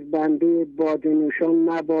 به جز بنده باده نوشان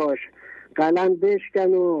نباش. قلم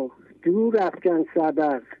بشکن و دور افکن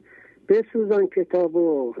سبق، بسوزان کتاب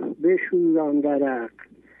و بشویان ورق.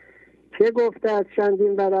 که گفته از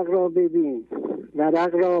چندین ورق را ببین،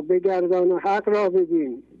 ورق را بگردان و حق را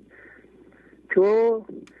ببین. تو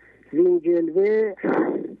زین جلوه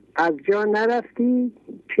از جا نرفتی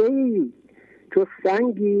چی؟ تو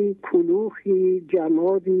سنگی، کلوخی،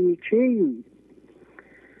 جمادی چی؟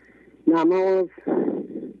 نماز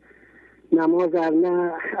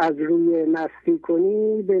ارنه از روی مستی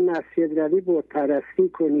کنی، به مسجد روی بت پرستی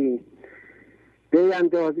کنی.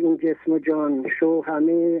 بینداز این جسم و جان شو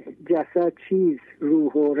همه، جسد چیز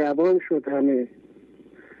روح و روان شد همه.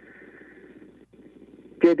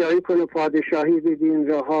 گدایی کن و پادشاهی ببین،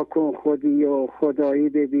 رها کن خودی و خدایی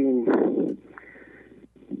ببین.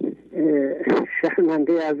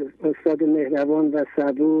 شرمنده از استاد مهربان و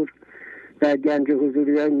صبور و گنج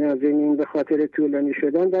حضوری های نازنین به خاطر طولانی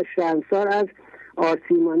شدن، و شرمسار از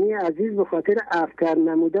آرسیمانی عزیز به خاطر افکر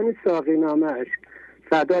نمودن ساقی نامش.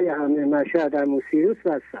 فدای همه مشهد موسیروس و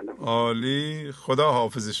السلام. عالی، خدا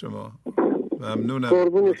حافظ شما. ممنونم.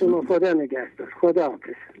 قربون شما، خدا نگهدار. خدا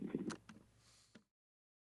حافظ.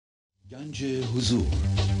 گنج حضور،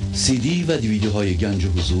 سی دی و دیویدیوهای گنج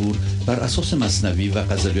حضور بر اساس مثنوی و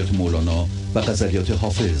غزلیات مولانا و غزلیات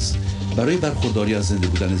حافظ، برای برخورداری از زنده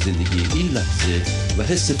بودن زندگی این لحظه و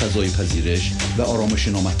حس فضای پذیرش و آرامش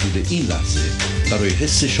نامحدود این لحظه، برای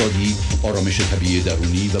حس شادی، آرامش طبیعی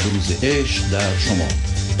درونی و بروز عشق در شما،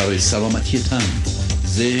 برای سلامتی تن،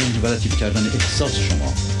 ذهن و لطیف کردن احساس شما،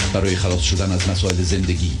 برای خلاص شدن از مسائل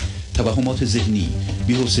زندگی، توهمات ذهنی،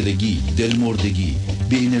 بی‌حوصلگی، دلمردگی،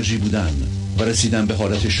 به انرژی بودن و رسیدن به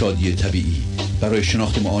حالت شادی طبیعی برای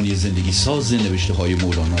شناخت معانی زندگی ساز نوشته های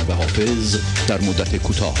مولانا و حافظ در مدت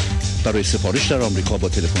کوتاه. برای سفارش در آمریکا با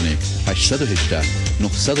تلفن 818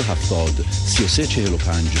 970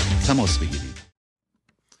 3345 تماس بگیرید.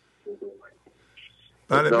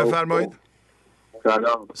 بله بفرمایید.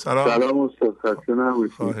 سلام استاد، خسته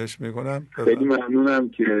نباشید. خواهش میکنم. خیلی ممنونم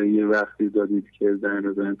که یه وقتی دادید که زنگ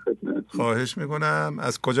بزنید خدمتتون. خواهش میکنم.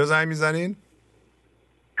 از کجا زنگ میزنین؟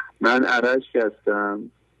 من ارشک هستم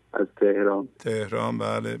از تهران. تهران،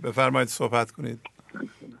 بله بفرمایید صحبت کنید.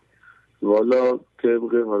 والا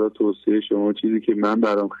طبق حالا توصیه شما چیزی که من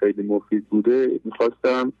برام خیلی مفید بوده،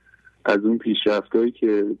 میخواستم از اون پیشرفتایی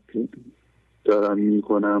که دارم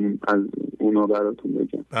میکنم از اونا براتون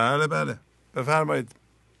بگم. بله بله بفرمایید.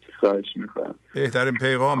 خواهش میکنم. بهترین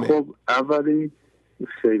پیغامه. خب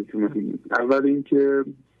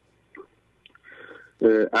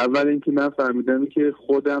اول اینکه من فهمیدم که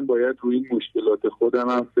خودم باید روی این مشکلات خودم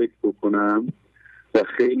هم فکر بکنم و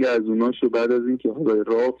خیلی از اوناشو بعد از اینکه حالا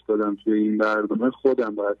راه افتادم توی این برنامه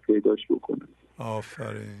خودم باید پیداش بکنم.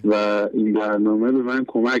 آفرین. و این برنامه به من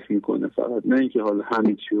کمک میکنه، فقط نه اینکه حالا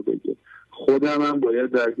همه چی رو بگه. خودم هم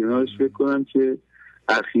باید در کنارش فکر کنم که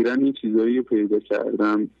اخیراً این چیزایی رو پیدا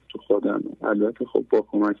کردم تو خودم، البته خب با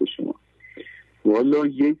کمک شما. والا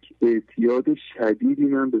یک اعتیاد شدیدی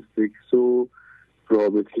من به سکس و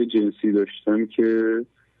رابطه جنسی داشتم که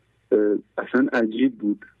اصلا عجیب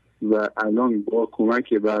بود و الان با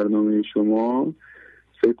کمک برنامه شما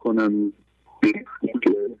فکر کنم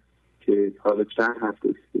که حالا چند هفته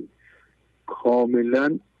است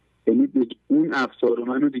کاملا، یعنی اون افسار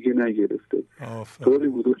منو دیگه نگرفته. طوری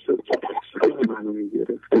بود شد که منو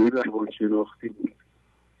میگرفت، اون روانشناختی بود،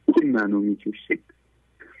 اون منو میکشید،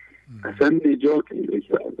 اصلا نجات پیدا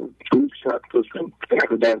کردم چون شب تا شب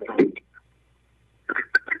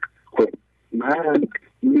خب من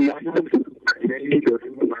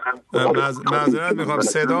معذرت میخوام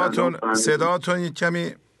صداتون یک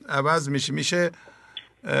کمی عوض میشه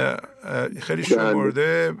خیلی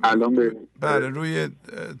شمرده. بله روی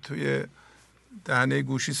توی دهنه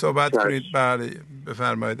گوشی صحبت کنید. بله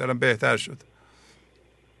بفرمایید. الان بهتر شد.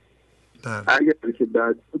 بله. اگر که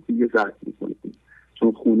بعد دیگه زد میکنید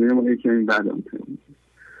چون خونه ما یکمی بدم کنید.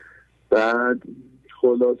 بعد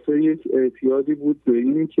خلاصه یک اعتیادی بود به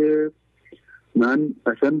این که من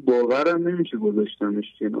اصلا باورم نمیشه گذاشتمش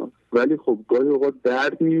کنار، ولی خب گاهی اوقات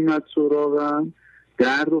درد میومد سراغم،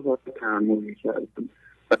 درد رو فقط تحمل میکردم.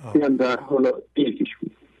 وقتی در حالا یکیش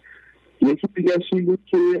بود. یکی دیگرش این بود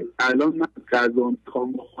که الان من غذا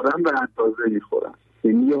میخوام بخورم و اندازه میخورم،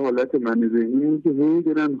 یعنی یه حالت من ذهنی این که هی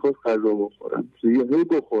دلم میخواست غذا بخورم، هی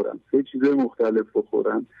بخورم، هی چیزای مختلف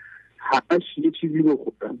بخورم، همش یه چیزی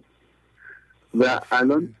بخورم و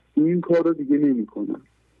الان این کار رو دیگه نمی کنم.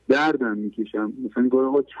 دردم میکشم، مثلا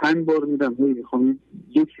گاهی چند بار میدم هی میخوام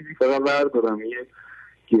یه چیزی فقط بردارم، یه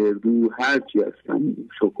گردو هر چی هستم،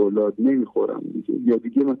 شکلات نمیخورم دیگه، یا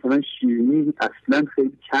دیگه مثلا شیرینی اصلا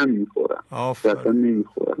خیلی کم میخورم، اصلا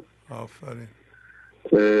نمیخورم. آفرین.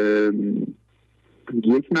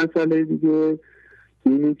 یک مسئله دیگه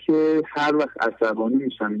اینه که هر وقت عصبانی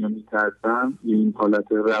میشم یا میترسم، این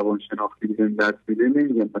حالت روانشناختی بهم دست میده،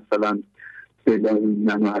 نمیگم مثلا بلایی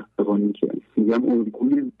منو عصبانی کرد، میگم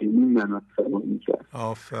الگوی ذهنی منو عصبانی کرد.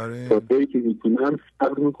 آفرین. تا جایی که میتونم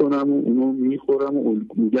صبر میکنم و اونو میخورم و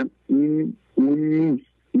میگم این اون نیست،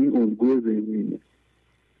 این الگوی ذهنیه.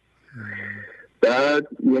 بعد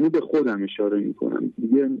یعنی به خودم اشاره میکنم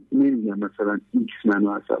دیگه، نمیگم مثلا ایکس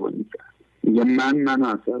منو عصبانی کرد، میگم منو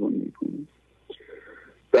عصبانی میکنم.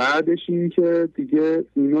 بعدش این که دیگه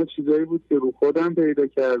اینا چیزایی بود که رو خودم پیدا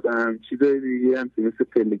کردم، چیزایی دیگه هم که مثل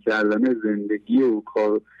پله کردن زندگی و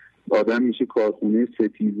کار آدم میشه کارخونه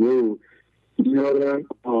ستیزه و اینا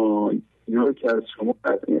رو که از شما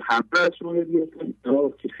همه از شما گرفتم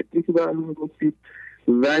که خیلی که برنامه گفتید،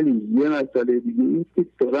 ولی یه مسئله دیگه این که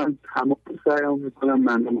دارم تمام سعیم میکنم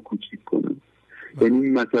منم کوچیک کنم. یعنی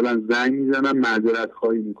مثلا زنگ میزنم معذرت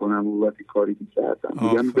خواهی میکنم بابت کاری که کردم،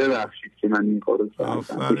 میگم ببخشید که من این کارو کردم،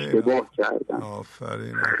 اشتباه کردم.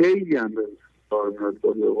 خیلی هم به کار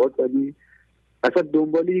میاد، ولی اصلا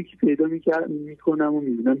دنبال یکی پیدا میکنم و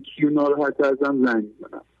میبینم کیو ناراحت ازم زنگ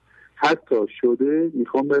میزنم. حتی شده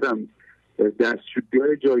میخوام برم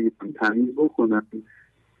دستشویی جایی تمیز بکنم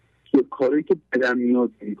که کاری که بدم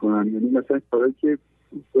میاد میکنم، یعنی مثلا کاری که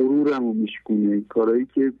غرورم رو میشکونه، کاری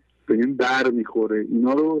که بهم بر میخوره،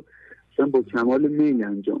 اینا رو مثلا با کمال میل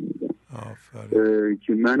انجام میدم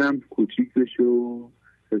که منم کوچیک بشه و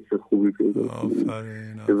حس خوبی پیدا کنم.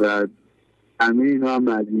 و همه اینا هم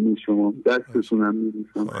مدینه شما، دستتون هم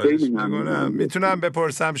میدیسم. خیلی ممنونم. میتونم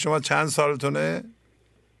بپرسم شما چند سالتونه؟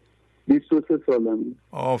 23 سالم.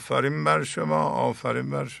 آفرین بر شما، آفرین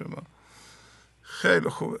بر شما. خیلی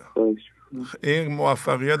خوبه. این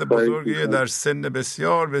موفقیت بزرگیه در سن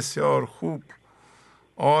بسیار بسیار خوب.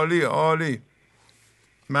 عالی عالی.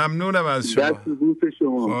 ممنونم از شما. دست بوس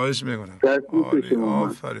شما. خواهش میکنم. دست بوس شما.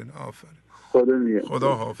 آفرین آفرین. خدا نگهدار.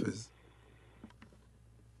 خدا حافظ.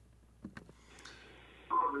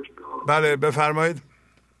 بله بفرمایید.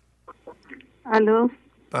 الو.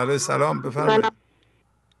 بله سلام بفرمایید.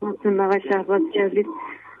 سلام. آقای شهباز جدید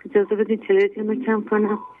اجازه بدید تلویزیون رو کم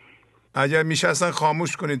کنم. اگر میشه اصلا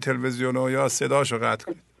خاموش کنید تلویزیون رو یا صداشو قطع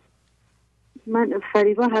کنید. من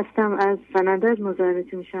فریبا هستم از سنندج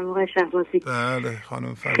مزاحمتون میشم آقای شهبازی. بله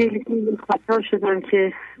خانم فریبا. خیلی خوشحال شدم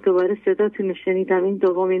که دوباره صداتون رو شنیدم. این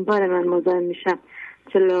دومین بار من مزاحم میشم.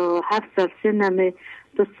 47 سال سنمه،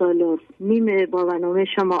 2 سال و نیم با برنامه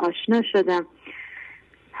شما آشنا شدم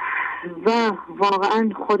و واقعا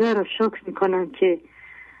خدا رو شکر میکنم که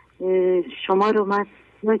شما رو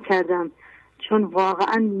من کردم، چون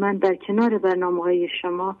واقعا من در کنار برنامه‌های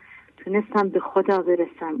شما تونستم به خدا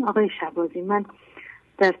برسم. آقای شهبازی، من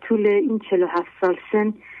در طول این 47 سال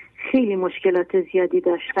سن خیلی مشکلات زیادی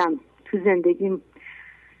داشتم تو زندگیم.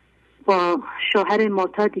 با شوهر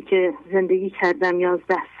معتادی که زندگی کردم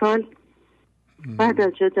 11 سال، بعد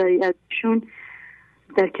از جدایی ازشون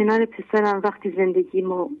در کنار پسرم وقتی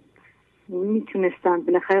زندگیمو میتونستم،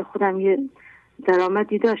 بالاخره خودم یه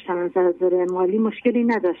درآمدی داشتم، از نظر مالی مشکلی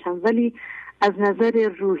نداشتم، ولی از نظر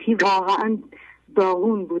روحی واقعا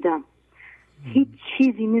داغون بودم. هیچ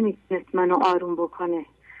چیزی نمیتونست منو آروم بکنه.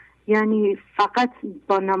 یعنی فقط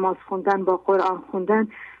با نماز خوندن، با قرآن خوندن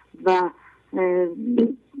و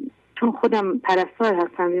چون خودم پرستار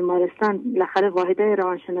هستم بیمارستان، بالاخره واحده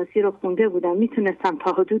روانشناسی رو خونده بودم، میتونستم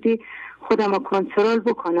تا حدودی خودم رو کنترل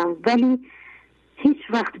بکنم، ولی هیچ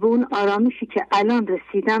وقت به اون آرامشی که الان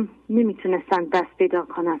رسیدم نمیتونستم دست پیدا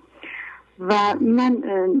کنم. و من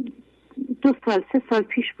 2 سال 3 سال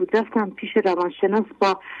پیش بود رفتم پیش روانشناس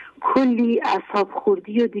با کلی اعصاب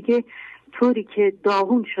خوردی و دیگه طوری که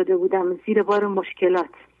داغون شده بودم زیر بار مشکلات.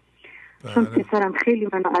 چون پسرم خیلی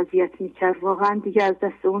منو اذیت میکرد، واقعا دیگه از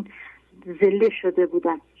دست اون ذله شده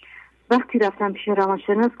بودم. وقتی رفتم پیش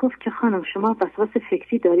روانشناس گفت که خانم شما وسواس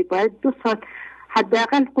فکری داری، باید 2 سال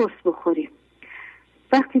حداقل قرص بخوری.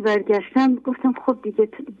 وقتی برگشتم گفتم خب دیگه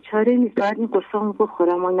چاره نیست، باید این قرصامو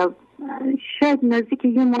بخورم. و شاید نزدیک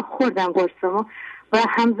 1 ماه خوردم قرصامو و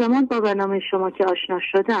همزمان با برنامه شما که آشنا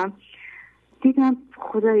شدم دیدم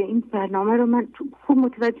خدای این برنامه رو من خوب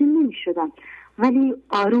متوجه نمی شدم ولی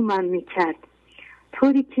آرومم می کرد،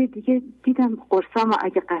 طوری که دیگه دیدم قرصامو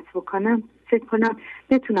اگه قطع بکنم فکر کنم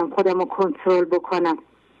بتونم خودم رو کنترل بکنم.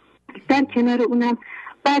 در کنار اونم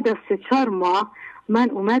بعد از 3-4 ماه من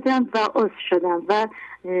اومدم و عضو شدم و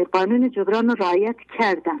قانون جبران رو رعایت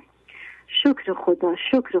کردم. شکر خدا،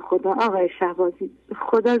 شکر خدا آقای شهبازی.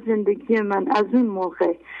 خدا زندگی من از اون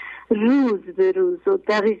موقع روز به روز و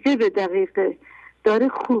دقیقه به دقیقه داره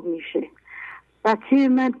خوب میشه. بچه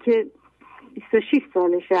من که 26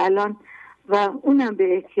 سالشه الان و اونم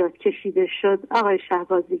به احتیاط کشیده شد آقای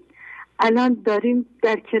شهبازی، الان داریم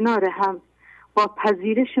در کنار هم با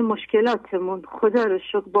پذیرش مشکلاتمون، خدا رو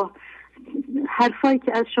شکر با حرفایی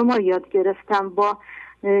که از شما یاد گرفتم، با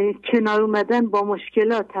کنار اومدن با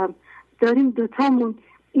مشکلاتم، داریم دوتامون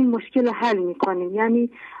این مشکل رو حل میکنیم. یعنی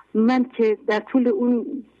من که در طول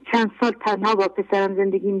اون چند سال تنها با پسرم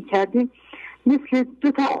زندگی میکردیم مثل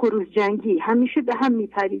 2 خروس جنگی همیشه به هم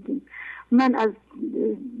میپریدیم. من از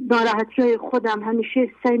ناراحتی‌های خودم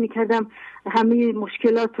همیشه سعی میکردم همه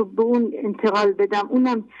مشکلات رو به اون انتقال بدم،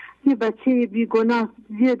 اونم یه بچه بیگناه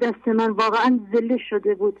زیر دست من واقعا ذله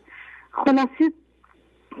شده بود. خلاصه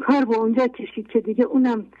کار به اونجا کشید که دیگه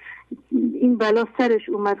اونم این بلا سرش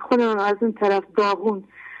اومد، خودم از اون طرف داغون.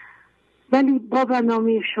 ولی با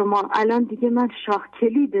برنامه شما الان دیگه من شاه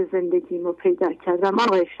کلید زندگیمو پیدا کردم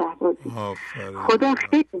آقای شهبازی. خدا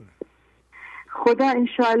خیلی، خدا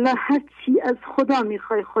انشاءالله هر چی از خدا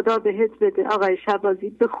میخوای خدا بهت بده آقای شهبازی.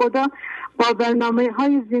 به خدا با برنامه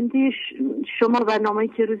های زنده شما، برنامه‌ای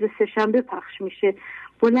که روز 3 شنبه پخش میشه،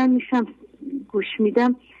 بلند میشم گوش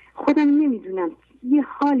میدم، خودم نمیدونم یه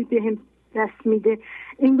حال بهم دست میده،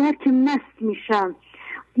 انگار که مست میشم،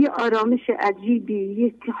 یه آرامش عجیبی،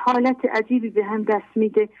 یه حالت عجیبی بهم دست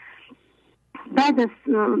میده. بعد از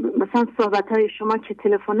مثلا صحبت‌های شما که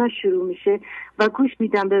تلفن‌ها شروع میشه و گوش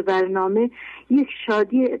میدم به برنامه، یک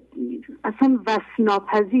شادی اصلا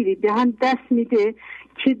وصف‌ناپذیری به هم دست میده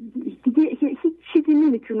که دیگه هیچ چیزی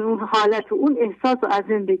نمیتونه اون حالت و اون احساس رو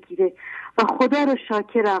ازم بگیره. و خدا رو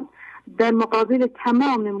شاکرم در مقابل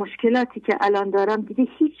تمام مشکلاتی که الان دارم دیگه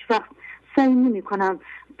هیچ وقت سعی نمی کنم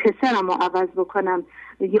پسرم رو عوض بکنم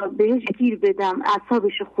یا بهش گیر بدم،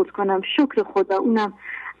 اعصابش خورد کنم. شکر خدا اونم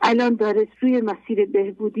الان داره روی مسیر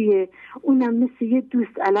بهبودیه، اونم مثل یه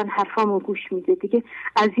دوست الان حرفامو گوش میده دیگه،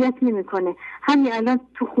 اذیت نمیکنه. همین الان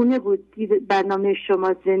تو خونه بود دید برنامه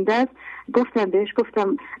شما زنده است، گفتم بهش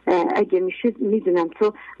اگه میشه، میدونم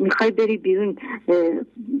تو میخوای بری بیرون،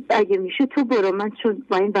 اگه میشه تو برو، من چون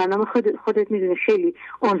با این برنامه خودت میدونی خیلی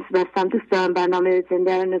انس بستم، دوست دارم برنامه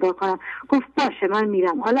زنده رو نگاه کنم. گفت باشه من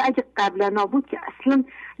میرم. حالا اگه قبلا نبود که اصلا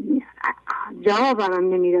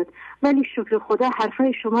جوابم نمیداد، ولی شکر خدا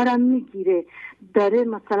حرفای شما رو میگیره. داره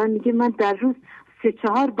مثلا میگه من در روز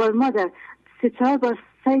 3-4 بار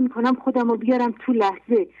سعی میکنم خودم رو بیارم تو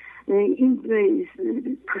لحظه، این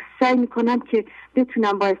سعی میکنم که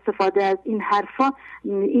بتونم با استفاده از این حرفا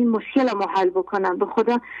این مشکلم رو حل بکنم. به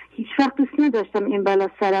خدا هیچ وقت دوست نداشتم این بلا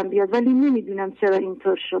سرم بیاد، ولی نمیدونم چرا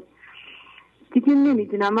اینطور شد دیگه.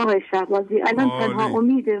 نمیدونم آقای شهبازی، الان تنها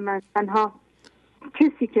امید من، تنها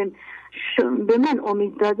کسی که به من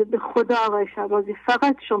امید داده به خدا آقای شهبازی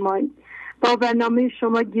فقط شما. با برنامه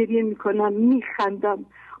شما گریه میکنم، میخندم،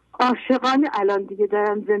 عاشقانه الان دیگه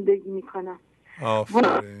دارم زندگی میکنم.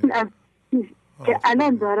 که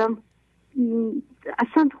الان دارم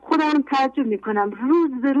اصلا خودم تعجب میکنم،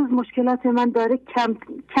 روز به روز مشکلات من داره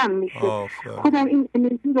کم میشه. خودم این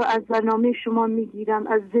انرژی رو از برنامه شما میگیرم،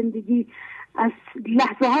 از زندگی، از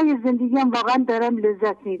لحظه های زندگیم واقعا دارم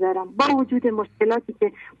لذت میبرم، با وجود مشکلاتی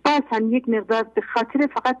که باز هم یک مقدار به خاطر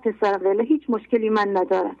فقط پسرم، ولی هیچ مشکلی من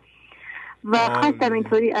ندارم. و خواستم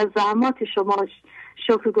اینطوری از زحمات شما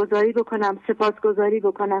شکرگزاری بکنم، سپاسگزاری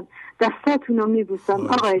بکنم، دستاتون رو میبوسم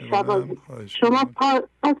آقای شهبازی. شما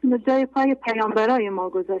پاتون رو جای پای پیامبرای ما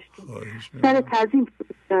گذاشتید، سر تعظیم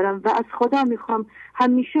دارم و از خدا میخوام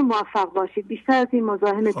همیشه موفق باشید، بیشتر از این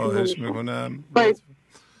مزاحمتون نمیشم. خواهش میکنم،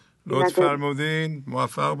 لطف فرمودین،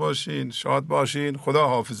 موفق باشین، شاد باشین، خدا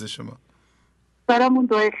حافظ شما. برامون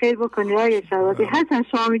دعای خیر بکنید آقای شهبازی. حسن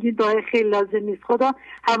شما میگید دعای خیر لازم نیست، خدا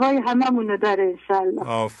هوای هممون رو داره انشالله.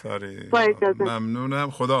 آفرین، ممنونم،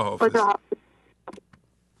 خدا حافظ.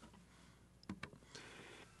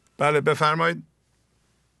 بله بفرمایید.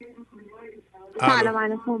 سلام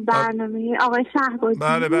علیکم، برنامه آقای شهبازی.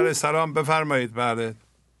 بله سلام، بفرمایید. بله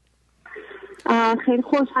خیلی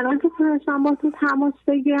خوشحالم که تونستم با تو تماس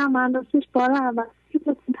بگیرم. من راستش بار اول که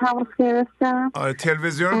با تو تماس گرفتم.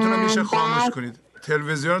 تلویزیونتون رو میشه خاموش کنید؟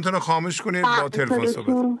 تلویزیونتون رو خاموش کنید با تلفن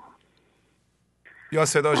صحبت یا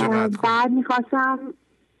صداشو قطع کنید. بعد میخواستم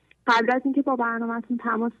قبل از اینکه با برنامه‌تون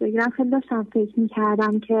تماس بگیرم خیلی داشتم فکر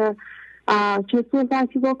میکردم که چه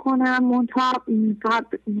صحبتی بکنم. منتها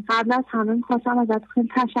قبل از همه میخواستم ازت خیلی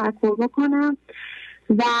تشکر بکنم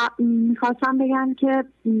و میخواستم بگم که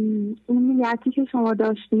اون نیتی که شما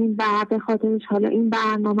داشتین و به خاطرش حالا این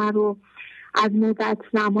برنامه رو از مدت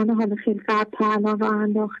زمان حالا خیلی قبل تا الان رو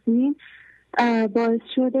انداختین، باعث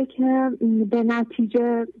شده که به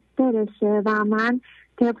نتیجه برسه. و من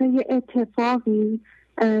طبق یه اتفاقی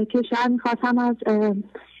که شاید میخواستم از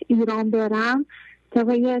ایران برم، طبق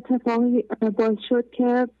یه اتفاقی باعث شد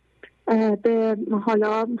که به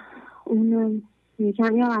حالا اون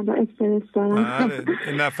یکم یا من استرس دارم.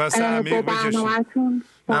 نفس عمیق بکشید،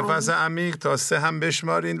 نفس عمیق تا 3 هم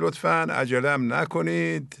بشمارین لطفاً، عجله هم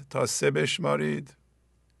نکنید، تا 3 بشمارید.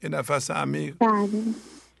 این نفس عمیق. بله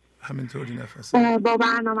همینطوری نفس با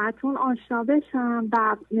برنامه‌تون آشنا بشم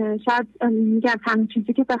و شاید میگم همین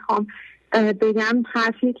چیزی که بخوام بگم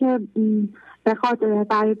حرفی که بخواد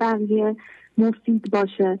برای بقیه مفید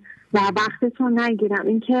باشه و وقتتون نگیرم.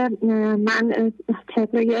 اینکه من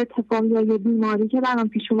طبق یه اتفاق یا یه بیماری که برام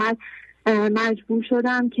پیش اومد مجبور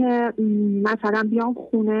شدم که مثلا بیام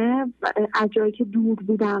خونه از جایی که دور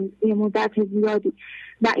بودم یه مدت زیادی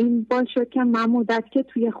و این باعث شد که من مدت که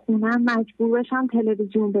توی خونم مجبور بشم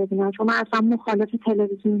تلویزیون ببینم، چون من اصلا مخالف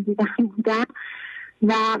تلویزیون دیدن بودم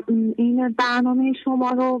و این برنامه شما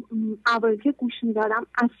رو اولی که گوش میدادم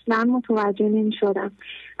اصلا متوجه نمی شدم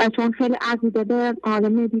و چون خیلی عقیده به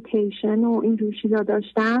مدیتیشن و این جور چیزا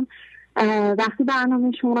داشتم، وقتی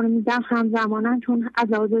برنامه شما رو میدم همزمانا چون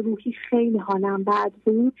از لحاظ روحی خیلی حالم بد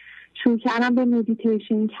بود شروع کردم به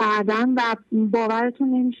مدیتیشن کردن و باورتون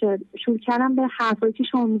نمیشه شروع کردم به حرفایی که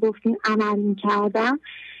شما میگفتین عمل میکردم.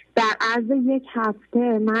 در عرض 1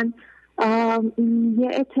 هفته من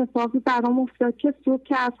یه اتفاقی برام افتاد که صبح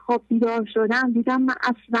که از خواب بیدار شدم دیدم من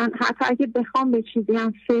اصلا حتی اگه بخوام به چیزی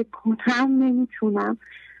هم فکر کنم نمیتونم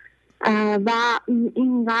و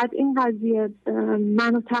اینقدر این قضیه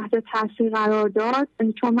منو تحت تاثیر قرار داد،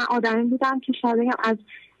 چون من آدمی بودم که شاید از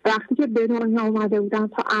وقتی که به دنیا اومده بودم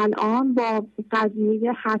تا الان با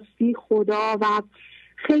قضیه هستی، خدا و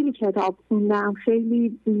خیلی کتاب خوندم،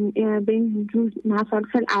 خیلی به این جور مسائل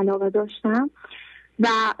خیلی علاقه داشتم و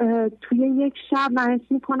توی یک شب من اسم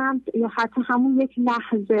میکنم یا حتی همون یک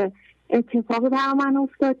لحظه اتفاقی برای من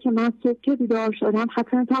افتاد که من صبح که بیدار شدم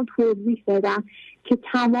حتی نتونم توضیح بدم که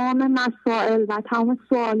تمام مسائل و تمام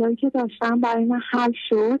سوالایی که داشتم برای من حل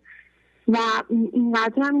شد و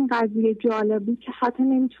اینقدر هم این قضیه جالب بود که حتی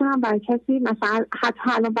نمیتونم برای کسی مثلا حتی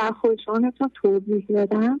الان برای خودشان نتونم توضیح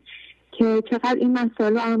بدم که چقدر این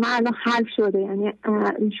مسائل برای من الان حل شده. یعنی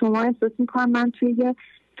شما احساس میکنم من توی یه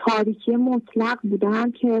تاریکی مطلق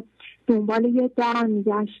بودم که دنبال یه در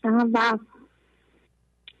میگشتم و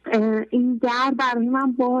این در برای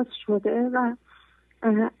من باز شده و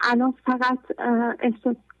الان فقط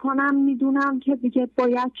احساس کنم میدونم که دیگه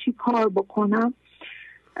باید چی کار بکنم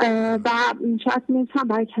و شاید نمیتونم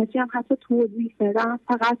برای کسی هم حتی توضیح بدم.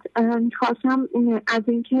 فقط میخواستم از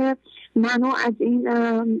اینکه منو از این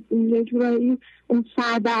یه جورایی اون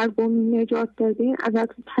سردرگمی نجات دادین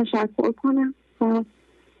ازتون تشکر کنم و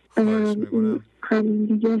همین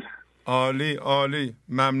دیگه. عالی عالی،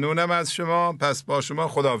 ممنونم از شما. پس با شما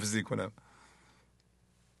خداحافظی کنم.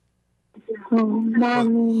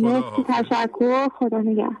 ممنون، تشکر، خدا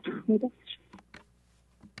نگهدار.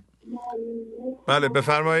 بله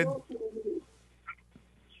بفرمایید.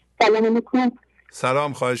 سلام علیکم.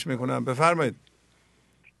 سلام، خواهش میکنم بفرمایید.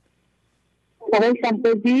 آقای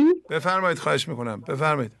شمس‌دین بفرمایید، خواهش میکنم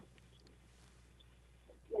بفرمایید.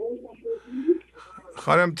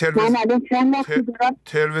 خانم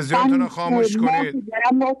تلویزیونتون رو خاموش کنید.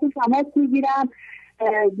 دارم باهاتون تماس میگیرم،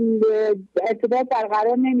 ارتباط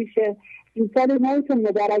برقرار نمیشه. این سال نوتون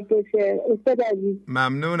مبارک باشه استاد عزیز.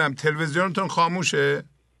 ممنونم. تلویزیونتون خاموشه؟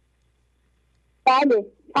 بله،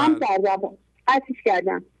 هم کردم، قطعش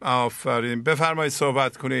کردم. آفرین، بفرمایید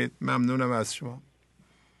صحبت کنید. ممنونم از شما.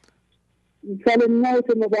 سال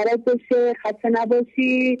نوتون مبارک باشه، خسته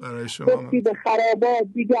نباشی. برای شما گفتی به خرابات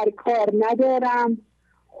دیگر کار ندارم،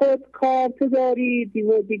 خود کار تو داری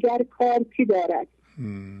دیگر کار کی دارد.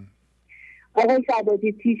 آقای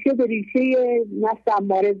شعبازی، تیشه به ریشه نفس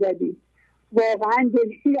اماره زدی. واقعا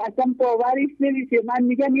دلشیر اصلا باورش نمیشه. من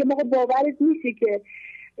میگم یه موقع باورش میشه که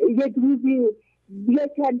یک روزی بیا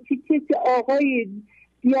کسی آقایی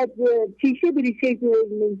بیاد تیشه به ریشه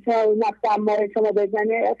نفس اماره شما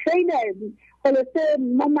بزنه. خیلی خلاصه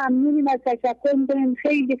ما ممنونیم، از تشکر میکنیم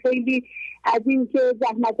خیلی خیلی از این که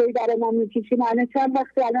زحمتایی برای ما میکشیم. من چند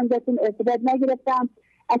وقتی الان بهتون ارتباط نگرفتم،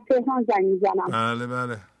 از تهران زنگ میزنم. بله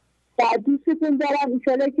بله. و دوستتون دارم،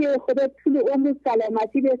 انشالله که خدا طول عمر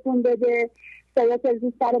سلامتی بهتون بده، سایت از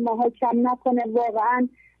این سر ماها کم نکنه. واقعا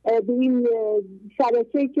به این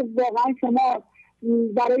شبکه‌ای که واقعا شما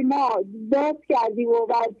برای ما باز کردی و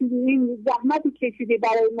این زحمتی کشیدی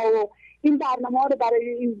برای ما و این برنامه رو برای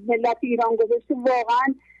این ملت ایران گذاشته،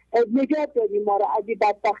 واقعا نجات دادیم ما رو از این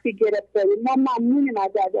بدبختی گرفتاریم. ما ممنونیم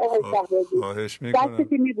ازت آقای شهبازی. خواهش میکنم.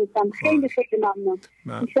 دستتی میبوسم. خیلی خیلی ممنون.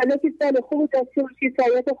 انشالله که سال خوب داشته باشی،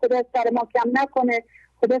 سایت خدا سر ما کم نکنه،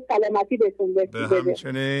 خدا سلامتی بهتون بده.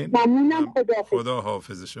 ممنونم. خدا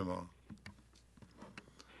حافظ شما.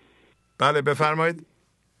 بله بفرمایید.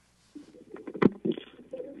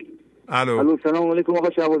 الو سلام علیکم آقا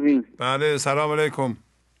شهبازی. بله سلام علیکم.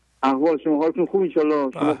 احوال شما؟ حالتون خوب ان شاء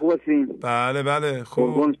الله؟ شما خوب هستین؟ بله بله خوب.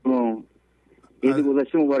 قربان شما. عید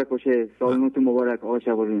گذشته مبارک باشه. سال نوتون مبارک آقا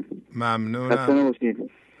شهبازی. ممنونم. خسته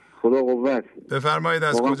نباشید. خدا قوت. بفرمایید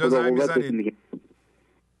از کجا زنگ میزنید؟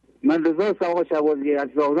 من رضا هستم آقا شهبازی، از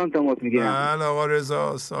زاهدان تماس میگیرم. بله آقا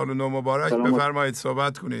رضا، سال نو مبارک. بفرمایید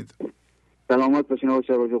صحبت کنید. سلامت باشین آقا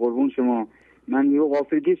شهبازی، قربون شما. من یه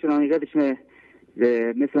غافلگیر شدم حقیقتش،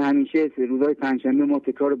 مثل همیشه روزهای پنجشنبه ما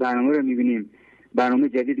تکرار برنامه رو میبینیم، برنامه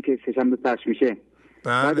جدیدی که سه‌شنبه پخش میشه.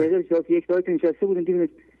 بعد یک ساعت نشسته بودیم دیدیم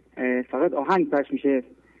فقط آهنگ پخش میشه.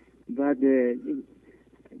 بعد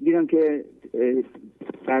دیدم که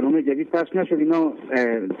برنامه جدید پخش نشد. اینا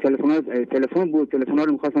تلفن بود، تلفن‌ها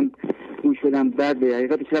رو می‌خواستم گوش بدم. بعد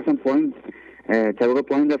حقیقتش رفتم پایین، طبقه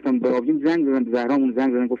پایین رفتم به آبجیم زنگ زدم، به زهرامون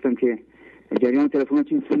زنگ زدم، گفتم که جریان تلفن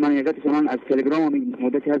چی است. من حقیقتش من از تلگرام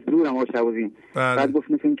مدتی هست دورم آقا شهبازی. بعد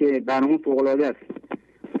گفت مثلا که برنامه فوق‌العاده است.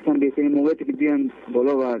 گفتم بهترین موقعیتی که بیان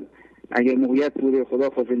بالا و اگر موقعیت بوده خدا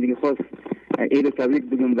خواست زندگی خواست عید تبریک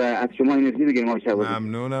بگم و از شما انرژی بگیرم آقا شهبازی.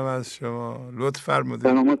 ممنونم از شما، لطف فرمودید.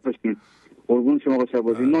 سلامت باشین. قربون شما آقا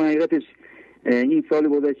شهبازی. ما حقیقتش این سال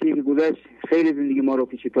گذشته که گذشت خیلی زندگی ما رو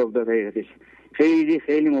پیش تاب داد. حقیقتش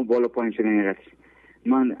خیلی ما بالا پایین شدیم. حقیقتش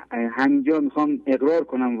من همینجا میخوام اقرار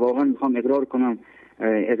کنم، واقعا میخوام اقرار کنم،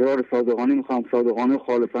 اقرار صادقانه میخوام، صادقانه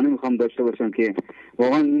خالصانه میخوام داشته باشم که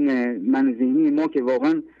واقعا این من ذهنی ما که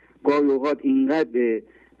واقعا گاهی اوقات اینقدر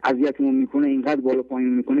اذیتمون میکنه، اینقدر بالا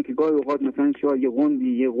پایین میکنه که گاهی اوقات مثلا شاید یه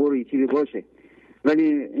غندی، یه غوری چیزی باشه، ولی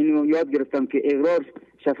اینو یاد گرفتم که اقرار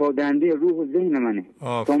شفادهنده روح و ذهن منه.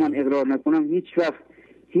 تا من اقرار نکنم هیچ وقت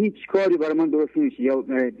هیچ کاری برای من درست نمیشه. یا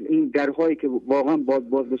این درهایی که واقعا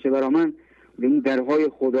باز بشه برای من، این درهای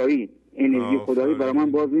خدایی، انرژی خدایی برای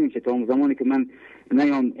من باز نمیشه تا اون زمانی که من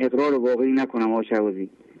نیام اقرار واقعی نکنم. آشوازی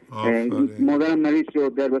مادرم مریض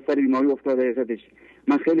شد، در بستر بیماری افتاده حضرتش.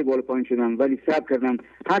 من خیلی بالا پایین شدم ولی صبر کردم.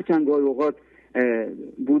 هر چند گاهی اوقات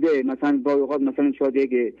بوده مثلا گاهی اوقات مثلا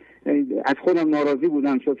شاید از خودم ناراضی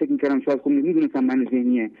بودم، شاید فکر می‌کردم شاید خوب می‌دونستم من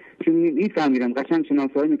ذهنیه، چون می‌فهمیدم قشنگ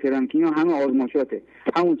شناسایی می‌کردم که اینا همه آزمایشاته.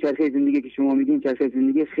 همون چرخه زندگی که شما میگین چرخه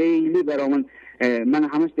زندگی خیلی برای من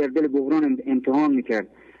همش در دل بحران امتحان می‌کرد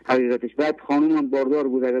حقیقتش. بعد خانومم باردار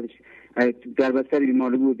بود حقیقتش، در بستر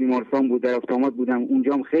بیماری بود، بیمارستان بود، در اقامت بودم،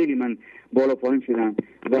 اونجام خیلی من بالا پایین شدم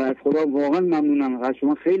و از خدا واقعا ممنونم. از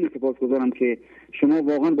شما خیلی سپاسگزارم که شما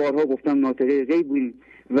واقعا بارها گفتم ناطقه غیب بودین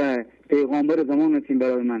و پیغامبر زمان هستین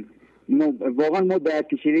برای من. واقعا ما درد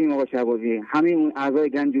کشیدیم آقا شهبازی. همه اون اعضای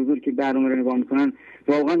گنج حضور که برنامه رو نگاه میکنن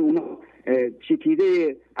واقعا اونا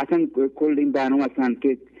چکیده اصلا کل این برنامه هستن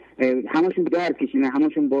که همشون درد کشیدن،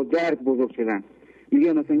 همشون با درد بزرگ شدن.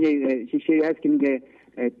 میگه مثلا یه شیعه هست که میگه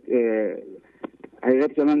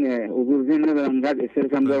حقیقت که من حضور ذهن ندارم، اینقدر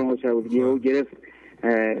استرس هم دارم و گرفت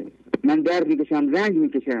من درد میکشم، رنگ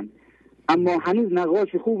میکشم، اما هنوز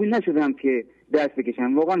نقاش خوبی نشدم که دست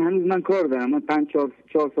بکشم. واقعا هنوز من کار دارم. من 4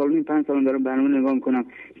 سال نیم 5 سال دارم برنامه نگاه میکنم،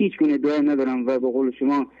 هیچ گونه ادعا ندارم و به قول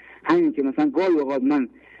شما همین که مثلا گاهی اوقات من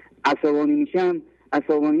عصبانی میشم،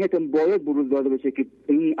 عصبانیتم باید بروز داده بشه که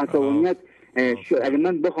این عصبانیت اگه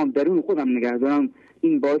من بخوام درون خودم نگه دارم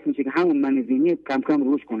این باعث میشه که همون من ذهنی کم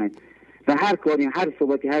کم رشد کنه و هر کاری، هر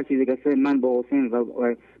صحبتی، هر چیزی که من با حسین و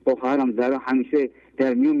با خواهرم زهرا همیشه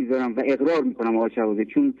در میون میذارم و اقرار میکنم آقا شهبازی.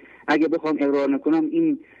 چون اگه بخوام اقرار نکنم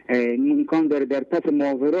این امکان داره در پس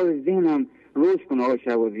ماورای ذهنم رشد کنه آقا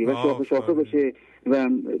شهبازی و شاخه بشه و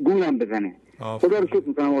گولم بزنه. خدا رو شکر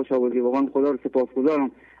میکنم آقا شهبازی، واقعا خدا رو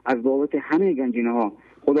سپاسگزارم از بابت همه گنجینه ها.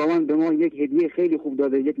 خداوند به ما یک هدیه خیلی خوب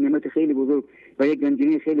داده، یک نعمت خیلی بزرگ و یک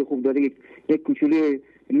گنجینه خیلی خوب داده. یک کوچولوی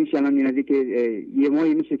میشه الان نزدیک که یه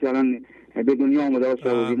ماهی میشه که الان به دنیا آمده آقا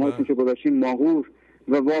شهبازی. ما اسمشو گذاشتیم ماهور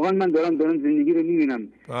و واقعا من دارم زندگی رو میبینم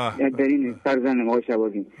در این سرزمین آقا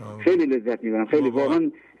شهبازی. خیلی لذت میبرم، خیلی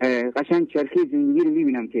واقعا قشنگ چرخه زندگی رو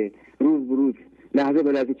میبینم که روز به روز، لحظه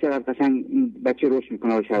به لحظه چقدر قشنگ این بچه رشد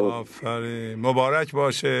میکنه آقا شهبازی. آفرین، مبارک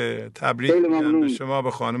باشه، تبریک میگم به شما، به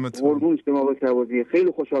خانمتون. قربون شما آقا شهبازی،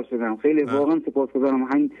 خیلی خوشحال شدم، خیلی واقعا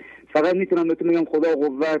سپاسگزارم. فقط میتونم بهتون میگم خدا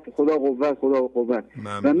قوت، خدا قوت، خدا قوت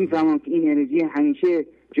و میفهمم که این انرژی همیشه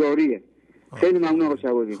جاریه. خیلی ممنون آقا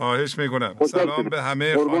شهبازی. خواهش میکنم. سلام به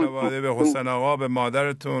همه خانواده، به حسین آقا، به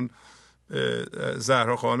مادرتون،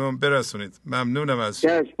 زهرا خانم برسونید. ممنونم از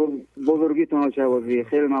شما. بزرگیتون آقا شهبازی،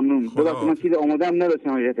 خیلی ممنون. خدا من چیز آماده‌ام نداشتم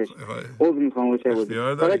حقیقتش. عذر میخوام آقا شهبازی.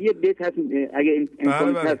 فقط یه بیت هست اگه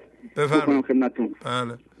امکان هست بفرمایید خدمتتون.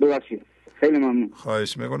 بله. ببخشید. خیلی ممنون.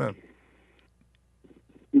 خواهش میکنم.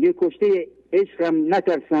 میگه کشته عشقم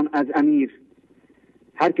نترسم از امیر،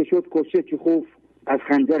 هر که شد کشته چه خوف از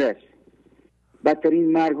خنجرش.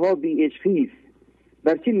 بدترین مرگ‌ها بی عشقی است،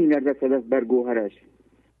 بر چه می‌لرزد صدف بر گوهرش.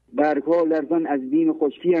 برگ‌ها لرزان از بیم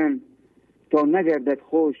خشکی‌اند، تا نگردد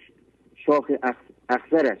خوش شاخ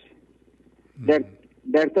اخضرش.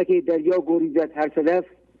 در تک دریا گریزد هر صدف،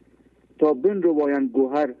 تا بن رو بایند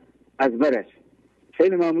گوهر از برش.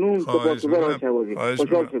 خیلی ممنون. سپاسگزارم آقا شهبازی.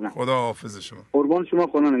 خوشحال شدم. خدا حافظ شما. قربان شما،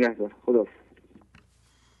 خدا نگهدار. خدا.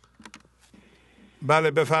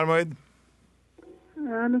 بله بفرمایید.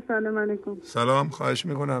 سلام علیکم. سلام، خواهش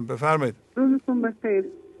میکنم بفرمایید. روزتون بخیر.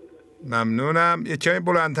 ممنونم. یه کمی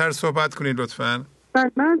بلندتر صحبت کنید لطفاً.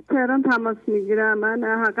 من از تهران تماس میگیرم. من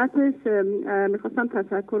حقیقتش میخواستم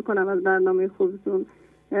تشکر کنم از برنامه خوبتون.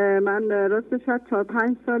 من راستش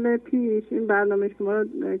 4-5 سال پیش این برنامه شما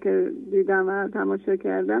رو که دیدم و تماشا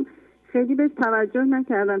کردم خیلی بهش توجه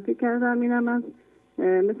نکردم، فکر کردم اینم از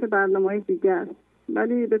مثل برنامه‌های دیگه است،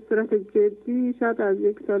 ولی به صورت جدی شاید از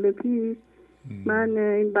 1 سال پیش من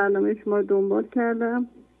این برنامه شما رو دنبال کردم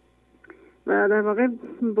و در واقع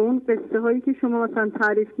به اون قصه هایی که شما مثلا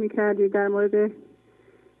تعریف میکردید در مورد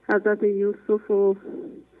حضرت یوسف و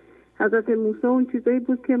حضرت موسی، اون چیزایی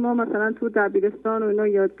بود که ما مثلا تو دبیرستان و اینا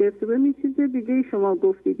یاد گرفته بودیم. این چیز دیگه شما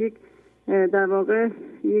گفتید، یک در واقع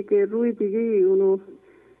یک روی دیگه اونو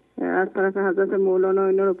از طرف حضرت مولانا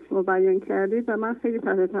اینا رو شما بیان کردید و من خیلی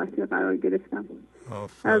تحت تاثیر قرار گرفتم.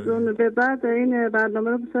 از اون به بعد این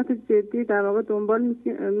برنامه رو به صورت جدی در واقع دنبال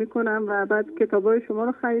میکنم و بعد کتابای شما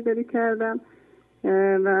رو خریداری کردم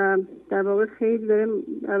و در واقع خیلی دارم.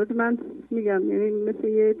 البته من میگم یعنی مثل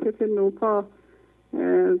یه طفل نوپا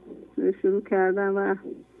شروع کردم و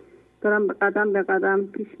دارم قدم به قدم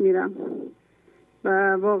پیش میرم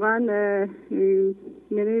و واقعا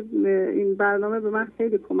این برنامه به من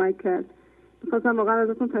خیلی کمک کرد. میخواستم واقعا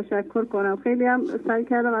ازتون تشکر کنم. خیلی هم سعی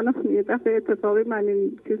کردم، الان یه دفعه اتفاقی من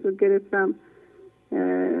این چیز رو گرفتم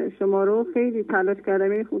شما رو، خیلی تلاش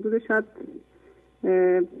کردم. این حدود شاید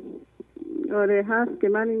آره هست که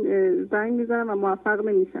من این زنگ میزنم و موفق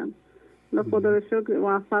نمیشم. خدا رو شکر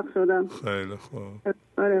موفق شدم. خیلی خوب.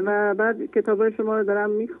 آره و بعد کتابای شما رو دارم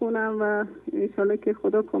میخونم و انشالله که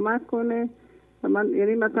خدا کمک کنه و من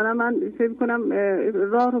یعنی مثلا من فکر کنم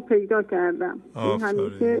راه رو پیدا کردم.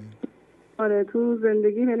 همیشه آره تو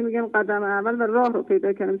زندگی یعنی میگم قدم اول و راه رو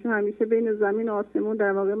پیدا کردم، چون همیشه بین زمین و آسمون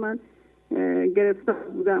در واقع من گرفتار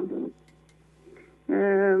بودم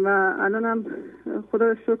و الانم خدا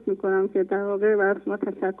رو شکر میکنم که در واقع برای شما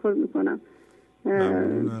تشکر میکنم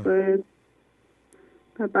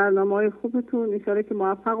برنامه‌های خوبتون. انشالله که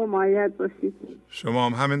موفق و مؤید باشید. شما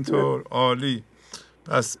هم همینطور. عالی.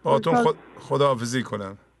 پس باهاتون خداحافظی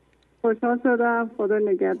کنم. خوشحال شدم. خدا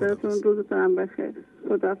نگهدارتون. روزتون هم بخیر.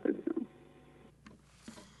 خداحافظ.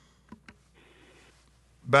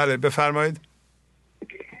 بله بفرمایید.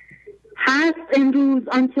 هست امروز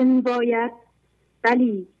آنچه میباید،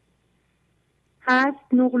 بلی.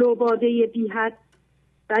 هست نقل و باده بی حد،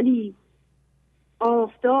 بلی.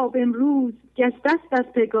 آفتاب امروز گشته است از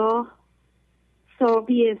پگاه،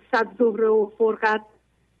 ساقی صد زهره و فرقت،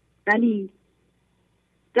 بلی.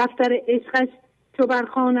 دفتر عشقش چو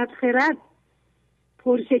برخواند خرد،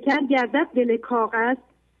 پرشکر گردد دل کاغذ،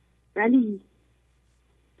 بلی.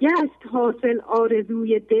 گشت حاصل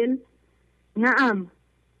آرزوی دل، نعم.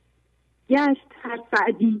 گشت هر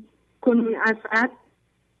سعدی کنون اسعد،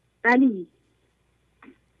 بلی.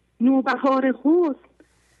 نوبهار حسن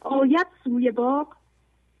آید سوی باغ،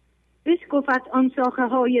 بشکفد آن شاخه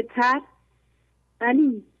های تر،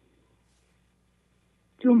 بلی.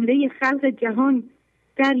 جمله خلق جهان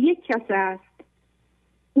در یک کس است،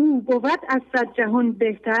 او بود از صد جهان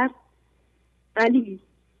بهتر، بلی.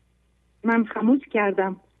 من خاموش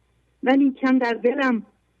کردم ولی کم در دلم،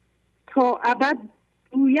 تا ابد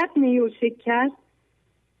رویت نی و شکر،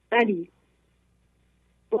 بلی.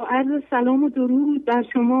 با عرض سلام و درود بر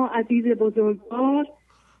شما عزیز بزرگوار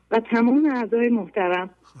و تمام اعضای محترم،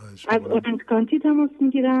 از اورنج کانتی تماس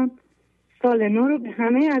میگیرم. سال نو رو به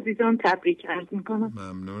همه عزیزان تبریک عرض میکنم.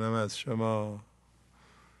 ممنونم از شما.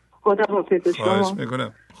 خدا حافظ شما. خواهش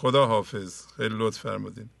میکنم. خدا حافظ. خیلی لطف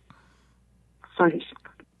فرمودین. خواهش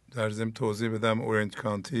میکنم. در ضمن توضیح بدم اورنج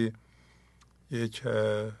کانتی یک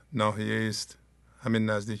ناحیه است همین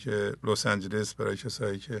نزدیک لس آنجلس برای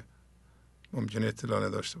کسایی که ممکنه اطلاع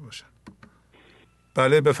نداشته باشن.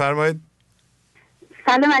 بله بفرمایید.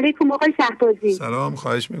 سلام علیکم آقای شهبازی. سلام.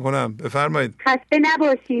 خواهش میکنم بفرمایید. خسته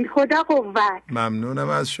نباشین. خدا قوت. ممنونم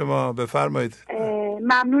از شما. بفرمایید.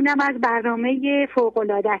 ممنونم از برنامه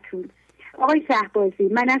فوق‌العاده‌تون. آقای شهبازی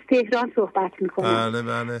من از تهران صحبت میکنم. بله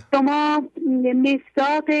بله. شما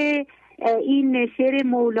مصداق این شعر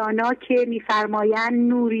مولانا که میفرمایند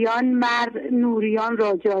نوریان مرد نوریان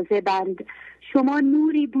را جاذبند، شما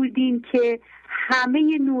نوری بودین که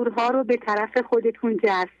همه نورها رو به طرف خودتون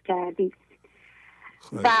جذب کردید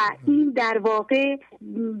و این در واقع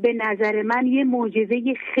به نظر من یه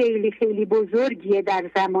معجزه خیلی خیلی بزرگیه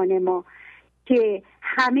در زمان ما که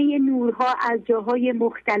همه نورها از جاهای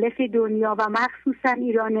مختلف دنیا و مخصوصا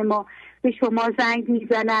ایران ما به شما زنگ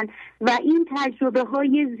میزنن و این تجربه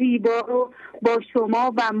های زیبا رو با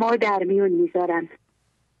شما و ما در میون میذارن.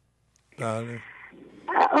 بله.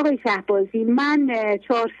 آقای شهبازی من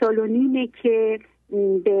 4 سال و نیمه که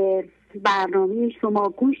به برنامه شما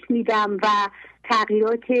گوش میدم و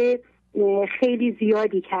تغییرات خیلی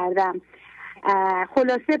زیادی کردم.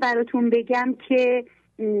 خلاصه براتون بگم که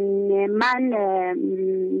من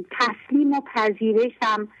تسلیم و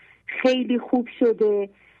پذیرشم خیلی خوب شده،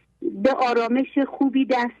 به آرامش خوبی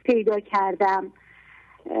دست پیدا کردم.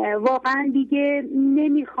 واقعا دیگه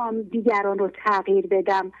نمیخوام دیگران رو تغییر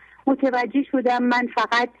بدم. متوجه شدم من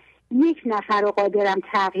فقط یک نفر رو قادرم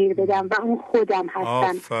تغییر بدم و اون خودم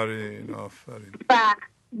هستم. آفرین آفرین. و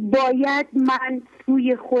باید من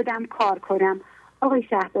روی خودم کار کنم. آقای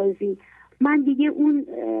شهبازی من دیگه اون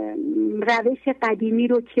روش قدیمی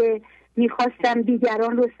رو که میخواستم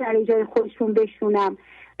دیگران رو سر جای خودشون بشونم،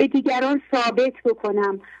 به دیگران ثابت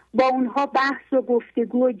بکنم، با اونها بحث و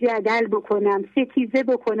گفتگو و جدل بکنم، ستیزه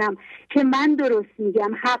بکنم که من درست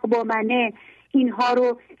میگم، حق با منه، اینها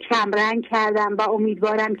رو کمرنگ کردم و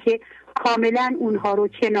امیدوارم که کاملا اونها رو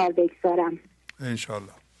کنار بگذارم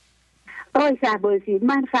انشالله. آقای شهبازی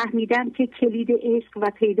من فهمیدم که کلید عشق و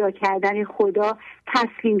پیدا کردن خدا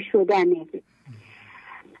تسلیم شدنه.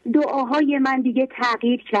 دعاهای من دیگه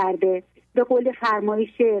تغییر کرده. به قول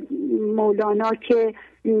فرمایش مولانا که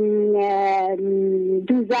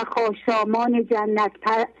دوزخ آشامان جنت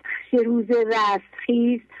پخش روز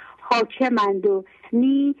رستخیز حاکمند و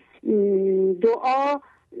نی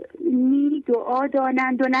دعا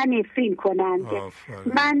دانند و نه نفرین کنند.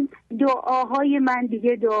 من دعاهای من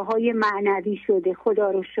دیگه دعاهای معنوی شده،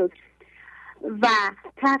 خدا رو شکر. و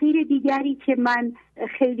تغییر دیگری که من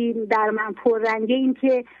خیلی در من پررنگه این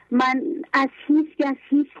که من از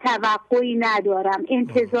هیچ توقعی ندارم،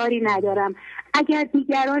 انتظاری ندارم. اگر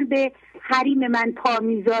دیگران به حریم من پا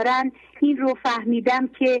میذارن، این رو فهمیدم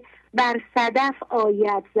که بر صدف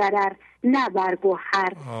آید ضرر نه بر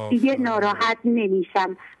گوهر. دیگه ناراحت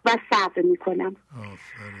نمیشم و صبر میکنم.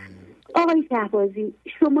 آقای شهبازی،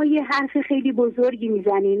 شما یه حرف خیلی بزرگی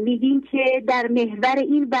میزنین، میگین که در محور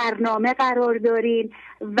این برنامه قرار دارین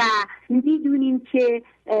و میدونین که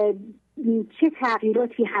چه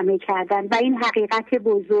تغییراتی همه کردن و این حقیقت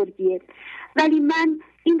بزرگیه. ولی من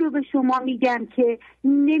این رو به شما میگم که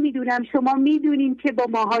نمیدونم شما میدونین که با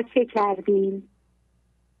ماها چه کردین.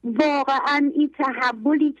 واقعا این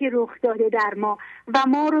تحولی که رخ داده در ما و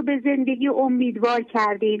ما رو به زندگی امیدوار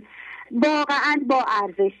کردین واقعا با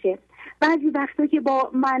ارزشه. بعضی وقتا که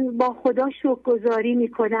من با خدا شکرگزاری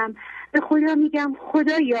میکنم، به خدا میگم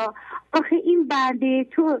خدایا آخه این بنده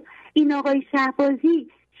تو، این آقای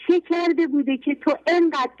شهبازی چه کرده بوده که تو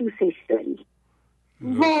انقدر دوستش داری.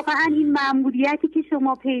 واقعا این مأموریتی که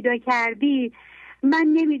شما پیدا کردی، من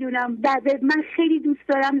نمیدونم، من خیلی دوست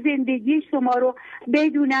دارم زندگی شما رو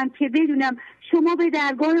بدونم شما به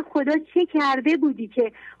درگاه خدا چه کرده بودی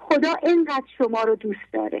که خدا انقدر شما رو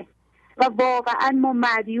دوست داره و واقعا ما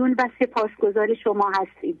مدیون و سپاسگزار شما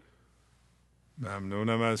هستیم.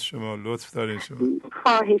 ممنونم از شما، لطف دارین شما.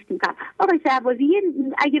 خواهش میکنم. آقای شهبازی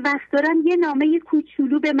اگه وقت دارم یه نامه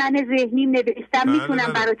کوچولو به من ذهنی نوشتم،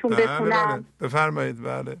 میتونم براتون بخونم؟ بفرمایید.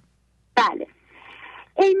 بله.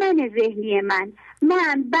 ای من ذهنی من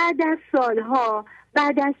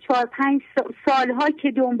بعد از 4-5 سالها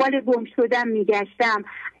که دنبال گم شدم میگشتم،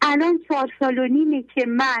 الان 4 سال و نیمه که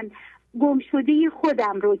من گم شده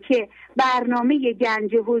خودم رو که برنامه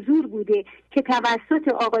گنج حضور بوده که توسط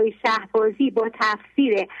آقای شهبازی با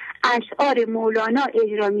تفسیر اشعار مولانا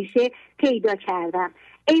اجرا میشه پیدا کردم.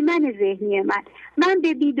 ای من ذهنی من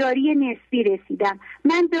به بیداری نسبی رسیدم،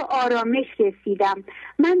 من به آرامش رسیدم،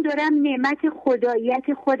 من دارم نعمت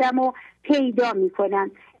خداییت خودم رو پیدا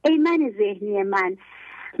میکنم. ای من ذهنی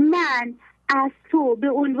من از تو به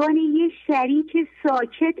عنوان یه شریک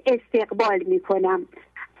ساکت استقبال میکنم،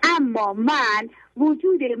 اما من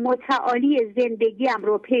وجود متعالی زندگیم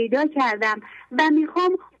رو پیدا کردم و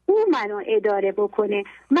میخوام او منو اداره بکنه.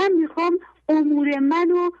 من میخوام امور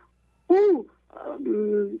منو او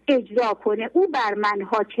اجرا کنه، او بر من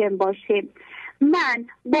حاکم باشه. من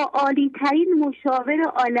با عالی ترین مشاور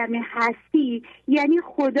عالم هستی یعنی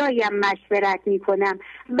خدایم مشورت میکنم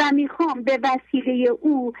و میخوام به وسیله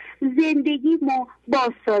او زندگیمو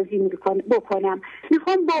بازسازی بکنم،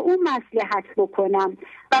 میخوام با او مصلحت بکنم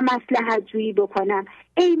و مصلحت جویی بکنم.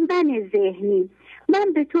 ای من ذهنی،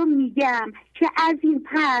 من به تو میگم که از این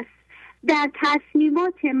پس در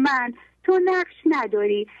تصمیمات من تو نقش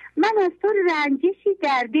نداری. من از تو رنجشی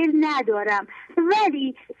در دل ندارم،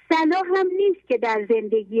 ولی صلاح هم نیست که در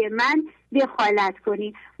زندگی من دخالت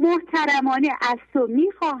کنی. محترمانه از تو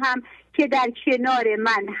میخواهم که در کنار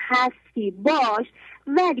من هستی باش،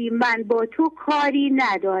 ولی من با تو کاری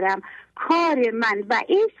ندارم. کار من و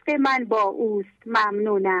عشق من با اوست.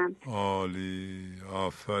 ممنونم. عالی،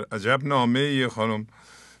 آفر. عجب نامه ایه خانم.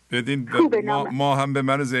 بدین ما هم به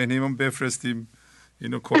من ذهنیمون بفرستیم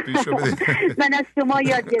اینو کپیشو بدید. من از شما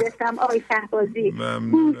یاد گرفتم آقای شهبازی.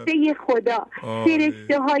 بوسه خدا،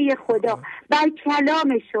 فرشته های خدا بر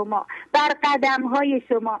کلام شما، بر قدم های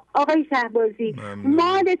شما آقای شهبازی.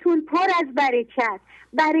 مالتون پر از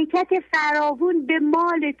برکت فراوون به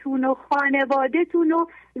مالتون و خانوادهتون و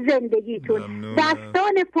زندگیتون.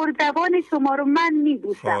 دستان پردوان شما رو من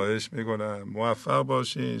میبوسم. خواهش میکنم. موفق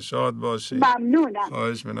باشین، شاد باشین. ممنونم.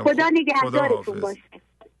 خواهش میکنم. خدا نگهدارتون باشه.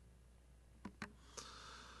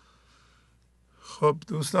 خب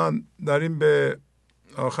دوستان، داریم به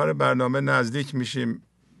آخر برنامه نزدیک میشیم.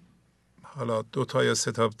 حالا 2 تا یا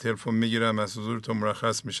 3 تا تلفن میگیرم، از حضورتون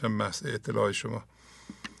مرخص میشم محض اطلاع شما.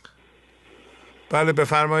 بله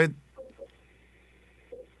بفرمایید.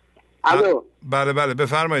 الو. بله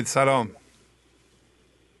بفرمایید. سلام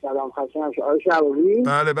خواهش می‌کنم. آقای شهبازی؟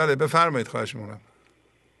 بله بفرمایید. خواهش می‌کنم.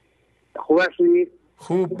 خوب هستید؟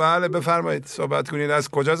 خوب. بله بفرمایید صحبت کنید. از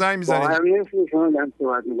کجا زنگ میزنید؟ با همین شما دارم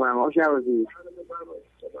صحبت میکنم آقای شهبازی.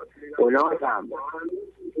 اولادم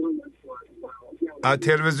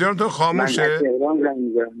تلویزیونتون خاموشه؟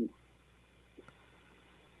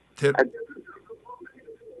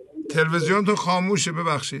 تلویزیون تو خاموشه،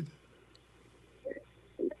 ببخشید.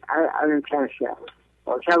 الان چشم.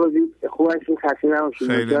 شبازی خوب هستید، خسته نباشید.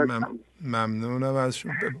 خیلی ممنونم از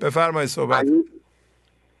شما. بفرمایید صحبت.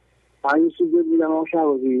 من یه چیزی دیدم آقا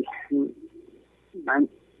شبازی. من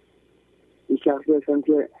این شخصی هستم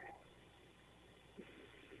که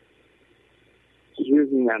چیزی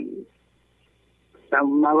دیدم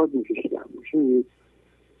مواد میکشیدم.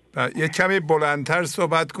 یه کمی بلندتر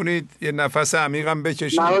صحبت کنید، یه نفس عمیقم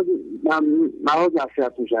بکشید. مواد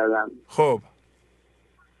مصرف میکردم. خب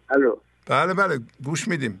الو. بله گوش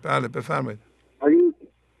میدیم. بله بفرمایید. ولی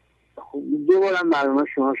دو بارم برنامه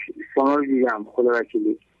شما رو دیدم، خدا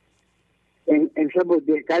وکیلی. امشب با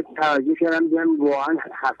دقت توجه کردم، دیدم واقعا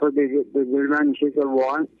حرفا به دل من میشه که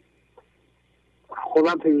واقعا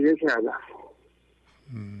خودم پیدا کردم.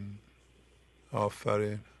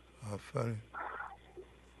 آفرین.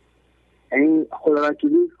 این خدا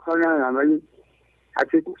وکیلی کار ندارم، ولی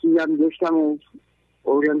حتی چیزم داشتم و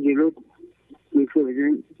آوردم جلو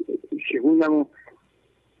میکنم شکوندم و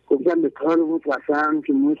گفتم به کار بود واسم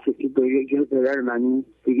که موی سفید باید جلو پدر منی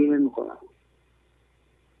دیگه نمیکنم.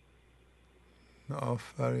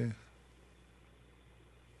 آفرین.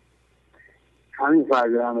 همین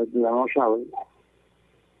فرده همه دیدم ها شبایی.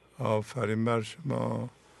 آفرین بر شما.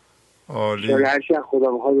 عالی. شاید هر شخص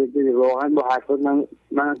خدا بخواد بده. واقعا با حرفات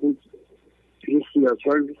من از این توی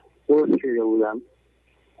سیاچال برد شده بودم،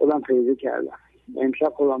 خودم پیدا کردم.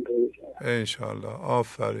 امشب خودم پیدا کردم انشالله.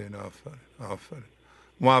 آفرین.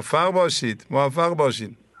 موفق باشید.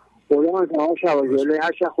 خدا من تمام شبایی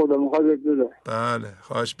هر شخص خدا میخواد بده. بله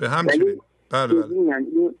خواهش به همچنین. بله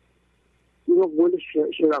این قول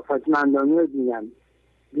شرافتمندانه رو دیدم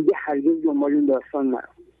دیگه، هرگز دنبال این داستان نرم.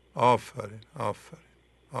 آفرین.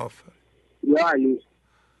 یا علی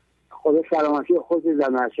خدا سلامتی خود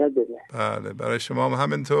زمرشد بده. بله برای شما هم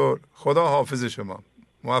همینطور. خدا حافظ شما.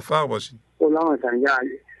 موفق باشین. خدا مثلا یا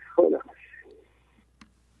علی. خدا.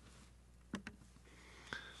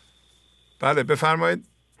 بله بفرمایید.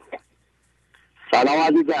 سلام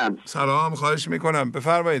عزیزم. سلام، خواهش میکنم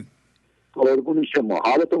بفرمایید. قربون شما،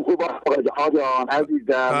 حالتون خوبه آقا جان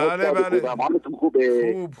عزیزم؟ بله حالتون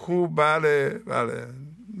خوبه؟ خوب بله.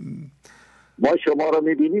 ما شما رو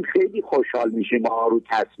میبینیم خیلی خوشحال میشیم رو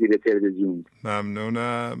تصویر تلویزیون.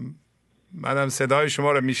 ممنونم. منم صدای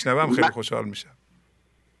شما رو میشنوم خیلی خوشحال میشم.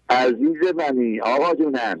 عزیز منی آقا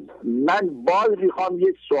جونم، من باز میخوام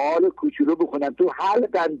یه سوال کوچولو بکنم، تو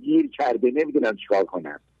حلقم گیر کرده نمیدونم چیکار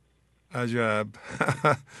کنم. عجب.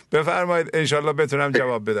 بفرمایید انشالله بتونم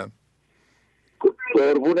جواب بدم.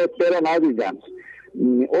 قربونت برم عزیزم.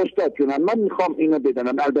 استاد جونم من میخوام اینو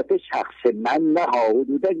بدونم، البته شخص من نه،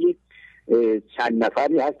 حدودا یک چند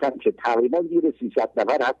نفری هستن که تقریبا زیر 300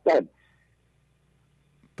 نفر هستن.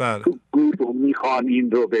 بله. تو گروه میخوان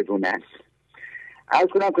این رو بدونن. عرض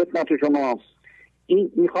کنم خدمت شما،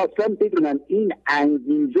 این میخواستم بدونم این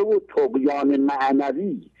انگیزه و طغیان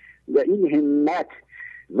معنوی و این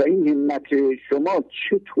همت شما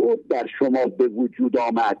چطور در شما به وجود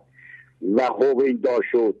آمد و هویدا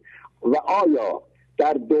شد و آیا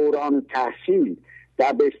در دوران تحصیل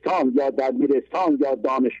دبستان یا دبیرستان یا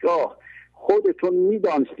دانشگاه خودتون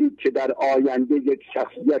میدانستید که در آینده یک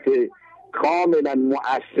شخصیت کاملا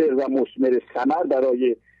مؤثر و مثمر ثمر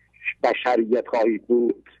برای بشریت خواهید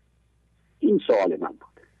بود؟ این سوال من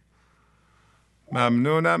بود.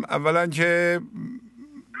 ممنونم. اولا که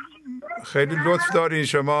خیلی لطف دارین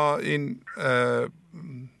شما این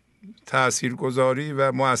تاثیرگذاری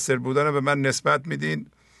و مؤثر بودن به من نسبت میدین.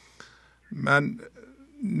 من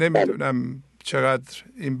نمیدونم چقدر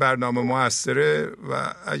این برنامه مؤثره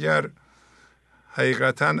و اگر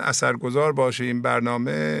حقیقتا اثرگذار باشه این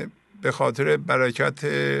برنامه به خاطر برکت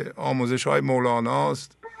آموزش های مولانا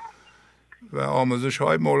است و آموزش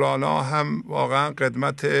های مولانا هم واقعا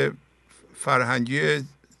قدمت فرهنگی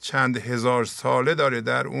چند هزار ساله داره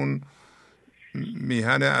در اون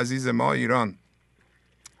میهن عزیز ما ایران.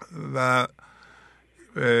 و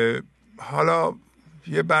حالا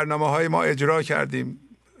یه برنامه های ما اجرا کردیم،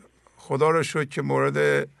 خدا رو شکر که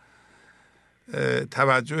مورد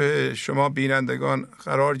توجه شما بینندگان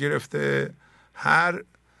قرار گرفته. هر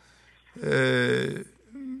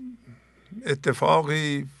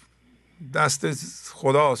اتفاقی دست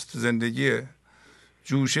خداست، زندگی،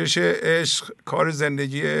 جوشش عشق، کار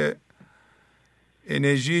زندگی،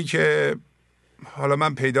 انرژی که حالا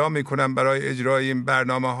من پیدا میکنم برای اجرای این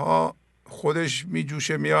برنامه ها خودش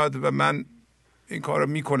میجوشه میاد و من این کار رو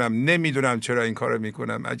میکنم. نمیدونم چرا این کار رو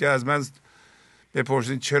میکنم. اگه از من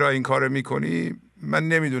بپرسید چرا این کار رو میکنی، من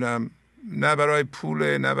نمیدونم. نه برای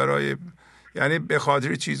پول، نه برای، یعنی به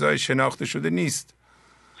خاطر چیزهای شناخته شده نیست.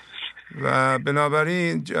 و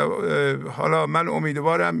بنابراین حالا من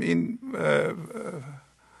امیدوارم این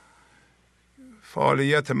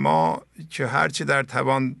فعالیت ما که هرچی در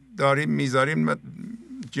توان داریم میذاریم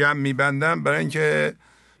جمع میبندم، برای اینکه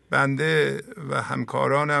بنده و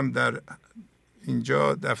همکارانم در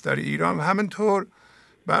اینجا دفتر ایران و همینطور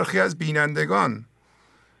برخی از بینندگان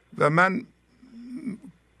و من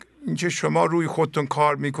اینکه شما روی خودتون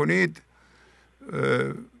کار میکنید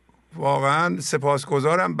واقعا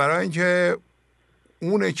سپاسگزارم، برای اینکه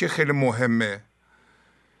اونه که خیلی مهمه.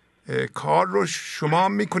 کار رو شما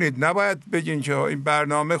میکنید، نباید بگین که این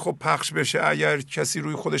برنامه خب پخش بشه اگر کسی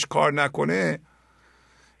روی خودش کار نکنه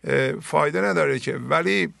فایده نداره که،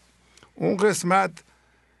 ولی اون قسمت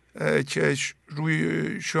که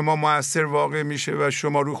روی شما مؤثر واقع میشه و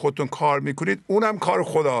شما روی خودتون کار میکنید اونم کار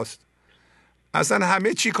خداست. اصلا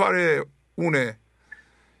همه چی کار اونه.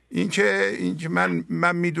 اینکه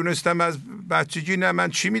من میدونستم از بچگی، نه من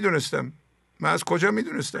چی میدونستم؟ من از کجا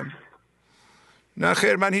میدونستم؟ نه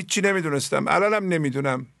خیر، من هیچی نمیدونستم، الانم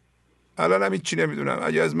نمیدونم، الانم هیچی نمیدونم.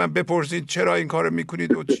 اگه از من بپرسید چرا این کار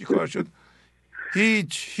میکنید و چی کار شد،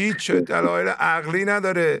 هیچ دلایل عقلی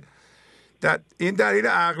نداره. این دلیل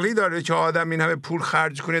عقلی داره که آدم این همه پول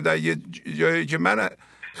خرج کنه در یه جایی که من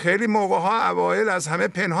خیلی موقع ها اوایل از همه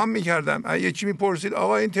پنهان میکردم. اگه یکی میپرسید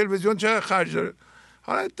آقا این تلویزیون چقدر خرج داره،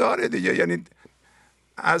 حالا داره دیگه، یعنی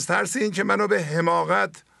از ترس این که منو به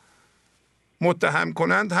حماقت متهم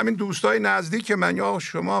کنند همین دوستای نزدیک من، یا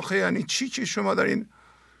شما خیلی یعنی چی که شما دارین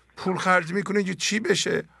پول خرج میکنید که چی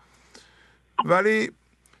بشه؟ ولی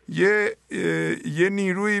یه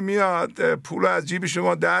نیروی میاد پول از جیب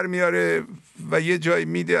شما در میاره و یه جایی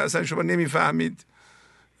میده اصلا شما نمیفهمید.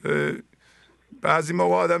 بعضی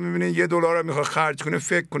موقع آدم میبینه $1 رو میخواد خرج کنه،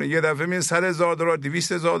 فکر کنه یه دفعه میبینه $100,000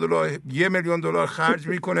 $200,000 $1,000,000 خرج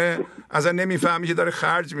میکنه، اصلا نمیفهمی که داره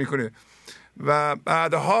خرج میکنه و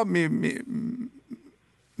بعدها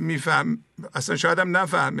میفهم، اصلا شاید هم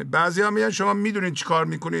نفهمه. بعضی ها میگن شما میدونید چی کار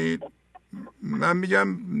میکنید؟ من میگم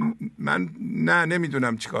من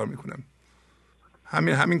نمیدونم چی کار میکنم،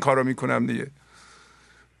 همین کار رو میکنم دیگه.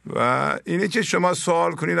 و اینه که شما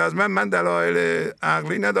سوال کنید از من دلایل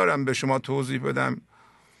عقلی ندارم به شما توضیح بدم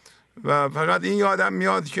و فقط این یادم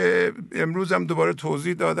میاد که امروز هم دوباره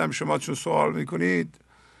توضیح دادم. شما چون سوال میکنید،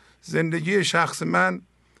 زندگی شخص من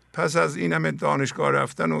پس از این همه دانشگاه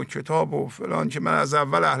رفتن و کتاب و فلان که من از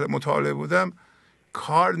اول اهل مطالعه بودم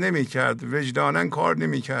کار نمیکرد، وجدانن کار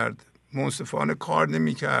نمیکرد، منصفانه کار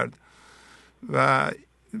نمیکرد و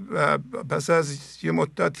پس از یه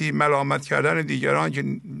مدتی ملامت کردن دیگران که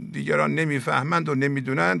دیگران نمیفهمند و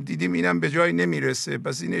نمیدونن، دیدیم اینم به جای نمیرسه.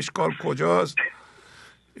 پس این اشکال کجاست؟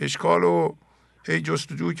 اشکال رو هی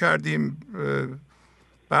جستجو کردیم.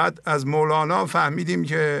 بعد از مولانا فهمیدیم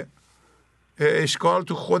که اشکال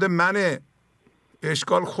تو خود منه.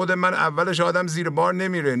 اشکال خود من. اولش آدم زیر بار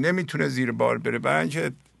نمیره، نمیتونه زیر بار بره، برای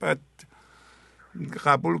اینکه بعد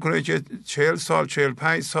قبول کنه که 40 سال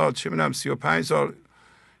 45 سال چه میدونم 35 سال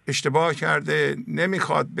اشتباه کرده،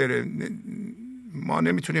 نمیخواد بره. ما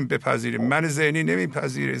نمیتونیم بپذیریم، من ذهنی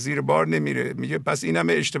نمیپذیره، زیر بار نمیره، میگه پس اینم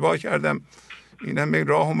اشتباه کردم، اینم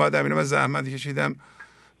راه اومدم، اینم زحمت کشیدم.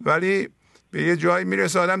 ولی به یه جایی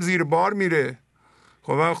میرسه آدم زیر بار میره.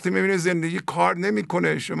 خب وقتی میبینه زندگی کار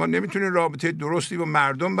نمیکنه، شما نمیتونی رابطه درستی با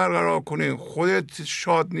مردم برقرار کنی، خودت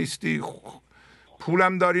شاد نیستی،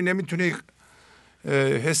 پولم داری نمیتونی،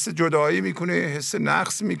 حس جدایی میکنی، حس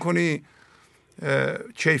نقص میکنی،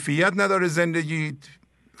 کیفیت نداره زندگی،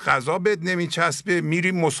 غذا بهت نمیچسبه،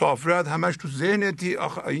 میری مسافرت همش تو ذهنتی،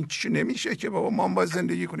 آخه این چی نمیشه که بابا ما باید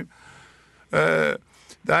زندگی کنیم.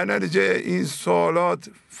 در نتیجه این سوالات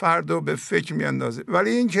فردو به فکر میاندازه. ولی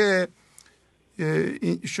این که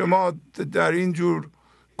شما در این جور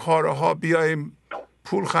کارها بیایم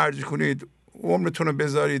پول خرج کنید، عمرتون رو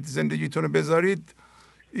بذارید، زندگیتون رو بذارید،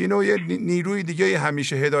 اینو یه نیروی دیگه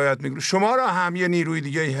همیشه هدایت میکنه. شما را هم یه نیروی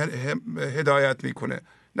دیگه هدایت میکنه،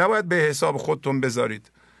 نباید به حساب خودتون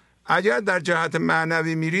بذارید. اگر در جهت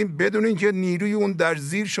معنوی میریم بدونین که نیروی اون در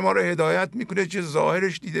زیر شما را هدایت میکنه که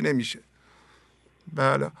ظاهرش دیده نمیشه.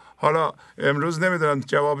 بله، حالا امروز نمیدونم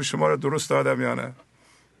جواب شما را درست دادم یا نه.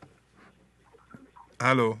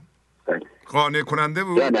 الو، قانع کننده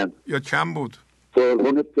بود یا کم بود؟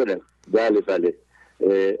 قربونت برم. بله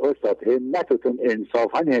استاد، همتتون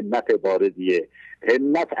انصافا همت بارزیه.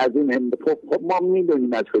 همت از اون همت، خب ما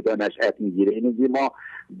میدونیم از کجا نشأت میگیره، اینو ما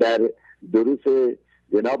در دروس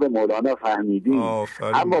جناب مولانا فهمیدیم.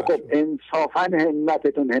 اما خب انصافا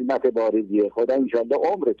همتتون همت بارزیه. خدا انشالله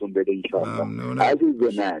عمرتون بده انشالله.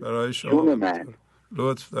 عزیز من، جون من،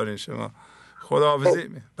 لطف دارین شما. خداحافظی.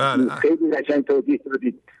 بله، خیلی قشنگ توضیح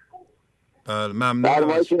دادید. ممنون.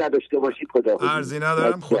 فرمایشی نداشته باشید. خدا عرضی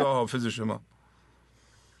ندارم. خدا حافظ شما.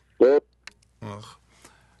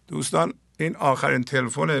 دوستان این آخرین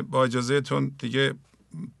تلفن، با اجازهتون دیگه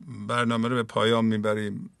برنامه رو به پایان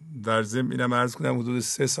میبریم. در ضمن اینم عرض کنم حدود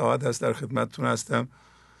 3 ساعت هست در خدمتتون هستم.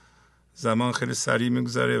 زمان خیلی سریع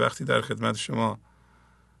میگذره وقتی در خدمت شما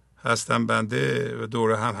هستم. بنده و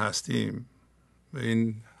دوره هم هستیم.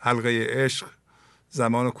 این حلقه عشق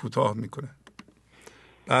زمان کوتاه میکنه.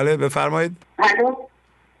 بله بفرمایید.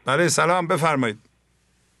 بله سلام بفرمایید.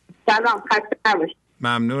 سلام، خسته نباشید.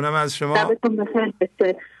 ممنونم از شما. شبتون بخیر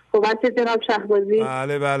باشه. خوب هستید جناب شهبازی؟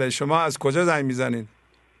 بله. شما از کجا زنگ میزنین؟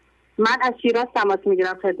 من از شیراز تماس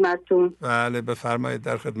میگیرم خدمتتون. بله بفرمایید،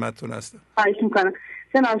 در خدمتتون هستم. خواهش میکنم.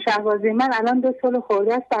 جناب شهبازی، من الان 2 سال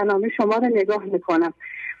خورده است برنامه شما رو نگاه میکنم.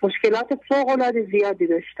 مشکلات فوق العاده زیادی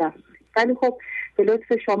داشتم، ولی خب به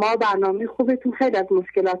لطف شما برنامه خوبتون خیلی از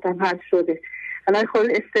مشکلاتم حل شده. الان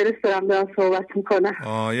خیلی استرس دارم صحبت میکنم.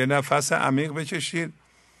 یه نفس عمیق بکشید.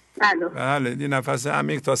 بله یه نفس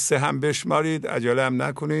عمیق تا 3 هم بشمارید، عجله هم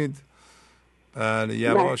نکنید. بله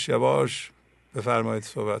یواش یواش بفرمایید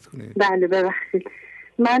صحبت کنید. بله ببخشید.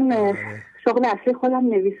 من شغل اصلی خودم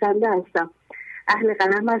نویسنده هستم، اهل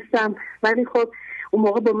قلم هستم، ولی خب اون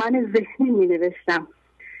موقع با من ذهنی می نوشتم.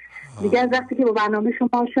 دیگه از وقتی که با برنامه شما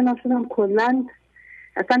آشنا شدم کلا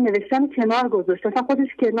اصلا نوشتن کنار گذاشت، اصلا خودش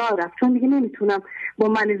کنار رفت، چون دیگه نمیتونم با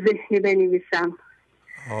من ذهنی بنویسم.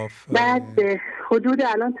 بعد حدود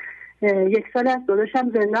الان 1 سال از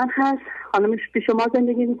داداشم زندان هست، خانمش پیش ما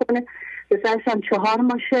زندگی میکنه، پسرش هم 4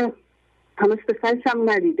 ماشه، هنوز پسرش هم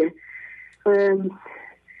ندیده.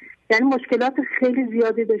 یعنی مشکلات خیلی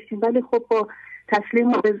زیادی داشتیم، ولی خب با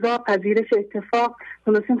تسلیم و رضا پذیرش اتفاق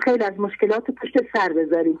تونستیم خیلی از مشکلات پشت سر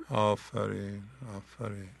بذاریم. آفرین.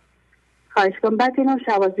 خواهش کنم. بعد اینا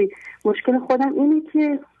شوازی مشکل خودم اینه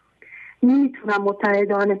که نمیتونم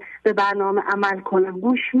متحدانه به برنامه عمل کنم.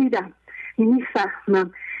 گوش میدم،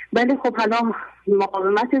 میفهمم، ولی خب حالا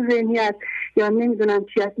مقاومت ذهنی است یا نمیدونم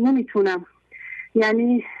چی است، نمیتونم.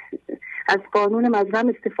 یعنی از قانون مجرم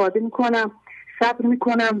استفاده میکنم، صبر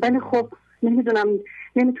میکنم، ولی خب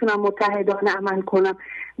نمیتونم متحدانه عمل کنم.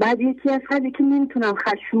 بعد یکی از حدی که نمیتونم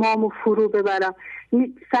خشمامو فرو ببرم،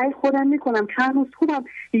 سعی خودم میکنم چند روز خوبم،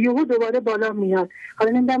 یهو دوباره بالا میاد.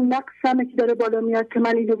 حالا نمیدونم نقصمه که داره بالا میاد که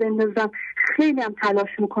من اینو بندازم، خیلی هم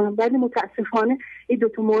تلاش میکنم، ولی متاسفانه این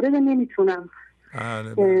 2 مورد نمیتونم.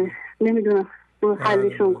 نمیدونم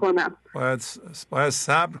حلشون کنم. باید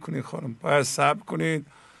صبر کنید خانم، باید صبر کنید،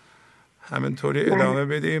 همینطوری ادامه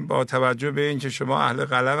بدیم. با توجه به این که شما اهل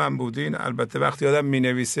قلم هم بودین، البته وقتی آدم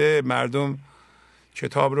مینویسه مردم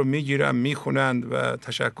کتاب رو میگیرن میخونند و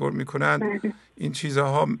تشکر میکنند. این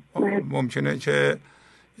چیزها ممکنه که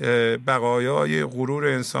بقایای غرور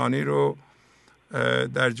انسانی رو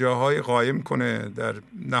در جاهای قایم کنه در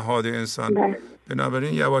نهاد انسان.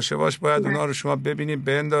 بنابراین یواش یواش باید اونا رو شما ببینید،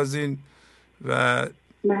 بندازین و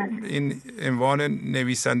این عنوان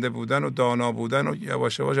نویسنده بودن و دانا بودن و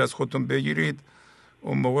یواش یواش از خودتون بگیرید.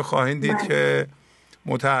 اون موقع خواهید دید که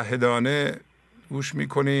متعهدانه گوش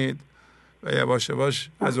میکنید و یواش یواش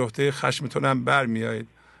از عهده خشمتون هم برمیایید.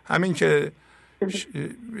 همین که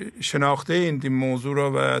شناخته این موضوع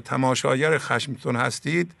رو و تماشاگر خشمتون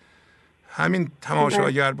هستید، همین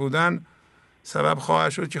تماشاگر بودن سبب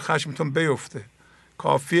خواهد شد که خشمتون بیفته.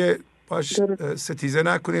 کافیه باش ستیزه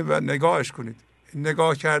نکنید و نگاهش کنید.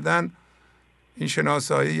 نگاه کردن، این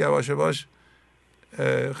شناسایی یواش یواش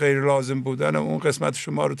غیر لازم بودن اون قسمت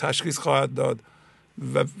شما رو تشخیص خواهد داد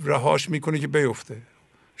و رهاش میکنه که بیفته.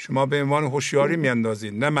 شما به عنوان هوشیاری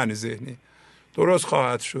میاندازید، نه من ذهنی. درست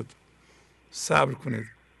خواهد شد. صبر کنید.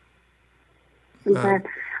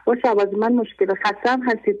 و شبازی من مشکل خستم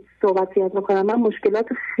هستید صحبتیت میکنم. من مشکلات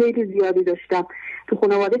خیلی زیادی داشتم تو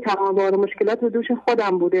خانواده، تمام بار مشکلات رو دوش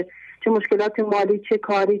خودم بوده، چه مشکلات مالی چه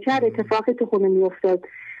کاری، چه اتفاقی تو خونه میافتاد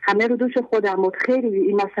همه رو دوش خودم بود. خیلی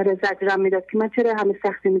این مسئله زجرم میداد که من چرا همه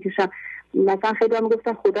سختی میکشم. مثلا خیلی هم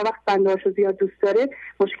میگفتن خدا وقت بندهاشو زیاد دوست داره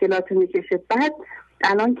مشکلات میکشه. بعد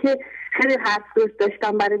الان که خیلی حرف دوست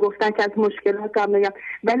داشتم برای گفتن که از مشکلاتم بگم،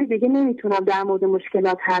 ولی دیگه نمیتونم در مورد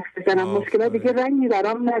مشکلات حرف بزنم. مشکلات دیگه رنگی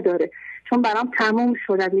برام نداره، چون برام تموم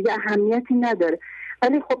شدن، دیگه اهمیتی نداره.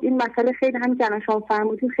 ولی خب این مسئله خیلی همین که الان شما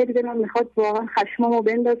فرمودین خیلی دلم میخواد واقعا خشمامو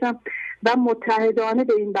بندازم و متحدانه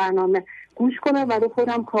به این برنامه گوش کنم و رو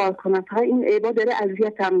خودم کار کنم. تا این عیبا داره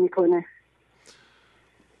اذیتم میکنه.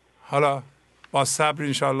 حالا با صبر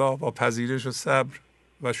انشالله، با پذیرش و صبر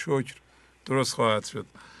و شکر درست خواهد شد.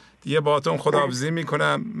 دیگه باهاتون خداحافظی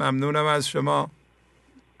میکنم. ممنونم از شما.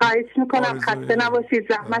 خواهش میکنم. خسته نباشید،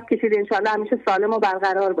 زحمت کشید. انشالله همیشه سالم و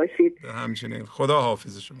برقرار باشید. همچنین. خدا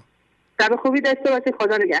حافظ شما. شب خوبی داشته باشید.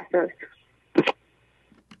 خدا نگهدار.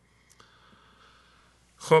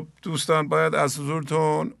 خب دوستان، باید از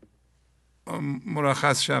حضورتون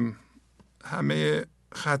مرخص شم. همه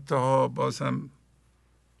خطه ها بازم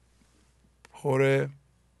پره.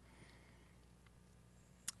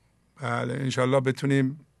 بله، انشالله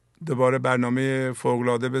بتونیم دوباره برنامه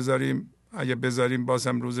فوق‌العاده بذاریم. اگه بذاریم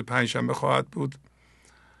بازم روز پنجشنبه خواهد بود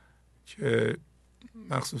که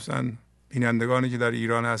مخصوصا بینندگانی که در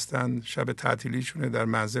ایران هستند شب تعطیلیشونه، در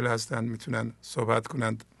منزل هستند، میتونن صحبت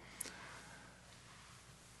کنند.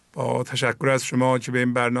 با تشکر از شما که به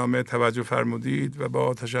این برنامه توجه فرمودید و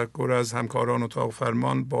با تشکر از همکاران اتاق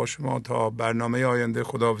فرمان با شما تا برنامه آینده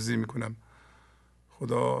خداحافظی میکنم.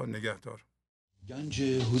 خدا نگهدار. گنج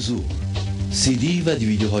حضور، CD و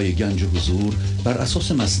دیویدیوهای گنج حضور بر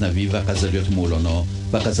اساس مثنوی و غزلیات مولانا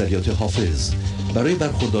و غزلیات حافظ برای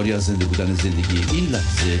برخورداری از زنده بودن زندگی این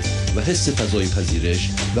لحظه و حس فضای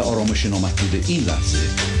پذیرش و آرامش نامحدود این لحظه،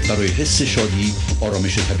 برای حس شادی،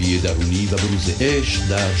 آرامش طبیعی درونی و بروز عشق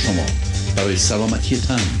در شما، برای سلامتی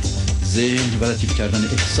تن، ذهن و لطیف کردن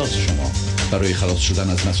احساس شما، برای خلاص شدن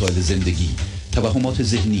از مسائل زندگی، توهمات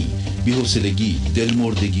ذهنی، بی‌حوصلگی،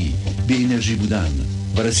 دلمردگی، بی انرژی بودن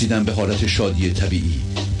و رسیدن به حالت شادی طبیعی،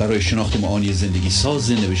 برای شناخت معانی زندگی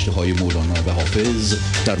ساز نوشته های مولانا و حافظ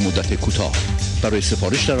در مدت کوتاه. برای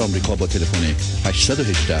سفارش در آمریکا با تلفن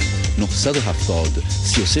 818 970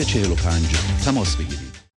 3345 تماس بگیرید.